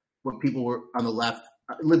what people were on the left,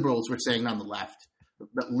 liberals were saying on the left,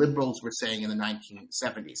 but liberals were saying in the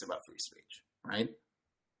 1970s about free speech, right?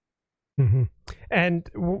 Mm-hmm. And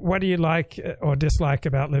what do you like or dislike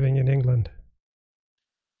about living in England?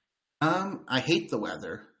 I hate the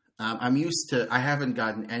weather. I'm used to. I haven't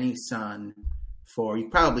gotten any sun for. You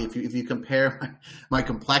probably, if you compare my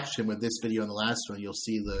complexion with this video and the last one, you'll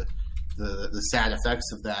see the sad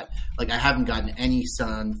effects of that. Like, I haven't gotten any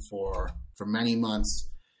sun for many months,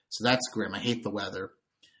 so that's grim. I hate the weather.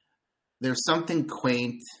 There's something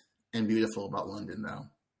quaint and beautiful about London, though,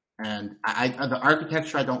 and the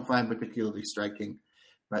architecture I don't find particularly striking,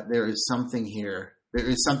 but there is something here. There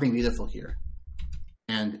is something beautiful here.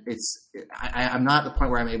 And I'm not at the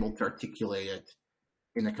point where I'm able to articulate it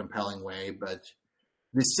in a compelling way, but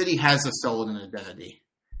the city has a soul and an identity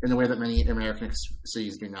in the way that many American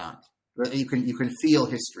cities do not. You can feel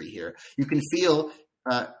history here. You can feel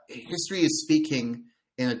history is speaking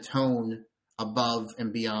in a tone above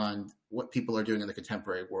and beyond what people are doing in the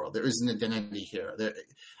contemporary world. There is an identity here.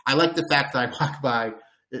 I like the fact that I walk by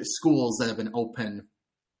schools that have been open,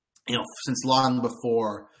 since long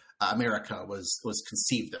before America was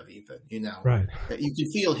conceived of, even, Right. You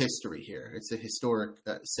can feel history here. It's a historic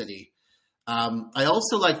city. I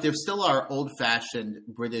also like, there still are old-fashioned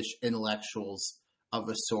British intellectuals of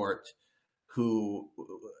a sort who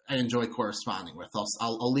I enjoy corresponding with.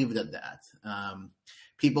 I'll leave it at that.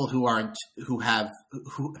 People who have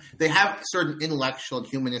certain intellectual and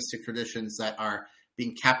humanistic traditions that are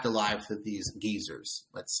being kept alive through these geezers,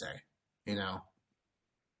 let's say,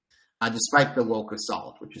 despite the woke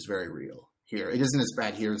assault, which is very real here. It isn't as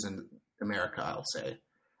bad here as in America, I'll say.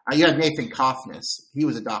 You had Nathan Kaufness. He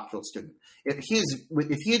was a doctoral student. If he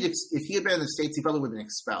had been in the States, he probably would have been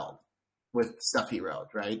expelled with stuff he wrote,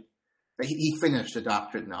 right? But he finished a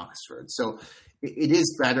doctorate in Oxford. So it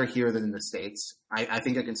is better here than in the States. I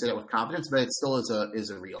think I can say that with confidence, but it still is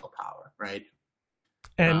a real power, right?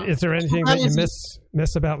 And is there anything that you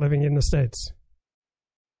miss about living in the States?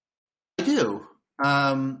 I do.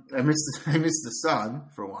 I miss the sun,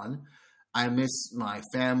 for one. I miss my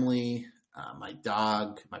family, my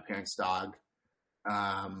dog, my parents' dog.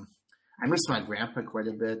 I miss my grandpa quite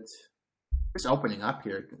a bit. It's opening up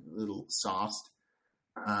here, a little sauced.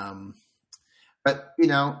 But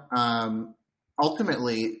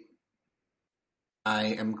ultimately, I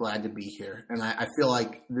am glad to be here, and I feel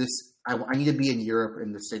like I need to be in Europe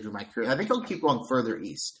in this stage of my career. I think I'll keep going further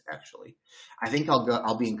east. Actually, I think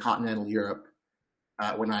I'll be in continental Europe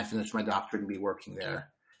when I finish my doctorate and be working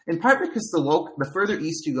there. In part because the further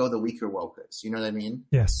east you go, the weaker woke is. You know what I mean?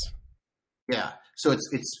 Yes. Yeah. So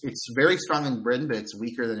it's very strong in Britain, but it's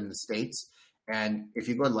weaker than in the States. And if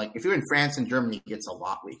you go if you're in France and Germany, it gets a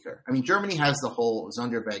lot weaker. I mean, Germany has the whole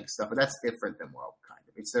Sonderweg stuff, but that's different than woke, kind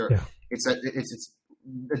of. It's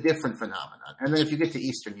a different phenomenon. And then if you get to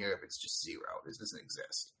Eastern Europe, it's just zero. This doesn't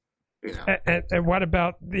exist. And what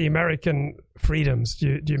about the American freedoms?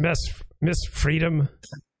 Do you miss freedom?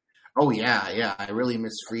 Oh yeah, I really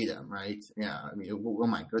miss freedom, right? Yeah, I mean, oh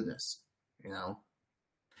my goodness,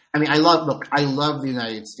 I mean, I love the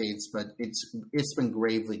United States, but it's been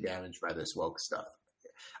gravely damaged by this woke stuff.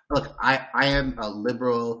 Look, I am a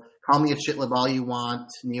liberal. Call me a shitlib all you want,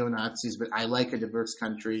 neo-Nazis, but I like a diverse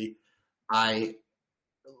country. I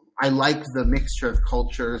like the mixture of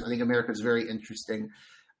cultures. I think America is very interesting.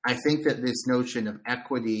 I think that this notion of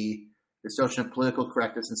equity, this notion of political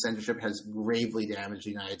correctness and censorship has gravely damaged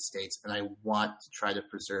the United States, and I want to try to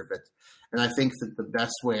preserve it. And I think that the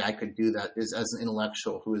best way I could do that is as an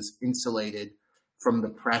intellectual who is insulated from the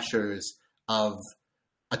pressures of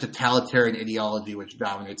a totalitarian ideology which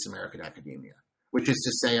dominates American academia, which is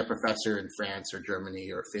to say a professor in France or Germany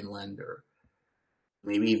or Finland or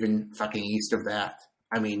maybe even fucking east of that.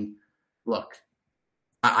 I mean, look,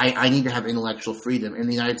 I need to have intellectual freedom. In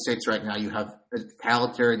the United States right now, you have a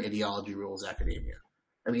totalitarian ideology rules academia.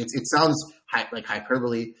 I mean, it sounds like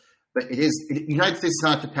hyperbole, but it is. The United States is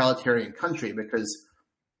not a totalitarian country because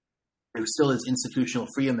there still is institutional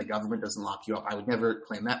freedom. The government doesn't lock you up. I would never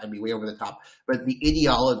claim that. I'd be way over the top. But the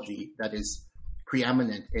ideology that is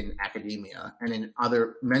preeminent in academia and in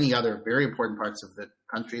many other very important parts of the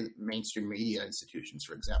country, mainstream media institutions,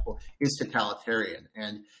 for example, is totalitarian.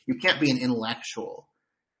 And you can't be an intellectual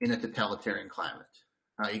in a totalitarian climate.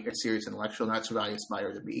 You get serious intellectual, and that's what I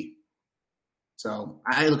aspire to be. So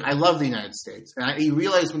I love the United States. And you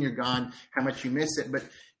realize when you're gone how much you miss it, but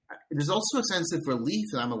there's also a sense of relief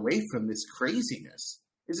that I'm away from this craziness.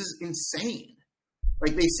 This is insane.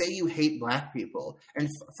 Like, they say you hate black people, and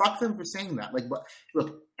fuck them for saying that. Like,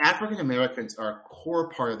 look, African Americans are a core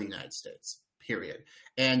part of the United States, period.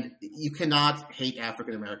 And you cannot hate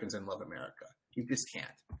African Americans and love America. You just can't.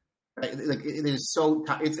 Like, it is so.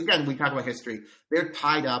 It's, again, we talk about history. They're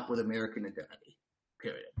tied up with American identity,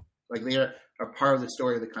 period. Like, they are a part of the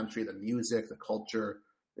story of the country, the music, the culture.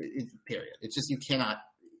 Period. It's just, you cannot.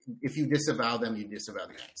 If you disavow them, you disavow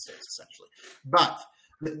the United States, essentially. But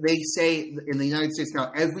they say in the United States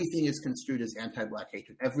now, everything is construed as anti-black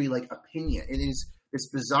hatred. Every opinion. It is this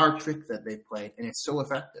bizarre trick that they've played, and it's so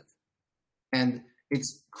effective. And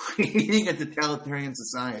it's creating a totalitarian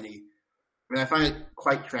society. And I find it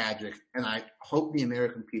quite tragic, and I hope the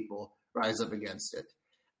American people rise up against it.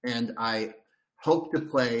 And I hope to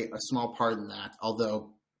play a small part in that,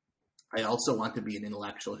 although I also want to be an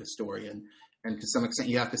intellectual historian. And to some extent,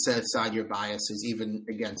 you have to set aside your biases, even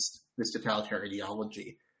against this totalitarian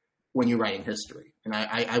ideology, when you're writing history. And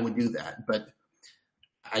I would do that. But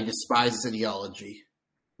I despise this ideology,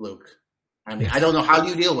 Luke. I mean, I don't know. How do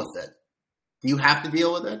you deal with it? Do you have to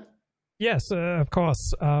deal with it? Yes, of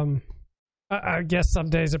course. I guess some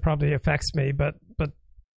days it probably affects me, but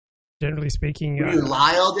generally speaking... Do you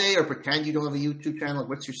lie all day or pretend you don't have a YouTube channel?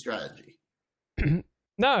 What's your strategy?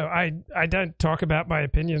 No, I don't talk about my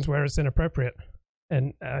opinions where it's inappropriate.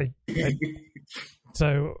 And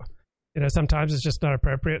so, sometimes it's just not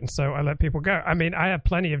appropriate, and so I let people go. I mean, I have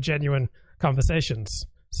plenty of genuine conversations.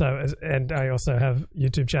 So, and I also have a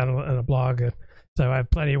YouTube channel and a blog, so I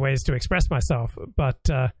have plenty of ways to express myself. But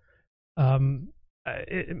other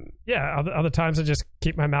times I just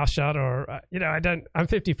keep my mouth shut, or I don't. I'm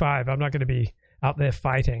 55. I'm not going to be out there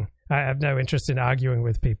fighting. I have no interest in arguing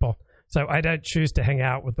with people, so I don't choose to hang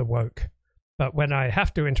out with the woke. But when I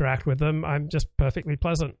have to interact with them, I'm just perfectly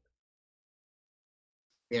pleasant.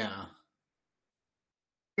 Yeah.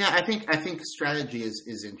 I think strategy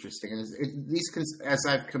is interesting, and as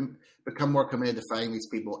I've become more committed to fighting these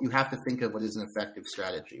people, you have to think of what is an effective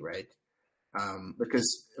strategy, right?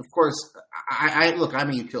 Because of course, I'm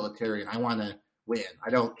a utilitarian. I want to win. I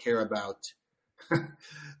don't care about,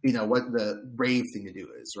 what the brave thing to do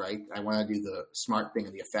is, right? I want to do the smart thing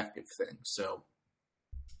and the effective thing. So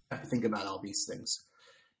I have to think about all these things.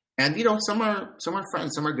 And, some are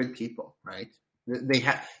friends, some are good people, right? They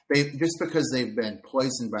just because they've been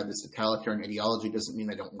poisoned by this totalitarian ideology doesn't mean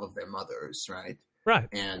they don't love their mothers, right? Right.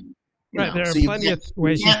 And there are plenty of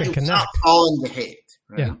ways you can connect. Not fall into hate,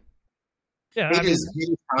 right? Yeah. Hate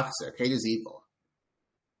is toxic. Hate is evil.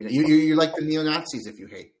 You're like the neo-Nazis if you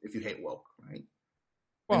hate woke, right?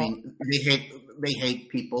 Well, I mean, they hate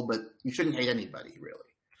people, but you shouldn't hate anybody, really.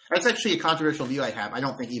 That's actually a controversial view I have. I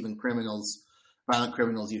don't think even violent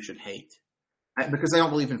criminals, you should hate, because I don't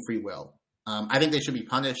believe in free will. I think they should be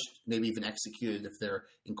punished, maybe even executed if they're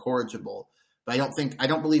incorrigible. But I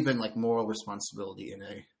don't believe in moral responsibility in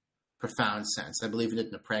a profound sense. I believe in it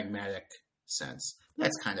in a pragmatic sense.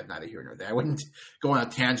 That's kind of neither here nor there. I wouldn't go on a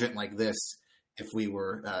tangent like this if we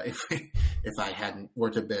were, if I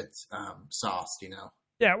weren't a bit sauced,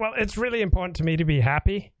 Yeah, well, it's really important to me to be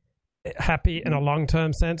happy in a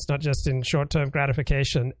long-term sense, not just in short-term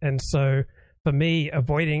gratification. And so for me,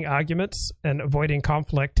 avoiding arguments and avoiding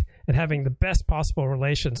conflict and having the best possible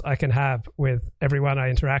relations I can have with everyone I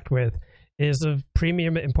interact with is of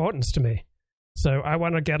premium importance to me. So I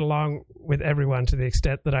want to get along with everyone to the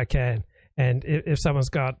extent that I can. And if someone's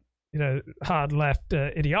got, hard left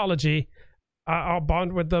ideology, I'll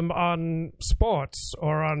bond with them on sports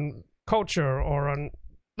or on culture or on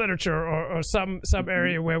literature or some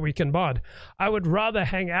area where we can bond. I would rather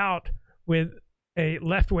hang out with a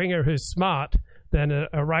left-winger who's smart than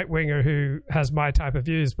a right-winger who has my type of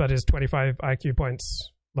views but is 25 IQ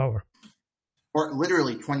points lower. Or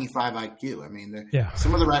literally 25 IQ. I mean,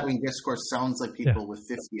 some of the right-wing discourse sounds like people with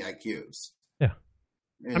 50 IQs. Yeah.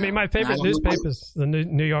 I mean, my favorite newspaper is the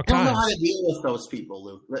New York Times. I don't know how to deal with those people,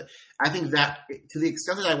 Luke. I think that to the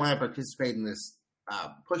extent that I want to participate in this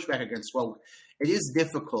pushback against woke, it is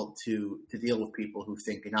difficult to deal with people who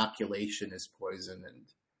think inoculation is poison, and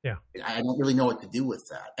I don't really know what to do with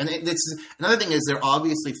that. And another thing is they're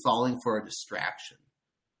obviously falling for a distraction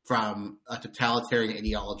from a totalitarian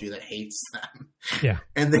ideology that hates them. Yeah,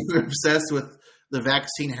 and they're obsessed with the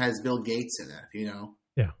vaccine has Bill Gates in it.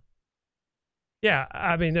 Yeah. Yeah,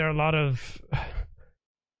 I mean, there are a lot of.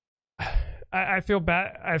 I feel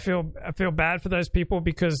bad. I feel bad for those people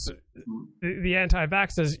because the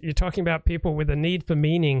anti-vaxxers. You're talking about people with a need for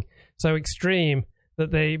meaning so extreme that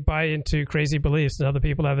they buy into crazy beliefs, and other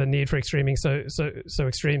people have a need for extreming so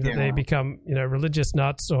extreme that they become religious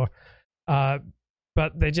nuts or.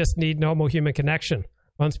 But they just need normal human connection.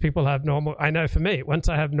 Once people have I know for me, once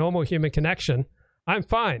I have normal human connection, I'm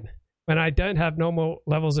fine. When I don't have normal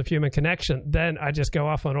levels of human connection, then I just go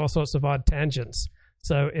off on all sorts of odd tangents.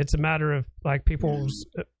 So it's a matter of like people's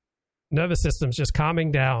nervous systems just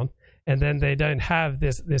calming down, and then they don't have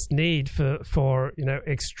this need for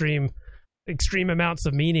extreme amounts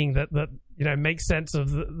of meaning that make sense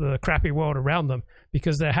of the crappy world around them,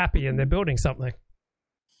 because they're happy and they're building something.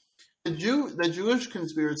 The Jewish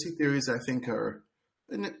conspiracy theories, I think, are,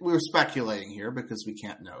 and we're speculating here because we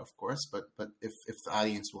can't know, of course, but if the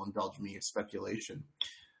audience will indulge me in speculation,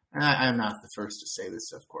 and I'm not the first to say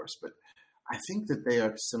this, of course, but I think that they are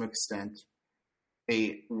to some extent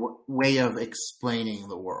a way of explaining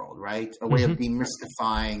the world, right? A way of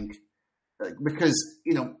demystifying, because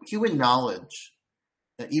human knowledge,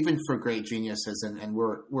 even for great geniuses, and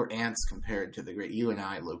we're ants compared to the great, you and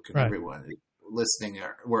I, Luke, and everyone listening,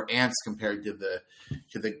 we're ants compared to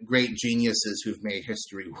the great geniuses who've made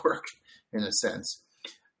history work, in a sense.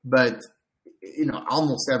 But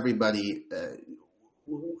almost everybody,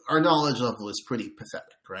 our knowledge level is pretty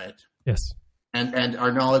pathetic, right? Yes. And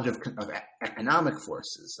our knowledge of economic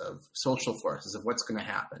forces, of social forces, of what's going to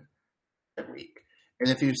happen every week. And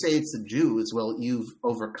if you say it's the Jews, well, you've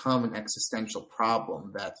overcome an existential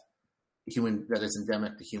problem that is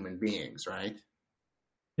endemic to human beings, right?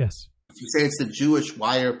 Yes. If you say it's the Jewish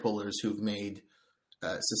wire pullers who've made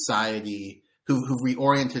society, who've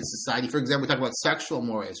reoriented society. For example, we talk about sexual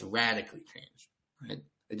mores radically changed, right?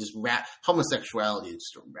 It just homosexuality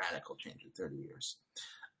is just a radical change in 30 years.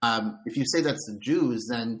 If you say that's the Jews,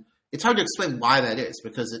 then it's hard to explain why that is,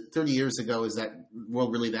 because 30 years ago, is that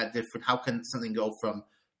world really that different? How can something go from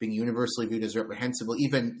being universally viewed as reprehensible?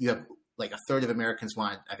 Even you have like a third of Americans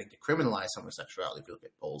want, I think, to criminalize homosexuality if you look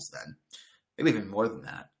at polls then. Maybe even more than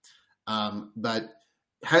that. But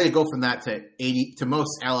how do you go from that to 80 to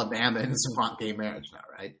most Alabamans want gay marriage now,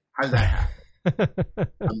 right? How did that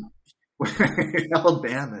happen?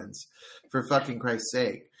 Alabamans, for fucking Christ's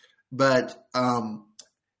sake. But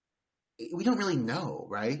we don't really know,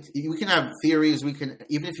 right? We can have theories. We can,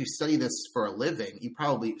 even if you study this for a living, you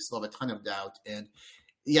probably still have a ton of doubt. And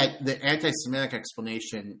yeah, the anti-Semitic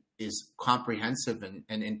explanation is comprehensive and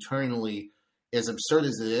internally, as absurd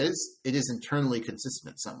as it is internally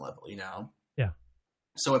consistent at some level, Yeah.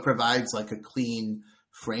 So it provides like a clean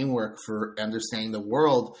framework for understanding the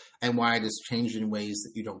world and why it has changed in ways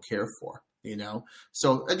that you don't care for,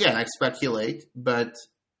 So again, I speculate, but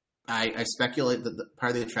I speculate that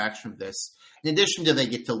part of the attraction of this, in addition to they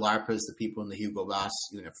get to LARP as the people in the Hugo Boss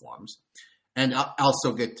uniforms, and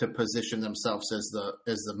also get to position themselves as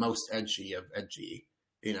the most edgy of edgy,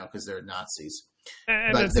 because they're Nazis.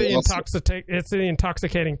 And it's the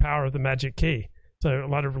intoxicating power of the magic key. So a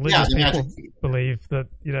lot of religious people believe that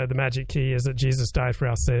the magic key is that Jesus died for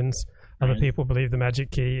our sins. Other people believe the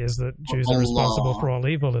magic key is that Jews are responsible for all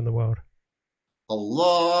evil in the world.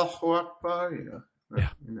 Allahu Akbar. Yeah.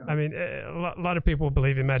 I mean, a lot of people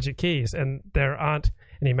believe in magic keys, and there aren't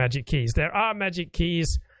any magic keys. There are magic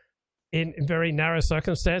keys in very narrow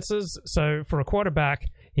circumstances. So for a quarterback,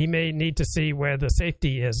 he may need to see where the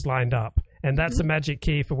safety is lined up, and that's a magic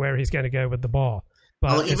key for where he's going to go with the ball.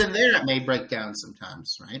 But even there, it may break down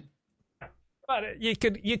sometimes, right? But you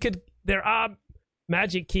could. There are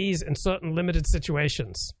magic keys in certain limited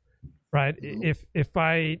situations, right? If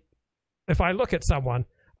I look at someone,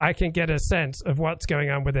 I can get a sense of what's going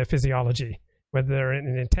on with their physiology, whether they're in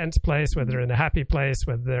an intense place, whether they're in a happy place,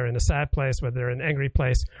 whether they're in a sad place, whether they're in an angry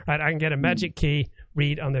place. Right? I can get a magic key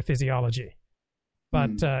read on their physiology, but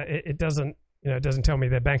it doesn't tell me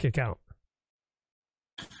their bank account.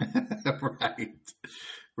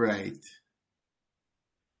 Right.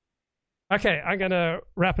 Okay, I'm gonna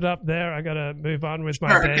wrap it up there. I gotta move on with my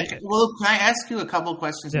day. Well, can I ask you a couple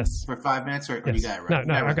questions for 5 minutes, or you got it right?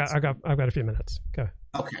 No, I've got a few minutes. Go.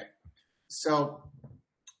 Okay, so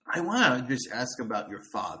I want to just ask about your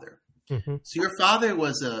father. Mm-hmm. So your father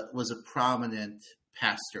was a prominent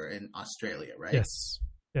pastor in Australia, right?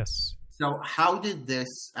 Yes. So how did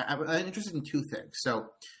this? I'm interested in two things. So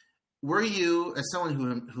were you, as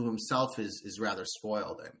someone who himself is rather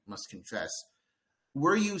spoiled, I must confess,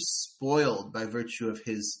 were you spoiled by virtue of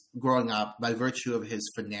his growing up, by virtue of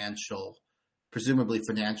his presumably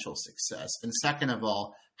financial success? And second of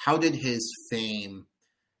all, how did his fame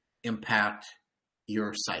impact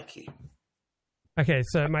your psyche? Okay,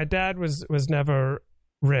 so my dad was never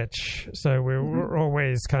rich, so we were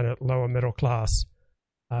always kind of lower middle class.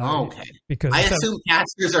 Okay. Because I assume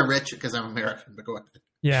pastors are rich because I'm American, but go ahead.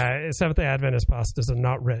 Yeah, Seventh-day Adventist pastors are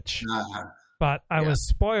not rich. But I was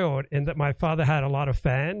spoiled in that my father had a lot of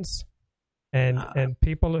fans, and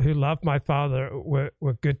people who loved my father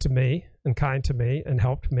were good to me and kind to me and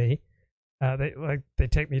helped me. They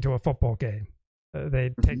take me to a football game,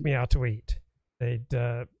 they'd take me out to eat.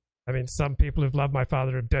 Some people who've loved my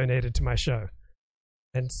father have donated to my show.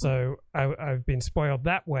 And so I've been spoiled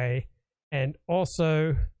that way. And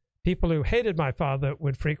also, people who hated my father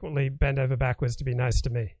would frequently bend over backwards to be nice to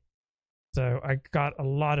me. So I got a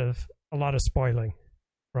lot of spoiling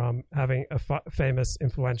from having a famous,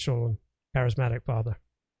 influential, and charismatic father.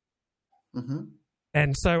 Mm-hmm.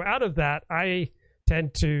 And so out of that, I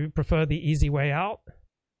tend to prefer the easy way out.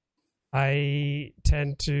 I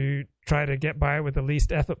tend to try to get by with the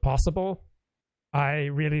least effort possible. I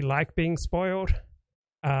really like being spoiled.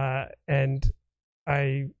 And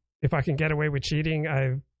if I can get away with cheating,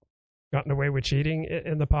 I've gotten away with cheating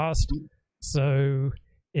in the past. So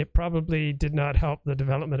it probably did not help the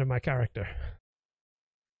development of my character.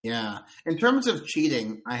 Yeah. In terms of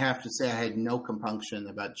cheating, I have to say I had no compunction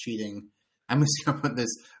about cheating. I'm just going to put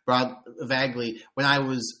this vaguely. When I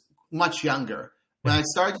was much younger, when I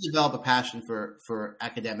started to develop a passion for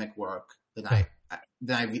academic work, then I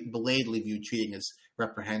belatedly viewed cheating as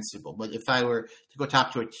reprehensible. But if I were to go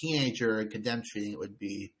talk to a teenager and condemn cheating, it would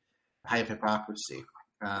be a height of hypocrisy.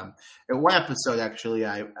 In one episode, actually,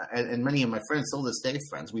 I and many of my friends, still this day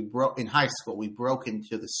friends, in high school, we broke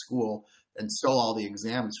into the school and stole all the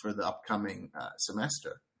exams for the upcoming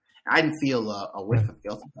semester. I didn't feel a whiff of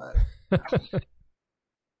guilt about it.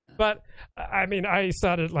 But, I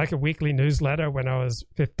started like a weekly newsletter when I was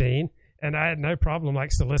 15, and I had no problem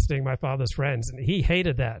like soliciting my father's friends. And he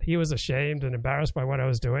hated that. He was ashamed and embarrassed by what I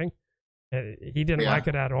was doing. And he didn't like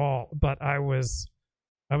it at all. But I was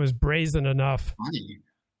brazen enough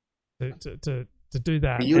to do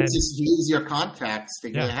that. You just use your contacts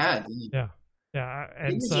to get ahead. Yeah.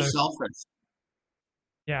 And so, selfish.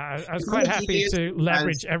 Yeah, I was quite happy to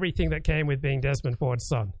leverage everything that came with being Desmond Ford's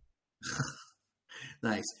son.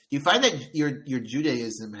 Nice. Do you find that your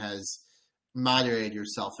Judaism has moderated your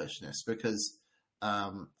selfishness? Because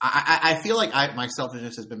I feel like my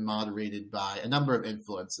selfishness has been moderated by a number of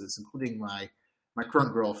influences, including my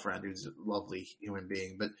current girlfriend, who's a lovely human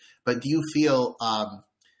being. But do you feel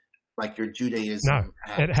like your Judaism? No,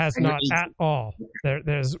 it has not at all.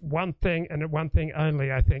 There's one thing, and one thing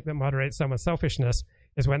only, I think, that moderates someone's selfishness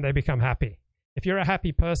is when they become happy. If you're a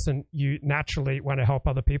happy person, you naturally want to help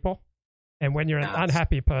other people. And when you're an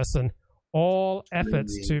unhappy person, all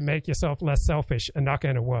efforts to make yourself less selfish are not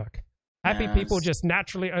going to work. Happy people just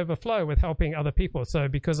naturally overflow with helping other people. So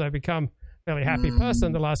because I've become a fairly happy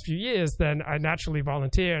person the last few years, then I naturally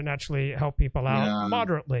volunteer and naturally help people out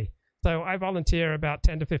moderately. So I volunteer about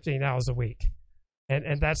 10 to 15 hours a week.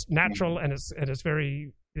 And that's natural, and it's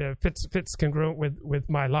very fits congruent with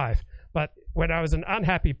my life. But when I was an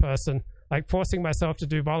unhappy person, like forcing myself to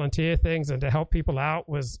do volunteer things and to help people out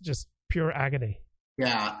was just pure agony.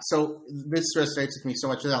 Yeah. So this resonates with me so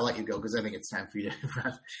much that I'll let you go because I think it's time for you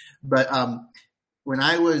to. But when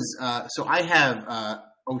I was, I have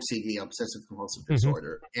OCD, obsessive compulsive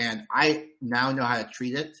disorder, and I now know how to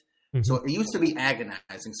treat it. So it used to be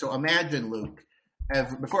agonizing. So imagine, Luke,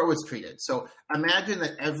 before it was treated. So imagine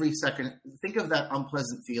that every second, think of that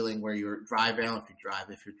unpleasant feeling where you're driving,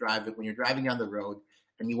 when you're driving down the road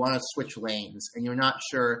and you want to switch lanes and you're not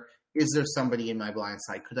sure, is there somebody in my blind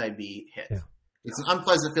side? Could I be hit? Yeah. It's an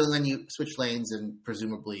unpleasant feeling when you switch lanes and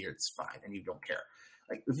presumably it's fine and you don't care.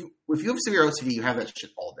 Like if you have severe OCD, you have that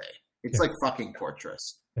shit all day. It's like fucking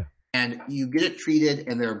torturous. Yeah. And you get it treated,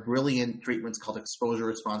 and there are brilliant treatments called exposure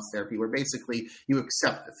response therapy, where basically you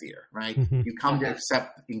accept the fear, right? You come to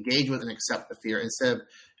engage with and accept the fear instead of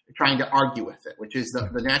trying to argue with it, which is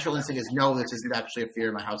the natural instinct is, no, this isn't actually a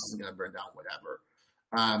fear. My house isn't going to burn down, whatever.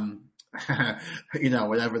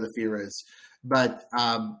 Whatever the fear is. But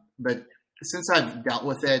since I've dealt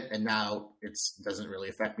with it and now it doesn't really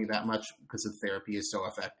affect me that much because the therapy is so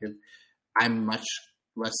effective, I'm much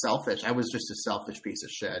less selfish. I was just a selfish piece of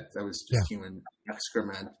shit. I was just human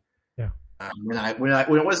excrement. Yeah. When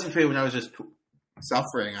it wasn't true, when I was just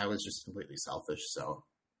suffering, I was just completely selfish. So.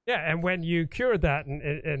 Yeah, and when you cure that,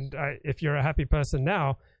 and if you're a happy person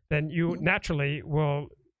now, then you naturally will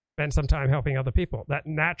spend some time helping other people. That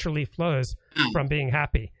naturally flows from being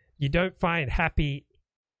happy. You don't find happy,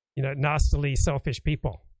 nastily selfish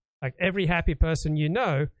people. Like every happy person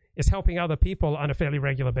is helping other people on a fairly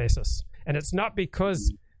regular basis. And it's not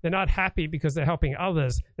because they're not happy because they're helping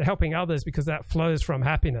others. They're helping others because that flows from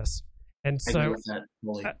happiness. And so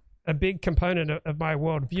a big component of my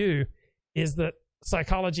worldview is that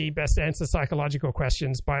psychology best answers psychological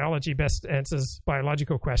questions, biology best answers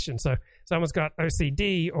biological questions. So if someone's got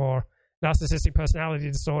OCD or narcissistic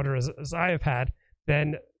personality disorder, as I have had,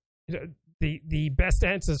 then the best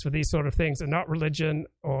answers for these sort of things are not religion,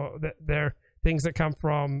 or they're things that come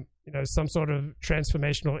from some sort of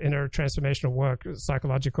inner transformational work,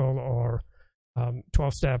 psychological or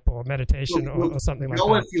 12-step or meditation or something like that.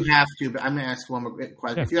 Know if you have to, but I'm going to ask one more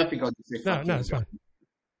question. Yeah. If you have to go, just say fuck no, it's fine.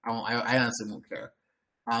 I honestly won't care.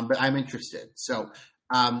 But I'm interested. So,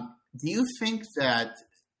 do you think that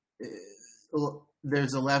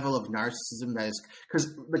there's a level of narcissism that is,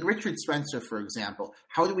 because like Richard Spencer, for example,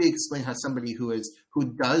 how do we explain how somebody who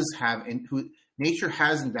nature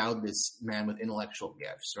has endowed this man with intellectual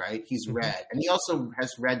gifts, right? He's read, and he also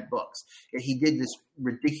has read books. He did this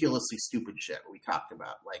ridiculously stupid shit we talked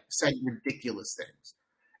about, like said ridiculous things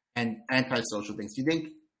and antisocial things. Do you think,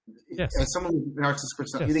 as someone with narcissist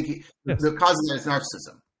personality, do you think the cause of that is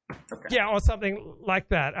narcissism? Okay. Yeah, or something like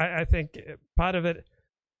that. I think part of it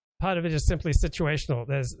is simply situational.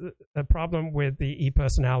 There's a problem with the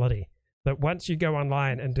e-personality. That once you go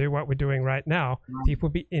online and do what we're doing right now,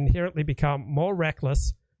 people inherently become more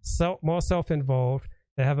reckless, more self-involved.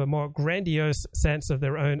 They have a more grandiose sense of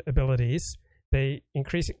their own abilities. They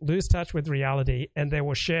lose touch with reality, and they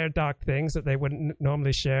will share dark things that they wouldn't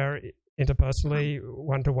normally share interpersonally,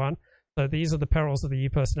 one-to-one. So these are the perils of the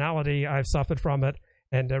e-personality. I've suffered from it,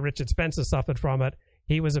 and Richard Spencer suffered from it.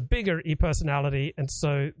 He was a bigger e-personality, and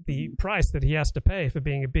so the price that he has to pay for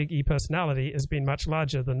being a big e-personality has been much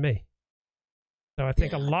larger than me. So I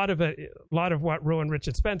think a lot of what ruined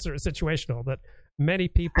Richard Spencer is situational, that many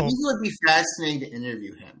people... I think it would be fascinating to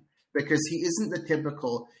interview him, because he isn't the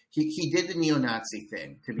typical... He did the neo-Nazi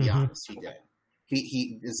thing, to be honest, he did.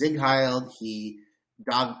 He Zig Heiled, he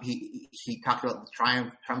talked about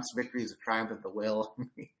Trump's victory is a triumph of the will.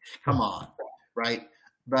 Come on, right?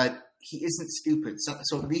 But he isn't stupid.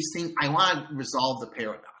 So these things, I want to resolve the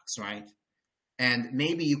paradox, right? And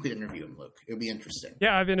maybe you could interview him, Luke. It would be interesting.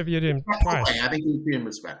 Yeah, I've interviewed him twice. Okay. I think you treat him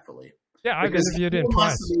respectfully. Yeah, I've interviewed him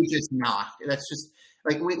twice. Just not. That's just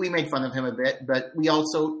like we made fun of him a bit, but we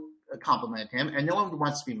also complimented him, and no one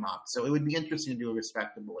wants to be mocked. So it would be interesting to do a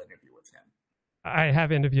respectable interview with him. I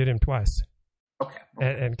have interviewed him twice. Okay.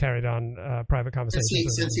 And carried on private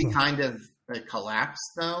conversations. Since he kind of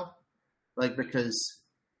collapsed, though, like because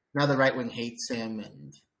now the right wing hates him,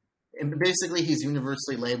 and basically he's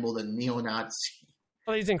universally labeled a neo-Nazi.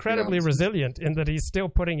 Well, he's incredibly resilient in that he's still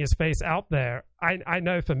putting his face out there. I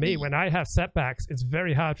know for me, when I have setbacks, it's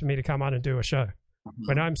very hard for me to come on and do a show.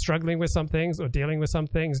 When I'm struggling with some things or dealing with some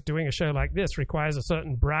things, doing a show like this requires a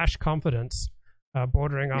certain brash confidence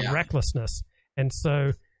bordering on recklessness. And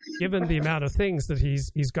so given the amount of things that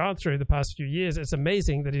he's gone through the past few years, it's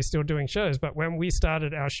amazing that he's still doing shows. But when we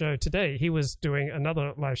started our show today, he was doing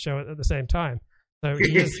another live show at the same time. So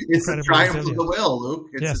he is it's a triumph of the will, Luke.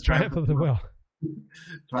 Yes, triumph of the will.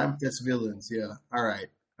 Triumph against villains, yeah. All right.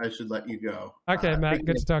 I should let you go. Okay, Matt,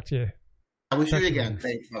 good to talk to you. I wish you again.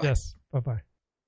 Thanks. Yes, bye-bye.